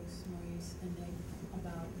 Bruce, Maurice, and Nick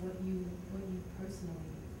about what you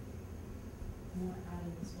personally more out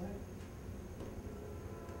of this work?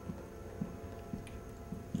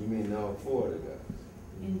 You mean now for the guys?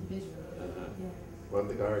 Individually, yeah. Well, I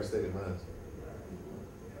think I already stated mine.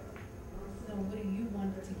 So what do you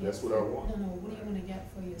want to get? That's what I want. No, what do you want to get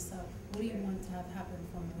for yourself? What do you want to have happen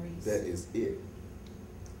from race? That is it.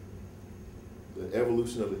 The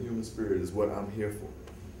evolution of the human spirit is what I'm here for.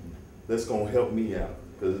 That's going to help me out,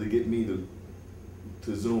 because it'll get me to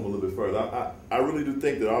zoom a little bit further. I really do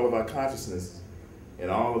think that all of our consciousness and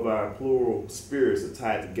all of our plural spirits are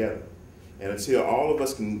tied together. And until all of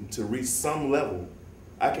us can to reach some level,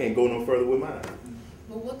 I can't go no further with mine.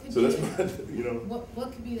 Well, what could So be that's my, you know.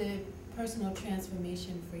 What could be the personal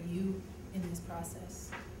transformation for you in this process?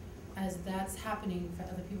 As that's happening for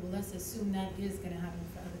other people, let's assume that is going to happen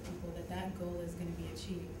for other people, that goal is going to be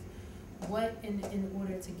achieved. What, in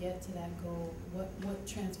order to get to that goal, what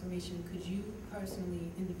transformation could you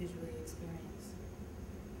personally, individually experience?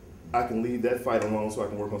 I can leave that fight alone so I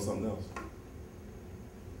can work on something else.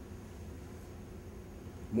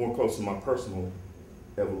 More close to my personal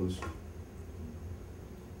evolution.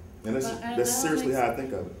 And that's seriously how I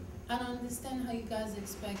think of it. I don't understand how you guys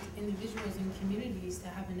expect individuals and communities to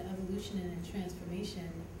have an evolution and a transformation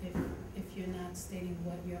if you're not stating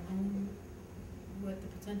what the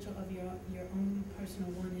potential of your own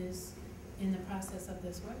personal one is in the process of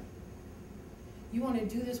this work. You want to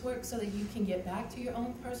do this work so that you can get back to your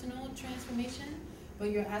own personal transformation,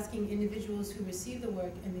 but you're asking individuals who receive the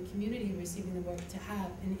work and the community receiving the work to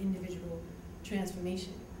have an individual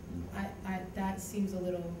transformation. That seems a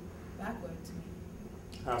little backward to me.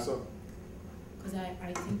 How so? Because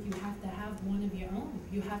I think you have to have one of your own.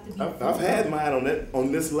 You have to be. I've had mine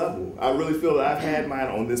on this level. I really feel that I've had mine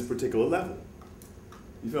on this particular level.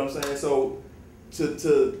 You feel what I'm saying? So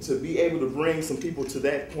to be able to bring some people to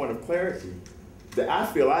that point of clarity that I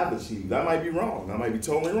feel I've achieved, I might be wrong. I might be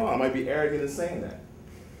totally wrong. I might be arrogant in saying that.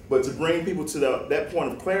 But to bring people to that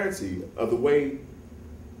point of clarity of the way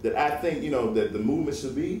that I think, that the movement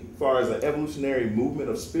should be, as far as an evolutionary movement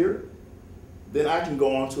of spirit, then I can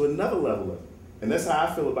go on to another level of it. And that's how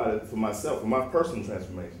I feel about it for myself, for my personal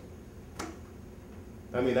transformation.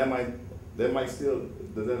 I mean, that might still,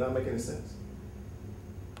 does that not make any sense?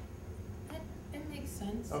 It makes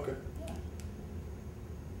sense. Okay. Yeah.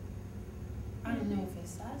 I don't know if it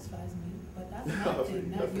satisfies me, but that's my thing,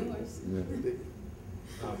 not yours.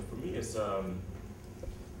 For me,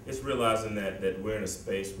 it's realizing that we're in a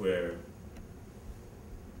space where,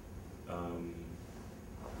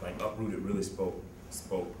 like Uprooted really spoke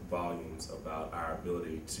volumes about our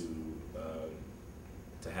ability to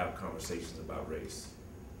have conversations about race.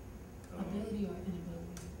 Ability or inability?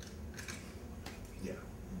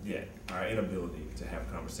 Yeah, our inability to have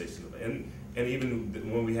conversations, and even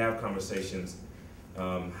when we have conversations,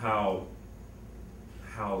 how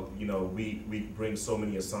we bring so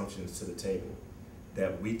many assumptions to the table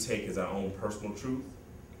that we take as our own personal truth,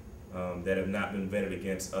 that have not been vetted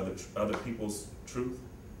against other people's truth,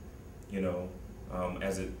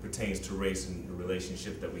 as it pertains to race and the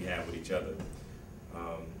relationship that we have with each other.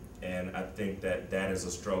 And I think that is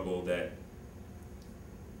a struggle that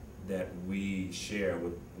we share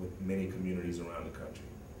with many communities around the country.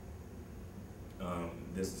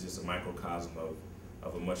 This is just a microcosm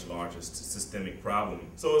of a much larger systemic problem.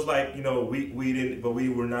 So it's like, we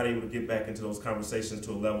were not able to get back into those conversations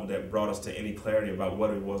to a level that brought us to any clarity about what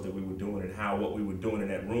it was that we were doing and how what we were doing in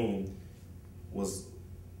that room was,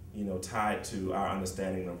 tied to our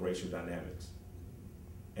understanding of racial dynamics.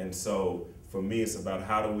 And so for me, it's about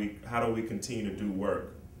how do we continue to do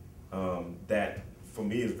work that for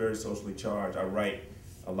me is very socially charged. I write,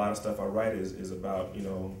 a lot of stuff I write is about,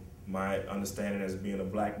 my understanding as being a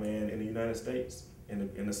black man in the United States,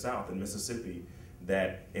 in the South, in Mississippi,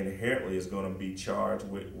 that inherently is going to be charged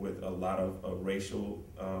with a lot of racial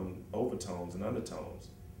overtones and undertones.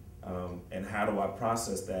 And how do I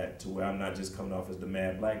process that to where I'm not just coming off as the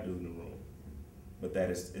mad black dude in the room, but that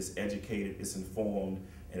it's educated, it's informed,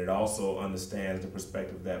 and it also understands the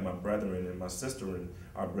perspective that my brethren and my sisterin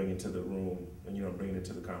are bringing to the room, and bringing it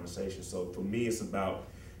to the conversation. So for me, it's about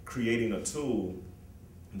creating a tool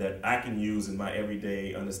that I can use in my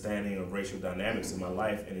everyday understanding of racial dynamics in my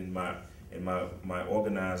life and in my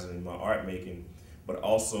organizing and my art making, but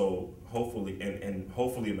also hopefully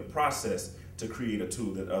hopefully in the process to create a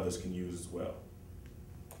tool that others can use as well.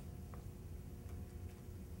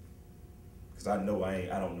 Because I know I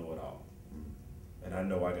don't know it all. And I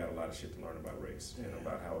know I got a lot of shit to learn about race and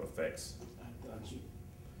about how it affects. I thought you.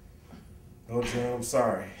 Oh, John, I'm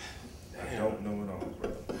sorry. I don't know it all,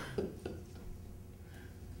 brother.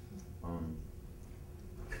 I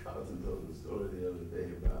was told the story the other day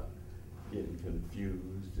about getting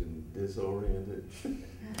confused and disoriented,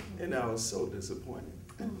 and I was so disappointed.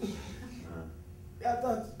 I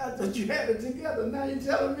thought you had it together. Now you're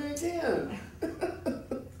telling me again.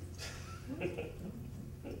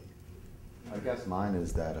 I guess mine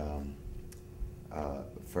is that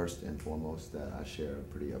first and foremost that I share a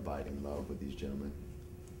pretty abiding love with these gentlemen,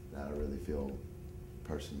 that I really feel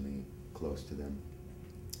personally close to them,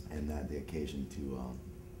 and that the occasion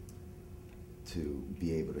to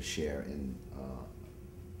be able to share in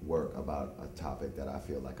work about a topic that I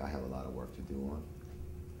feel like I have a lot of work to do on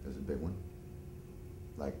is a big one.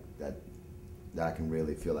 Like that I can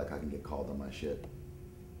really feel like I can get called on my shit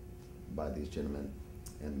by these gentlemen,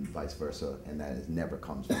 and vice versa, and that it never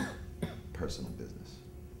comes from personal business.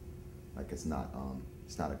 Like it's not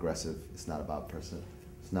aggressive. It's not about person.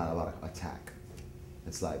 It's not about attack.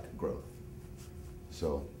 It's like growth.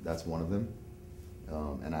 So that's one of them,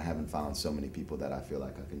 and I haven't found so many people that I feel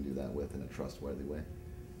like I can do that with in a trustworthy way.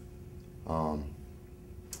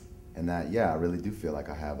 And that, yeah, I really do feel like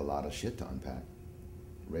I have a lot of shit to unpack.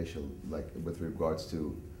 Racial, like with regards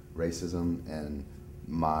to racism and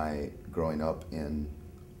my growing up in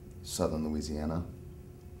southern Louisiana,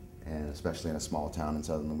 and especially in a small town in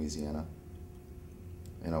southern Louisiana,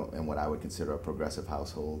 you know, and what I would consider a progressive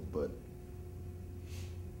household, but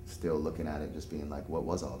still looking at it just being like, what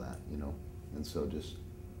was all that, you know? And so just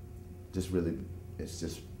really, it's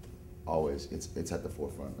just always, it's at the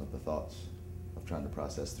forefront of the thoughts of trying to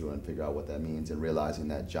process through and figure out what that means, and realizing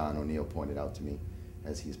that John O'Neill pointed out to me,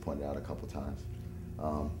 as he's pointed out a couple times,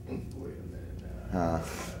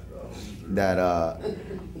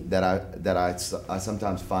 that I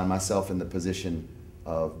sometimes find myself in the position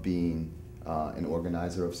of being an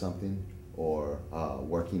organizer of something, or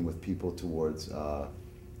working with people towards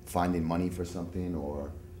finding money for something,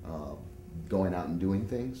 or going out and doing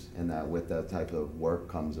things, and that with that type of work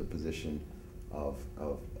comes a position of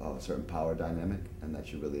a certain power dynamic, and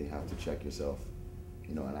that you really have to check yourself,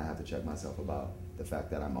 you know, and I have to check myself about the fact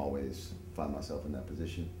that I'm always find myself in that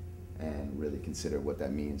position, and really consider what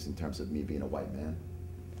that means in terms of me being a white man.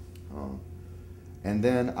 And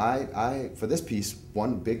then I for this piece,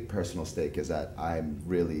 one big personal stake is that I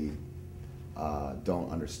really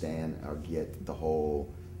don't understand or get the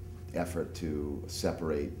whole effort to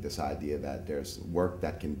separate this idea that there's work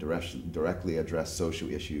that can directly address social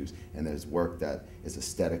issues, and there's work that is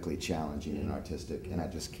aesthetically challenging and artistic, and I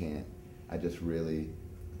just really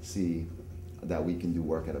see that we can do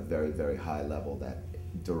work at a very, very high level that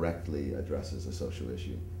directly addresses a social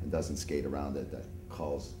issue and doesn't skate around it, that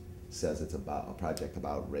says it's about a project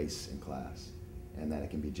about race and class, and that it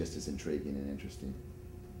can be just as intriguing and interesting,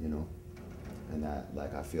 you know? And that,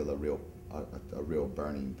 like, I feel a real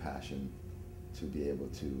burning passion to be able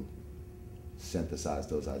to synthesize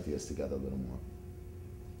those ideas together a little more,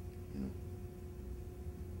 you know?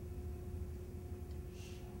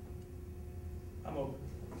 I'm open.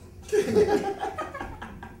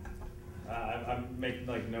 I make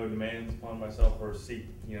like no demands upon myself, or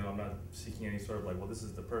I'm not seeking any sort of like, well, this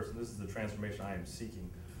is the person, this is the transformation I am seeking.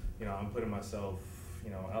 You know, I'm putting myself,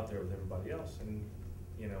 out there with everybody else, and,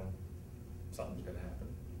 something's gonna happen.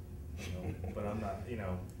 But I'm not,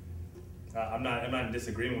 I'm not in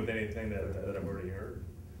disagreement with anything that I've already heard.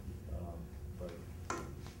 But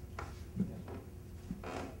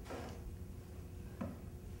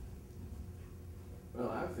well,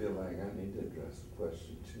 I feel like I need to address the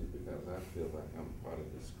question too, because I feel like I'm part of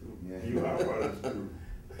this group. Yeah. You are part of this group.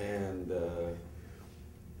 And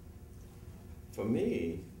for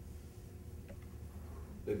me,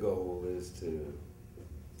 the goal is to,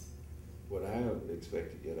 what I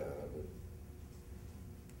expect to get out of it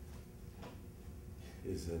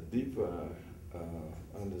is a deeper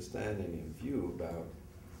understanding and view about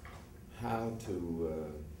how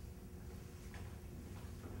to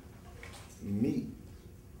meet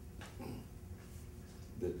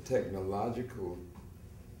the technological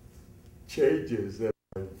changes that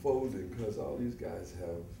are unfolding, because all these guys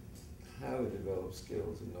have highly developed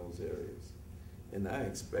skills in those areas. And I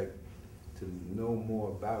expect to know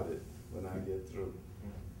more about it when I get through,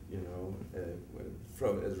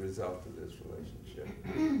 as a result of this relationship.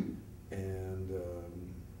 And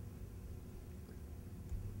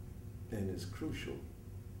it's crucial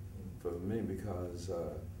for me, because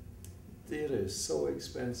theater is so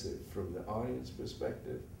expensive from the audience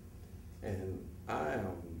perspective, and I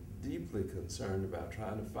am deeply concerned about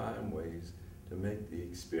trying to find ways to make the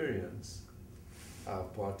experience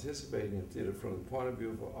of participating in theater from the point of view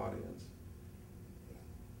of an audience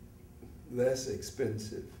less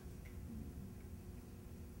expensive,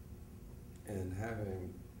 and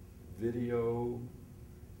having video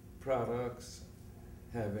products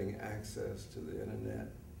having access to the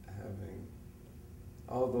internet, having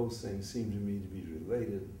all those things seem to me to be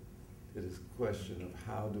related to this question of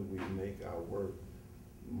how do we make our work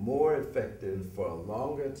more effective for a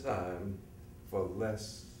longer time for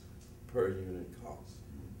less per unit cost.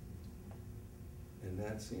 And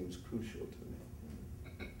that seems crucial to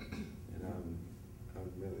me. And I'm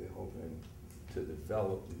really hoping to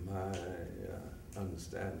develop my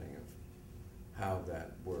understanding of how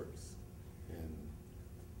that works and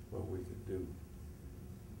what we could do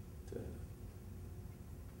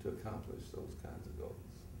to accomplish those kinds of goals.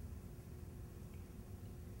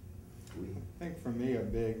 I think for me a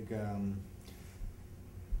big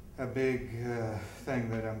thing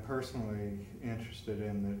that I'm personally interested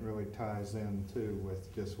in that really ties in too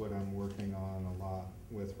with just what I'm working on a lot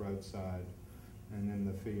with roadside and in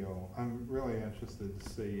the field. I'm really interested to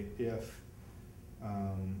see if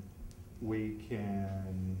we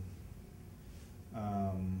can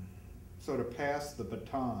sort of pass the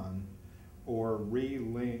baton or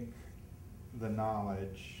relink the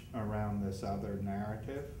knowledge around this other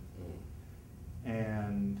narrative,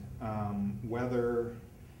 and whether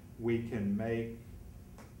we can make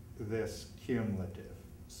this cumulative.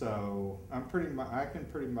 So I can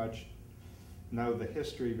pretty much know the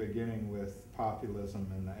history beginning with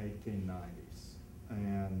populism in the 1890s,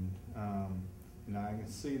 and I can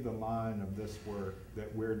see the line of this work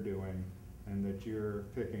that we're doing and that you're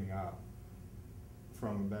picking up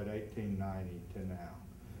from about 1890 to now.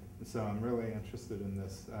 And so I'm really interested in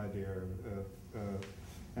this idea of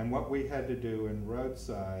and what we had to do in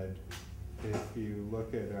Roadside. If you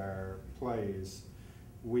look at our plays,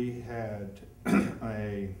 we had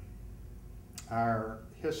our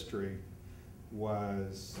history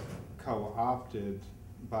was co-opted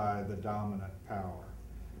by the dominant power.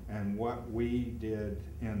 And what we did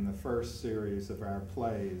in the first series of our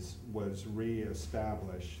plays was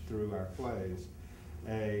re-establish through our plays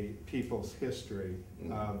a people's history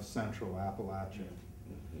of Central Appalachia.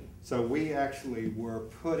 So we actually were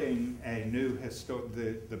putting a new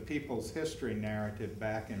the people's history narrative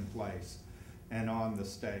back in place and on the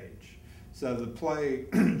stage. So the play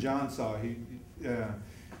John saw, he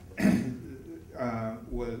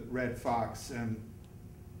was Red Fox, and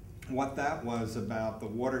what that was about the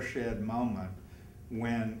watershed moment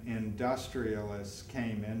when industrialists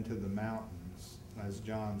came into the mountains, as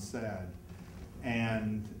John said,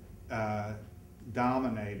 and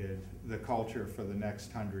dominated the culture for the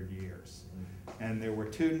next 100 years. And there were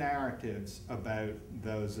two narratives about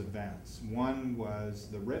those events. One was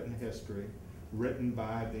the written history, written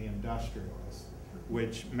by the industrialists,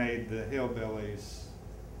 which made the hillbillies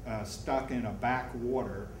stuck in a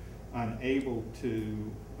backwater, unable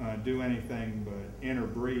to do anything but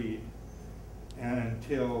interbreed, and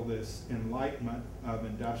until this enlightenment of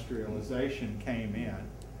industrialization came in.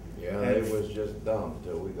 Yeah, it was just dumb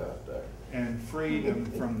till we got there. And freedom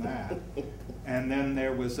from that. And then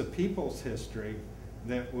there was a people's history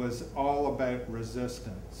that was all about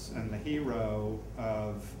resistance. And the hero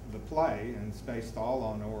of the play, and it's based all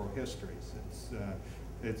on oral histories,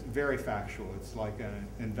 it's very factual. It's like an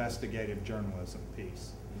investigative journalism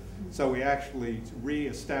piece. So we actually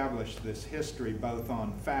re-established this history both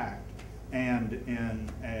on fact and in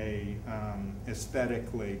a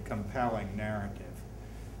aesthetically compelling narrative.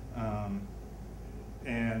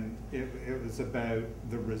 And it was about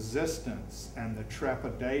the resistance and the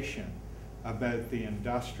trepidation about the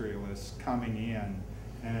industrialists coming in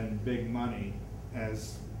and big money,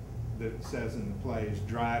 as it says in the play, is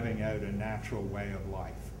driving out a natural way of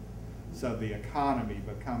life. So the economy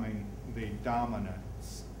becoming the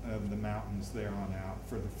dominance of the mountains there on out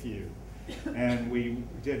for the few. And we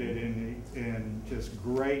did it in just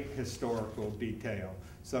great historical detail.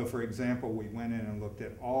 So for example, we went in and looked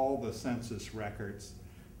at all the census records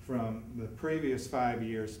from the previous 5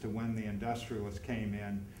 years to when the industrialists came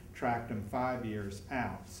in, tracked them 5 years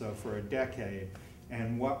out, so for a decade.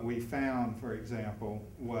 And what we found, for example,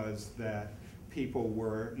 was that people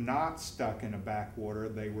were not stuck in a backwater.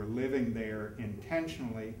 They were living there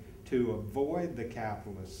intentionally to avoid the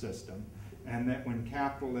capitalist system, and that when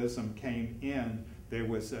capitalism came in, there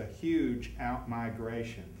was a huge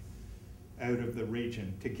out-migration out of the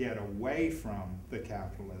region to get away from the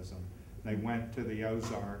capitalism. They went to the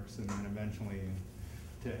Ozarks and then eventually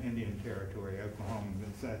to Indian Territory, Oklahoma.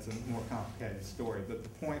 That's a more complicated story. But the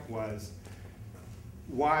point was,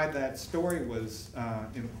 why that story was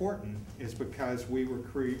important is because we were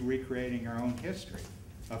recreating our own history,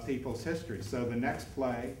 of people's history. So the next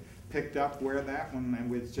play picked up where that one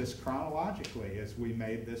was, just chronologically, as we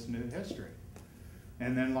made this new history.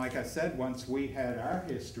 And then, like I said, once we had our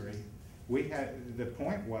history, the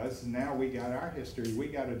point was, now we got our history, we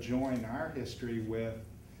got to join our history with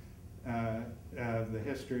the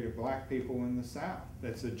history of black people in the South.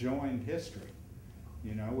 That's a joined history.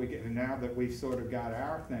 You know, now that we've sort of got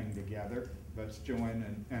our thing together, let's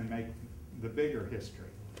join and make the bigger history.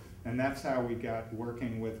 And that's how we got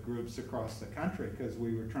working with groups across the country, because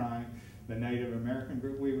we were trying, the Native American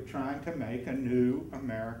group, we were trying to make a new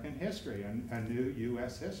American history, a new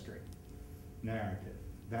U.S. history narrative.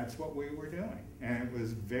 That's what we were doing. And it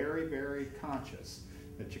was very, very conscious.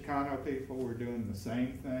 The Chicano people were doing the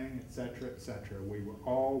same thing, et cetera, et cetera. We were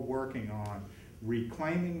all working on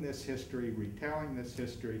reclaiming this history, retelling this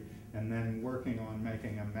history, and then working on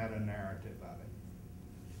making a meta-narrative of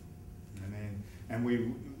it. I mean, and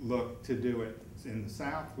we look to do it in the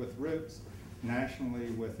South with Roots,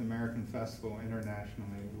 nationally with American Festival,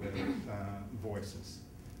 internationally with Voices.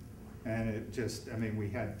 And it just, I mean, we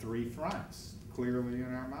had three fronts clearly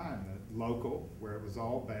in our mind: the local, where it was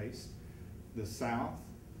all based, the South,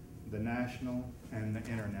 the national, and the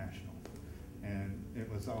international. And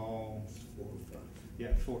it was all 4 fronts.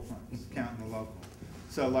 Yeah, 4 fronts, counting the local.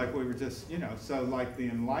 So like we were just, you know, so like the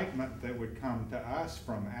enlightenment that would come to us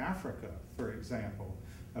from Africa, for example,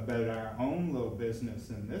 about our own little business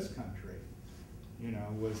in this country, you know,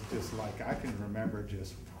 was just like, I can remember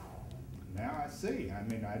just, now I see. I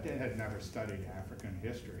mean, I had never studied African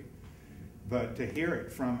history, but to hear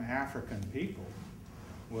it from African people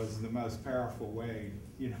was the most powerful way,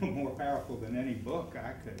 you know, more powerful than any book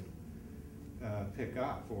I could pick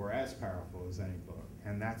up, or as powerful as any book.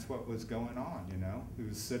 And that's what was going on, you know. He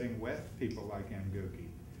was sitting with people like Ngugi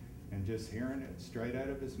and just hearing it straight out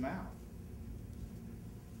of his mouth.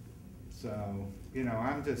 So, you know,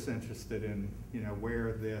 I'm just interested in, you know,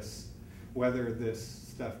 whether this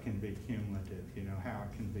stuff can be cumulative, you know, how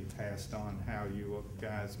it can be passed on, how you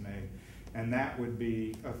guys may. And that would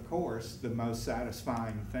be, of course, the most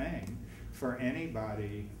satisfying thing for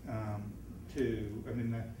anybody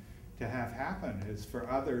to have happen, is for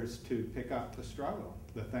others to pick up the struggle,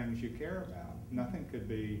 the things you care about. Nothing could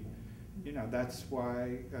be, you know, that's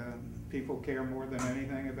why people care more than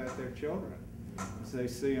anything about their children. As they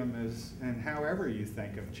see them as, and however you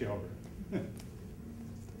think of children.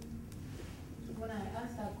 When I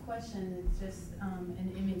asked that question, it's just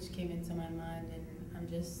an image came into my mind, and I'm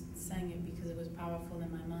just saying it because it was powerful in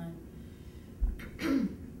my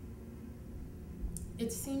mind.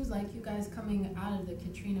 It seems like you guys coming out of the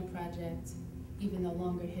Katrina Project, even the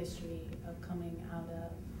longer history of coming out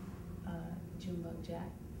of Junebug Jack.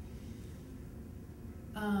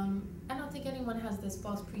 I don't think anyone has this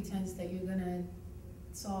false pretense that you're gonna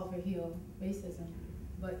solve or heal racism,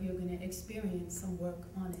 but you're gonna experience some work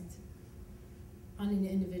on it, on an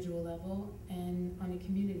individual level and on a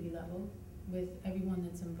community level, with everyone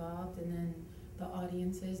that's involved, and then the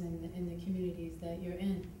audiences and the communities that you're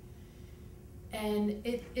in. And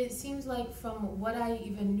it seems like, from what I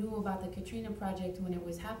even knew about the Katrina Project when it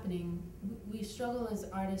was happening, we struggle as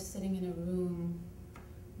artists sitting in a room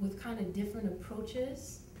with kind of different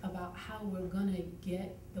approaches about how we're gonna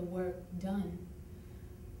get the work done.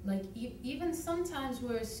 Like even sometimes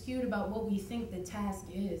we're skewed about what we think the task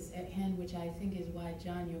is at hand, which I think is why,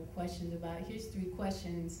 John, your questions about, here's 3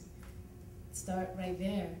 questions, start right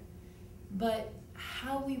there. But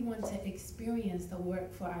how we want to experience the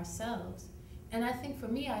work for ourselves. And I think for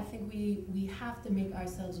me, I think we have to make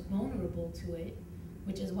ourselves vulnerable to it,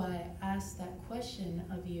 which is why I asked that question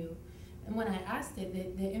of you. And when I asked it,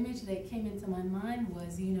 the image that came into my mind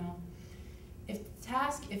was, you know,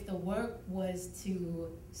 if the work was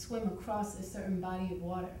to swim across a certain body of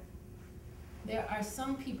water, there are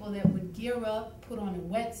some people that would gear up, put on a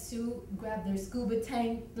wetsuit, grab their scuba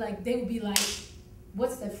tank, like they would be like,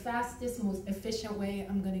 what's the fastest, most efficient way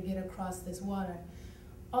I'm gonna get across this water?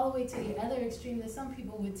 All the way to the other extreme, that some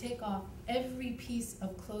people would take off every piece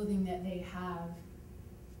of clothing that they have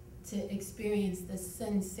to experience the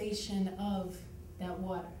sensation of that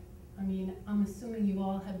water. I mean, I'm assuming you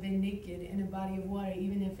all have been naked in a body of water,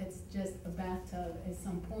 even if it's just a bathtub at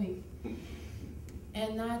some point.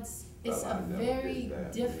 And it's a very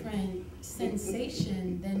different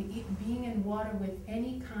sensation than being in water with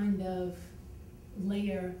any kind of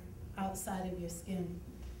layer outside of your skin.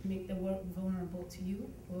 Make the work vulnerable to you,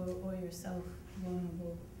 or yourself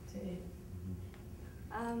vulnerable to it?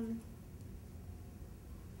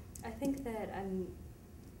 I think that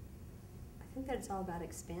it's all about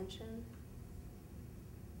expansion.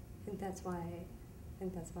 I think that's why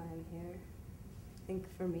I'm here. I think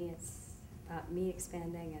for me it's about me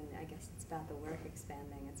expanding, and I guess it's about the work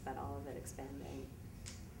expanding. It's about all of it expanding.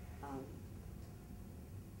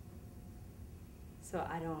 So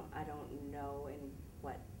I don't know in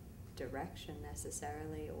what direction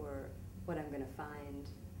necessarily, or what I'm going to find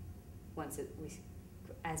once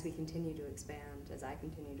as we continue to expand, as I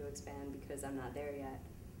continue to expand, because I'm not there yet.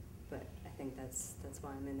 But I think that's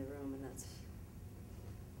why I'm in the room, and that's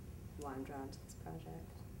why I'm drawn to this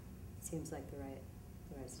project. It seems like the right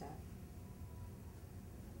step.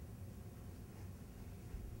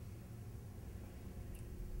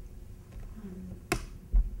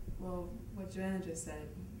 Well, what Joanna just said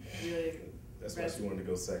really. That's why she wanted to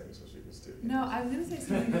go second, so she could still. No, I was gonna say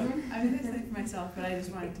something. I was gonna say something for myself, but I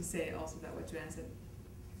just wanted to say also that what Joanna said,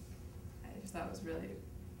 I just thought was really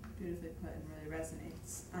beautifully put and really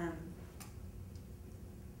resonates.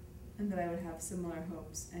 And that I would have similar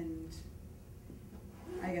hopes, and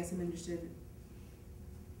I guess I'm interested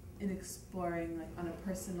in exploring, like, on a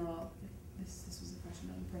personal. This was a question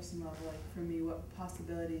on a personal level, like, for me, what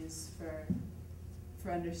possibilities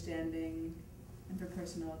for understanding and for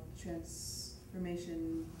personal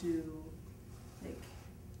transformation do, like,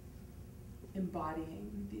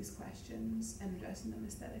 embodying these questions and addressing them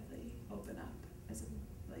aesthetically open up as a,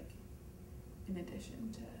 like, in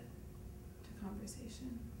addition to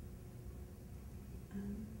conversation.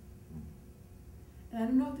 And I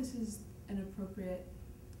don't know if this is an appropriate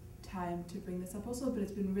time to bring this up also, but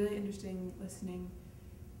it's been really interesting listening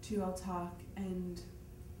to you all talk and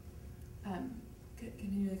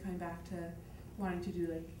continually coming back to wanting to do,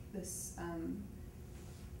 like, this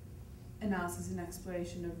analysis and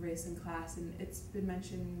exploration of race and class, and it's been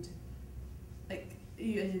mentioned, like,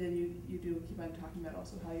 you do keep on talking about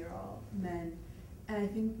also how you're all men, and I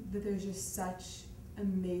think that there's just such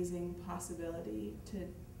amazing possibility to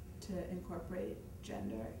incorporate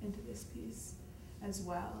gender into this piece as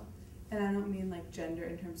well. And I don't mean, like, gender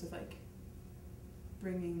in terms of, like,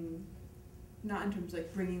 not in terms of,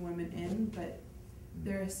 like, bringing women in, but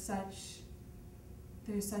there's such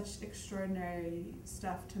extraordinary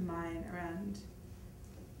stuff to mine around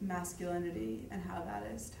masculinity and how that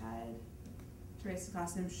is tied to race and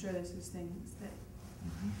class. And I'm sure this is things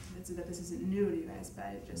that this isn't new to you guys, but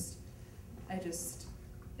it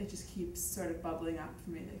just keeps sort of bubbling up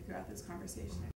for me, like, throughout this conversation.